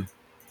fun meme.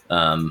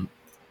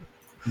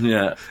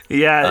 Yeah.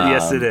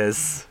 Yes, it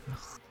is.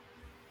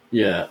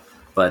 Yeah,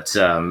 but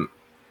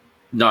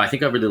no, I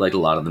think I really liked a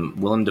lot of them.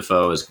 Willem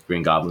Dafoe as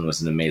Green Goblin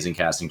was an amazing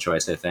casting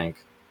choice, I think.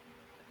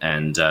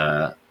 And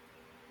yeah,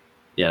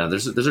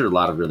 there's a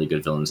lot of really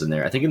good villains in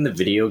there. I think in the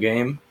video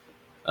game,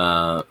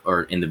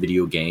 or in the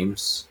video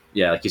games,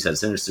 yeah, like you said,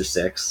 Sinister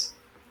Six.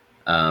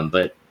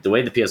 But the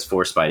way the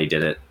PS4 Spidey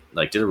did it,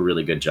 like, did a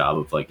really good job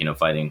of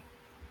fighting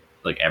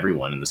like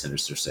everyone in the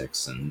Sinister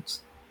Six, and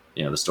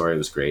the story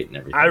was great and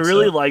everything. I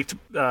really liked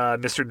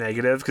Mr.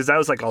 Negative because that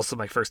was like also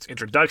my first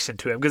introduction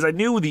to him, because I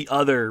knew the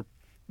other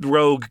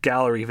rogue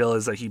gallery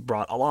villains that he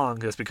brought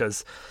along, just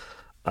because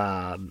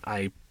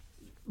I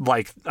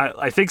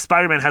think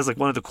Spider-Man has like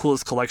one of the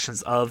coolest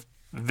collections of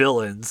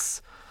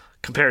villains,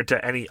 compared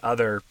to any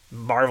other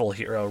Marvel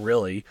hero,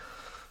 really.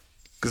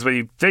 Because when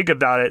you think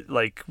about it,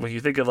 like, when you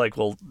think of, like,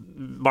 well,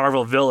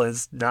 Marvel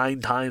villains,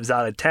 9 times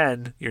out of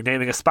 10, you're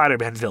naming a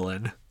Spider-Man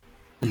villain.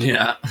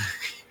 Yeah.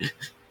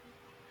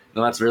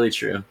 No, that's really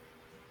true.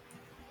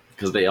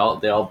 Because they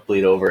all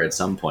bleed over at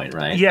some point,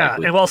 right? Yeah,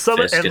 like and well, some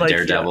Fisk and like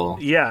Daredevil.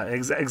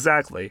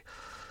 exactly.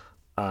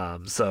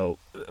 So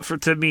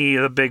to me,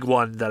 the big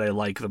one that I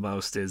like the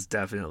most is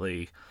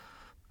definitely,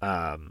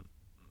 Mr.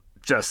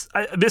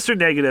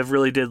 Negative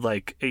really did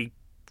like a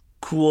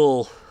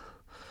cool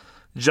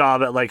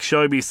job at like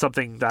showing me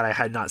something that I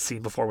had not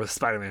seen before with a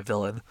Spider-Man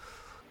villain.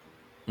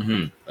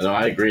 Mm-hmm. No,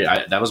 I agree.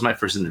 That was my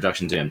first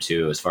introduction to him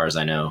too, as far as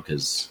I know,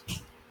 because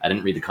I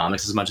didn't read the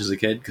comics as much as a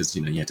kid because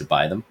you had to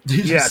buy them.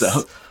 Yes.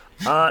 So,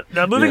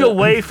 now moving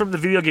away from the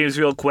video games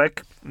real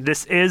quick,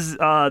 this is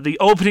the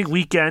opening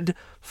weekend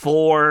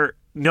for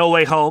No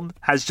Way Home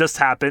has just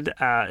happened.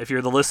 If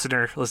you're the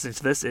listener listening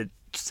to this,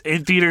 it's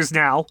in theaters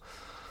now.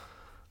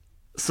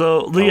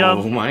 So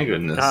Liam, oh my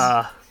goodness.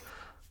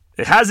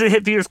 It hasn't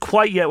hit theaters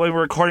quite yet when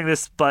we're recording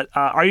this, but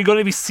are you going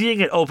to be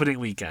seeing it opening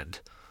weekend?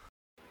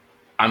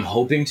 I'm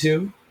hoping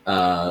to.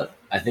 I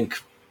think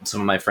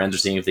some of my friends are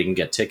seeing if they can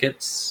get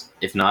tickets.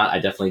 If not, I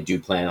definitely do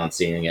plan on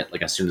seeing it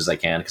like as soon as I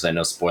can, because I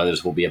know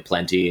spoilers will be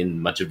aplenty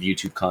and much of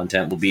YouTube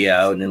content will be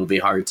out, and it'll be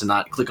hard to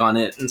not click on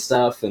it and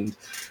stuff. And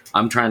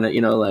I'm trying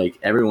to, like,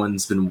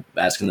 everyone's been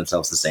asking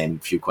themselves the same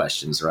few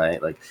questions, right?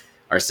 Like,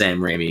 are Sam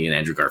Raimi and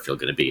Andrew Garfield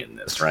going to be in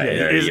this, right?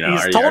 Yeah,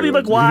 or, is Tobey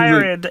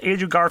Maguire and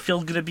Andrew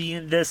Garfield going to be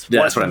in this?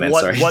 Yeah, that's what I meant,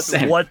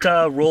 sorry. What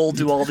role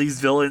do all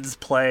these villains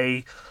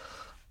play?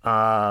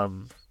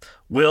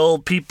 Will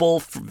people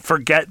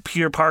forget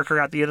Peter Parker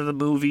at the end of the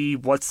movie?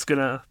 What's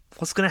gonna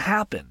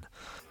happen?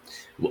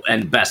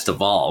 And best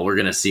of all, we're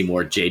gonna see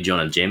more J.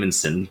 Jonah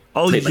Jameson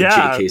played by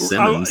J.K.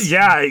 Simmons.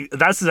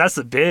 That's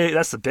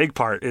the big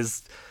part.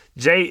 Is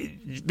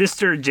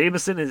Mr.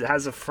 Jameson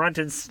has a front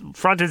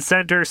and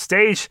center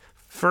stage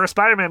for a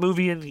Spider-Man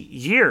movie in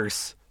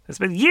years. It's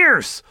been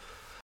years.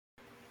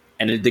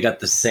 And they got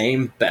the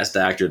same best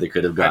actor they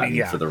could have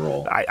gotten for the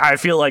role. I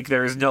feel like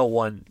there is no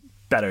one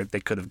better they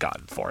could have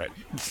gotten for it.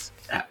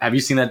 Have you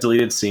seen that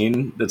deleted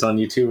scene that's on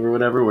YouTube or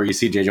whatever, where you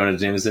see J. Jonah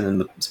Jameson in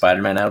the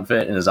Spider-Man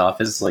outfit in his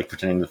office, like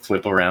pretending to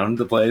flip around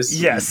the place?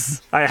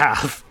 Yes, I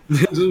have.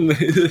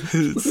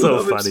 It's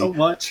so funny. It so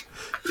much.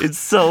 It's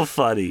so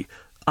funny.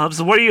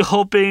 So what are you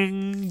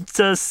hoping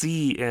to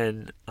see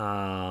in?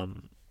 I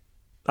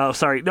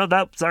already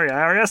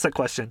asked that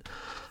question.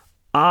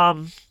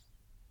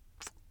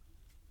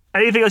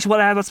 Anything else you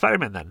want to add about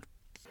Spider-Man then?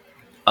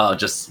 Oh,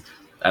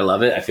 I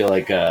love it. I feel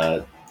like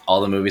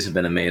all the movies have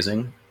been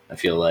amazing. I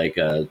feel like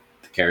the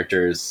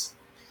character is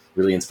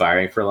really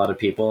inspiring for a lot of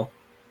people,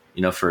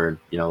 for,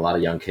 a lot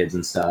of young kids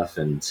and stuff.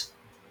 And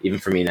even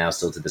for me now,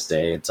 still to this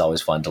day, it's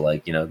always fun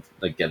to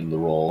get in the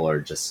role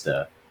or just,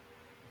 kind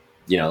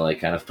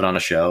of put on a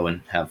show and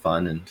have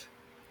fun and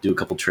do a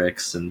couple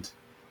tricks. And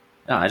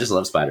I just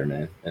love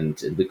Spider-Man. And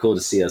it'd be cool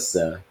to see us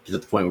get to the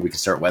point where we can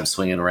start web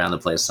swinging around the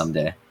place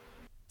someday.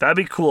 That'd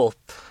be cool.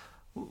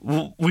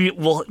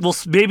 We'll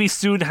maybe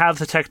soon have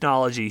the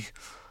technology.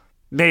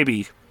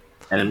 Maybe.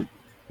 And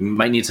we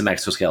might need some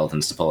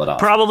exoskeletons to pull it off.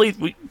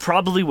 We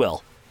probably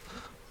will.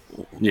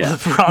 Yeah.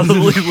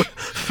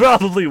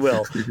 probably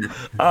will.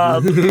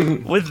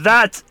 With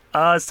that,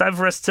 it's time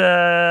for us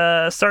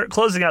to start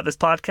closing out this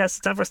podcast. It's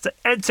time for us to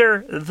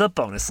enter the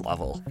bonus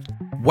level.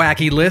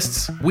 Wacky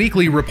lists,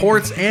 weekly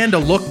reports, and a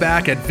look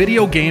back at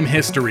video game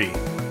history.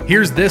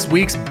 Here's this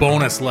week's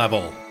bonus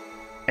level.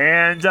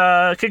 And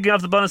kicking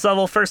off the bonus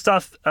level, first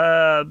off,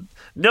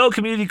 no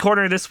community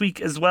corner this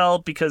week as well,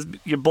 because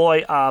your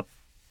boy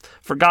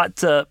forgot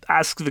to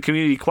ask the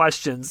community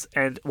questions,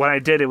 and when I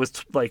did, it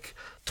was like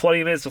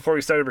 20 minutes before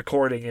we started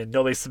recording, and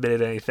nobody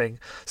submitted anything.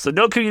 So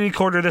no community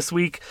corner this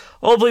week.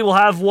 Hopefully we'll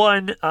have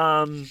one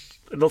in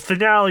the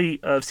finale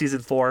of season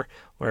 4,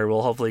 where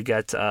we'll hopefully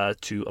get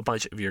to a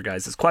bunch of your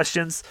guys'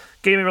 questions,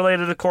 gaming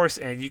related, of course,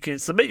 and you can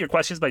submit your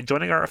questions by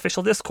joining our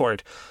official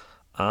Discord,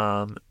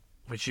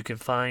 which you can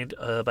find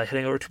by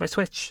heading over to my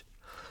Twitch.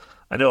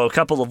 I know a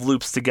couple of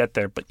loops to get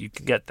there, but you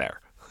can get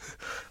there.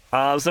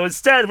 So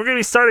instead, we're going to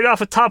be starting off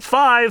with top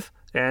 5,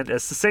 and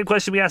it's the same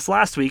question we asked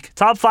last week.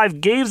 Top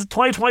 5 games of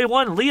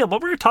 2021. Liam,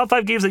 what were your top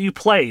 5 games that you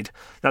played?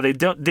 Now, they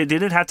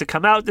didn't have to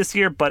come out this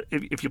year, but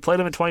if you played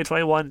them in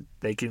 2021,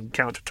 they can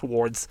count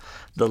towards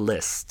the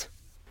list.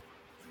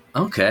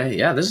 Okay,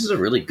 yeah, this is a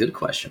really good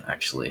question,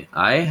 actually.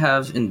 I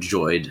have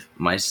enjoyed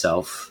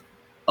myself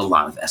a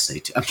lot of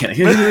SA2. I'm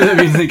kidding. I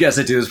mean, I guess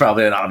SA2 is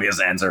probably an obvious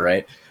answer,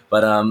 right?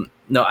 But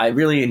no, I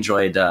really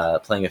enjoyed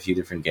playing a few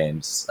different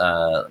games.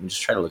 Let me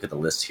just try to look at the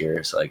list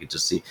here so I could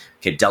just see.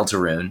 Okay,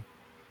 Deltarune.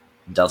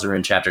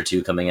 Deltarune Chapter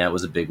 2 coming out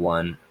was a big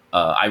one.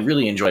 I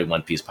really enjoyed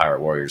One Piece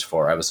Pirate Warriors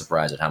 4. I was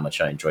surprised at how much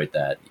I enjoyed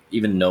that.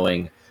 Even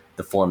knowing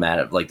the format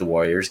of like the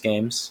Warriors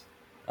games,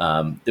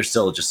 they're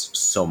still just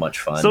so much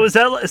fun.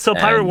 So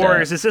Pirate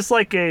Warriors, is this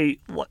like a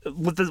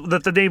with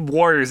the name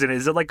Warriors in it?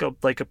 Is it like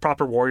a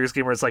proper Warriors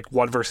game where it's like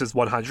 1 versus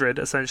 100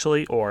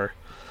 essentially, or?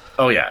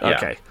 Oh yeah.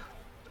 Okay.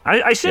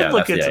 I should Yeah,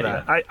 look that's the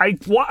into that.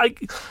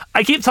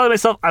 I keep telling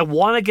myself I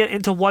want to get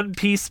into One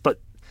Piece, but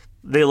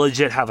they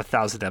legit have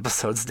 1,000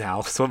 episodes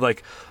now, so I'm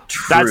like,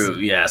 that's True,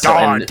 yeah. So,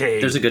 and daunting.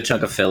 there's a good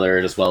chunk of filler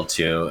as well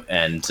too.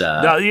 And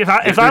No, if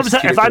I'm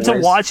to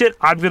watch it,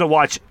 I'm gonna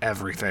watch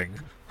everything.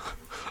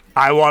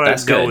 I want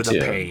to know the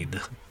pain.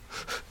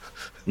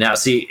 Now,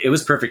 see, it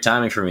was perfect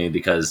timing for me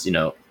because,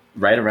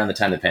 right around the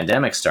time the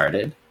pandemic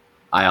started,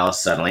 I all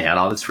suddenly had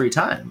all this free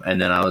time. And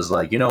then I was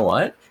like, you know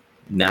what?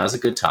 Now's a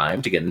good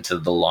time to get into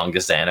the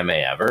longest anime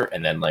ever.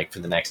 And then, for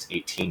the next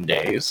 18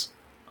 days,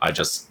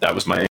 that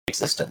was my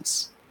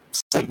existence.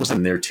 Psych was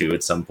in there too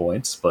at some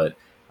points, but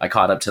I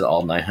caught up to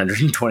all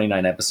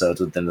 929 episodes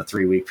within the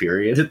 3-week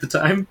period at the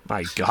time.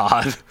 My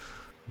God.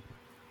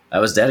 I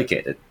was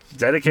dedicated.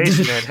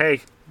 Dedication, man.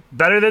 Hey,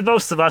 better than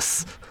most of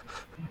us.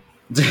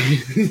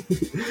 It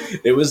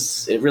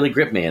really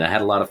gripped me, and I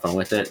had a lot of fun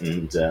with it,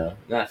 and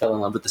I fell in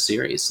love with the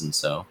series. And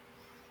so,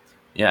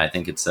 yeah, I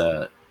think it's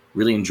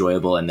really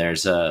enjoyable. And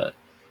there's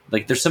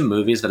some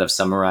movies that have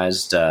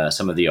summarized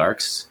some of the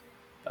arcs.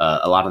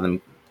 A lot of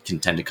them can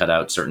tend to cut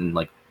out certain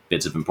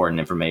bits of important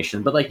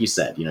information, but like you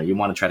said, you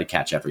want to try to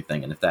catch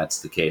everything, and if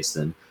that's the case,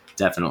 then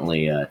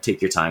definitely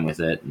take your time with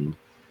it, and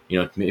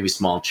maybe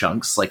small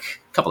chunks, like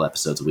a couple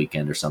episodes a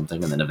weekend or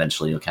something, and then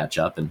eventually you'll catch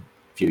up in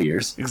a few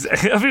years.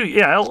 Exactly.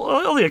 Yeah,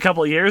 only a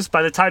couple of years.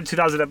 By the time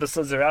 2,000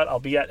 episodes are out, I'll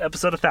be at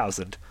episode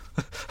 1,000.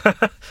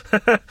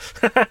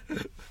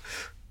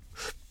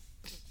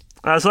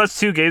 So that's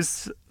 2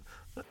 games.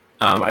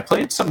 I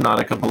played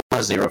Subnautica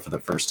Below Zero for the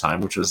first time,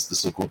 which was the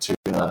sequel to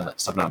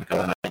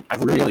Subnautica, and I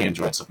really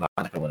enjoyed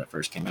Subnautica when it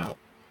first came out.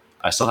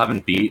 I still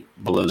haven't beat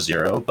Below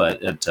Zero,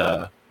 but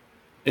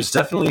it's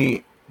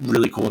definitely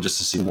really cool just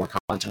to see more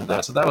content of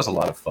that, so that was a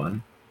lot of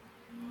fun.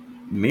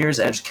 Mirror's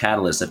Edge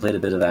Catalyst, I played a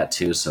bit of that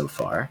too so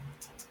far.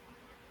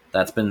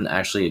 That's been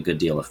actually a good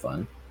deal of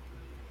fun.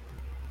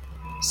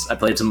 I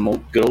played some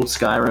good old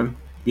Skyrim,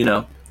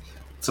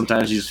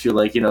 Sometimes you just feel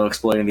like,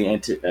 exploiting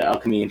the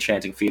alchemy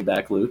enchanting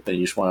feedback loop, and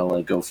you just want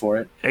to go for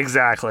it.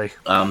 Exactly.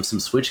 Some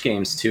Switch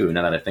games too,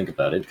 now that I think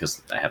about it,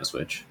 because I have a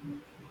Switch.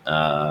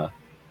 I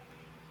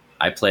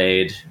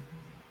played...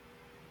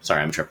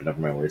 Sorry, I'm tripping over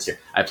my words here.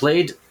 I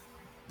played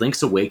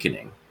Link's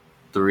Awakening,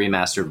 the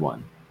remastered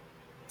one,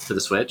 for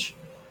the Switch.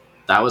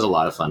 That was a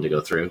lot of fun to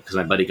go through, because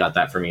my buddy got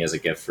that for me as a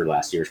gift for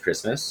last year's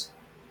Christmas.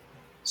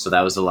 So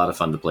that was a lot of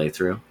fun to play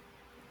through.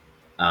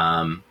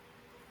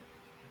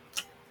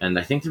 And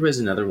I think there was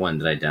another one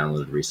that I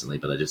downloaded recently,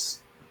 but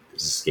it's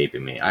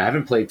escaping me. I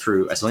haven't played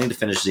through... I still need to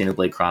finish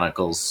Xenoblade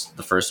Chronicles,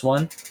 the first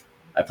one.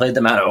 I played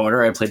them out of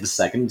order. I played the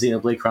second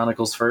Xenoblade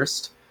Chronicles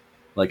first,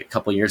 a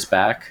couple years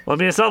back. Well, I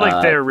mean, it's not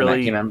like they're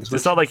really...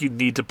 It's not like you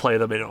need to play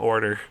them in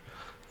order,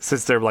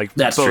 since they're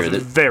That's both true.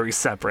 Very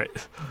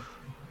separate.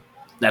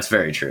 That's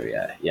very true,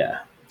 yeah.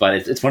 But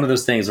it's one of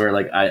those things where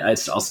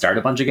I'll start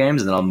a bunch of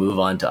games and then I'll move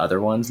on to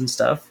other ones and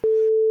stuff.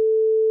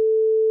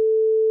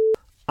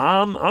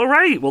 All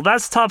right. Well,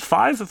 that's top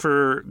 5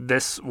 for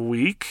this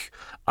week.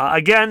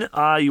 Again,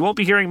 you won't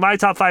be hearing my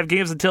top 5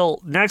 games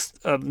until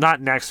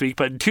not next week,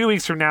 but in 2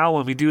 weeks from now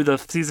when we do the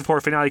season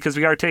 4 finale, because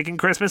we are taking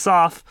Christmas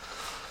off.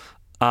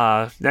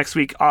 Next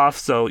week off,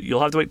 so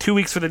you'll have to wait 2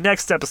 weeks for the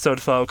next episode,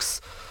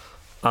 folks.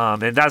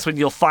 And that's when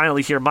you'll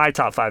finally hear my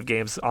top 5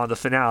 games on the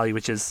finale,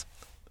 which is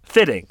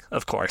fitting,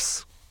 of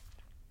course.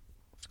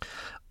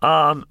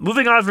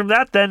 Moving on from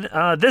that, then,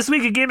 this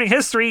week in gaming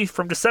history,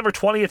 from December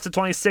 20th to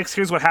 26th,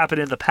 here's what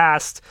happened in the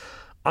past.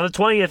 On the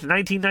 20th,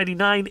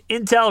 1999,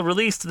 Intel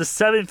released the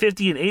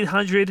 750 and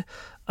 800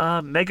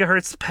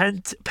 megahertz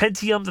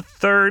Pentium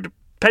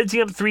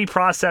 3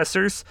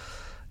 processors.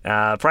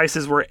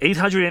 Prices were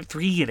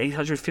 $803 and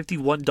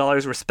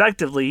 $851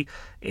 respectively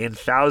in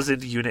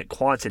 1,000-unit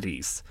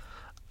quantities.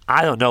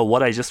 I don't know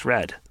what I just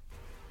read.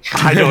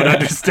 I don't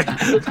understand.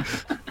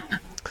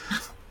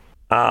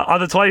 On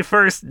the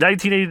 21st,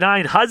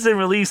 1989, Hudson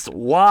released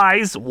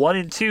Wise 1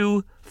 and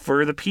 2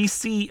 for the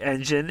PC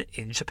Engine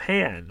in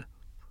Japan.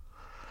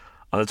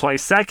 On the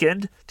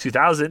 22nd,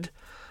 2000,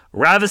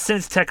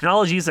 Ravison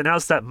Technologies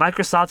announced that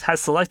Microsoft has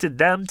selected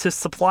them to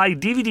supply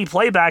DVD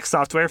playback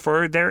software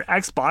for their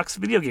Xbox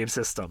video game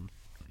system.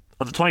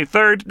 On the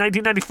 23rd,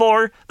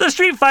 1994, the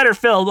Street Fighter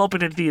film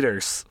opened in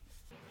theaters.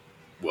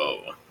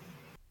 Whoa.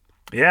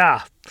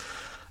 Yeah.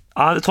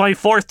 On the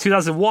 24th,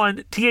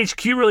 2001,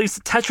 THQ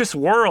released Tetris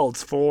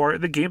Worlds for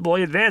the Game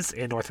Boy Advance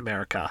in North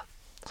America.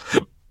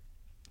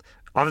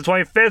 On the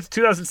 25th,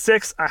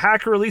 2006, a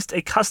hacker released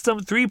a custom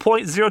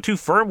 3.02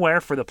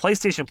 firmware for the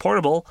PlayStation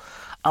Portable,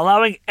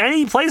 allowing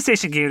any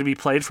PlayStation game to be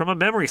played from a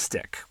memory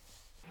stick.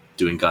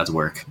 Doing God's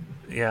work.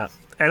 Yeah.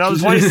 And on the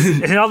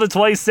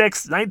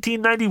 26th,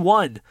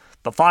 1991,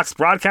 the Fox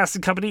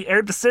Broadcasting Company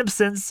aired The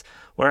Simpsons,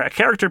 where a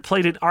character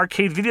played an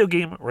arcade video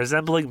game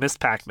resembling Miss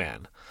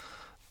Pac-Man.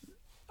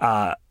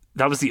 That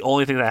was the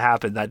only thing that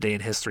happened that day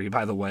in history,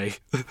 by the way.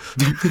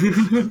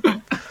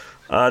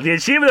 The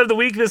achievement of the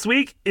week this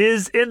week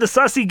is in the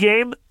Sussy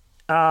game.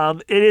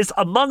 It is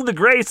Among the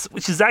Greats,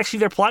 which is actually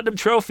their platinum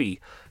trophy.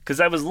 Because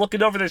I was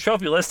looking over their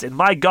trophy list, and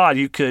my God,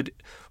 you could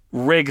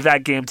rig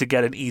that game to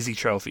get an easy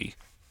trophy.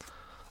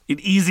 an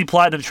easy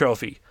platinum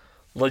trophy.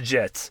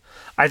 Legit.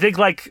 I think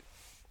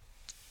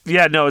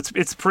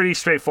it's pretty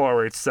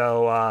straightforward.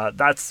 So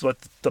that's what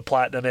the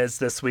platinum is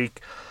this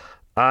week.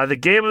 The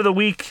game of the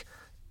week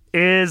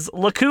is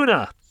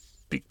Lacuna.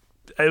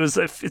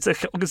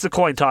 It's a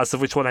coin toss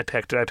of which one I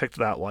picked, and I picked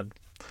that one.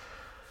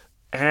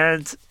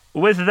 And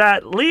with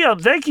that,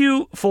 Liam, thank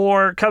you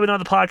for coming on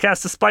the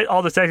podcast despite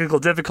all the technical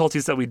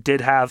difficulties that we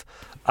did have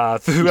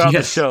throughout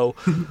the show.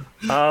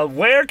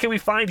 Where can we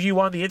find you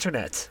on the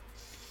internet?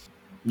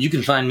 You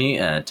can find me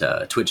at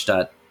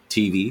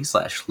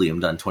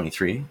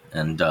twitch.tv/LiamDunn23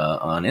 and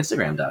on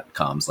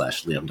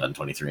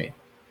Instagram.com/LiamDunn23.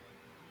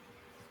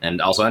 And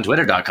also on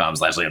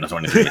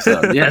Twitter.com/LiamDunn23.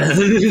 So, yeah.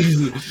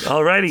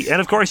 Alrighty. And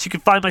of course, you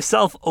can find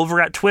myself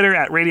over at Twitter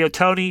at Radio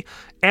Tony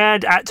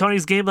and at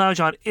Tony's Game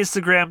Lounge on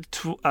Instagram,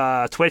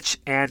 Twitch,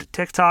 and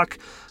TikTok,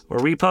 where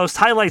we post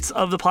highlights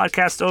of the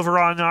podcast over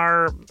on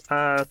our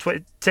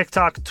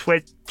TikTok,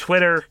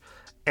 Twitter,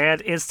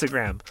 and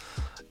Instagram.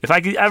 If I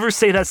could ever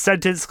say that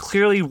sentence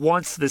clearly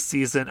once this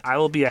season, I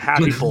will be a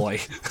happy boy.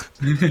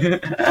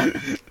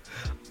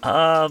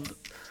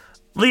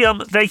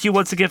 Liam, thank you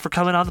once again for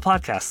coming on the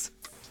podcast.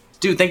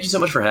 Dude, thank you so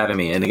much for having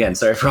me. And again,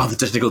 sorry for all the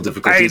technical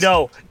difficulties. I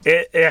know.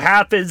 It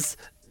happens.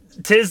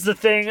 'Tis the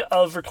thing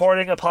of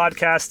recording a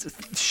podcast.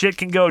 Shit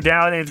can go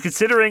down. And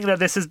considering that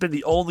this has been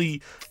the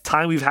only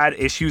time we've had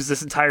issues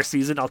this entire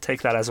season, I'll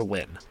take that as a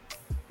win.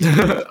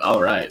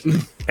 All right.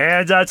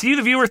 And to you,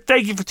 the viewer,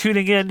 thank you for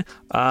tuning in.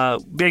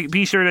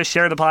 Be sure to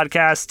share the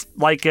podcast,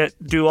 like it,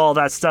 do all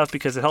that stuff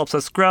because it helps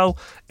us grow.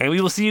 And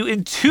we will see you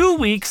in 2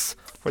 weeks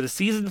for the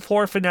Season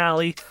 4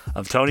 finale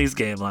of Tony's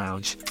Game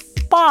Lounge.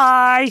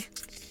 Bye!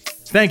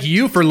 Thank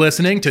you for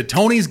listening to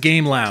Tony's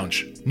Game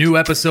Lounge. New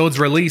episodes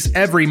release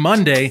every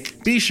Monday.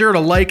 Be sure to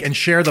like and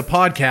share the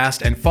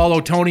podcast and follow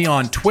Tony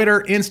on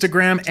Twitter,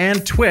 Instagram,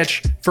 and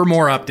Twitch for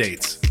more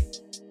updates.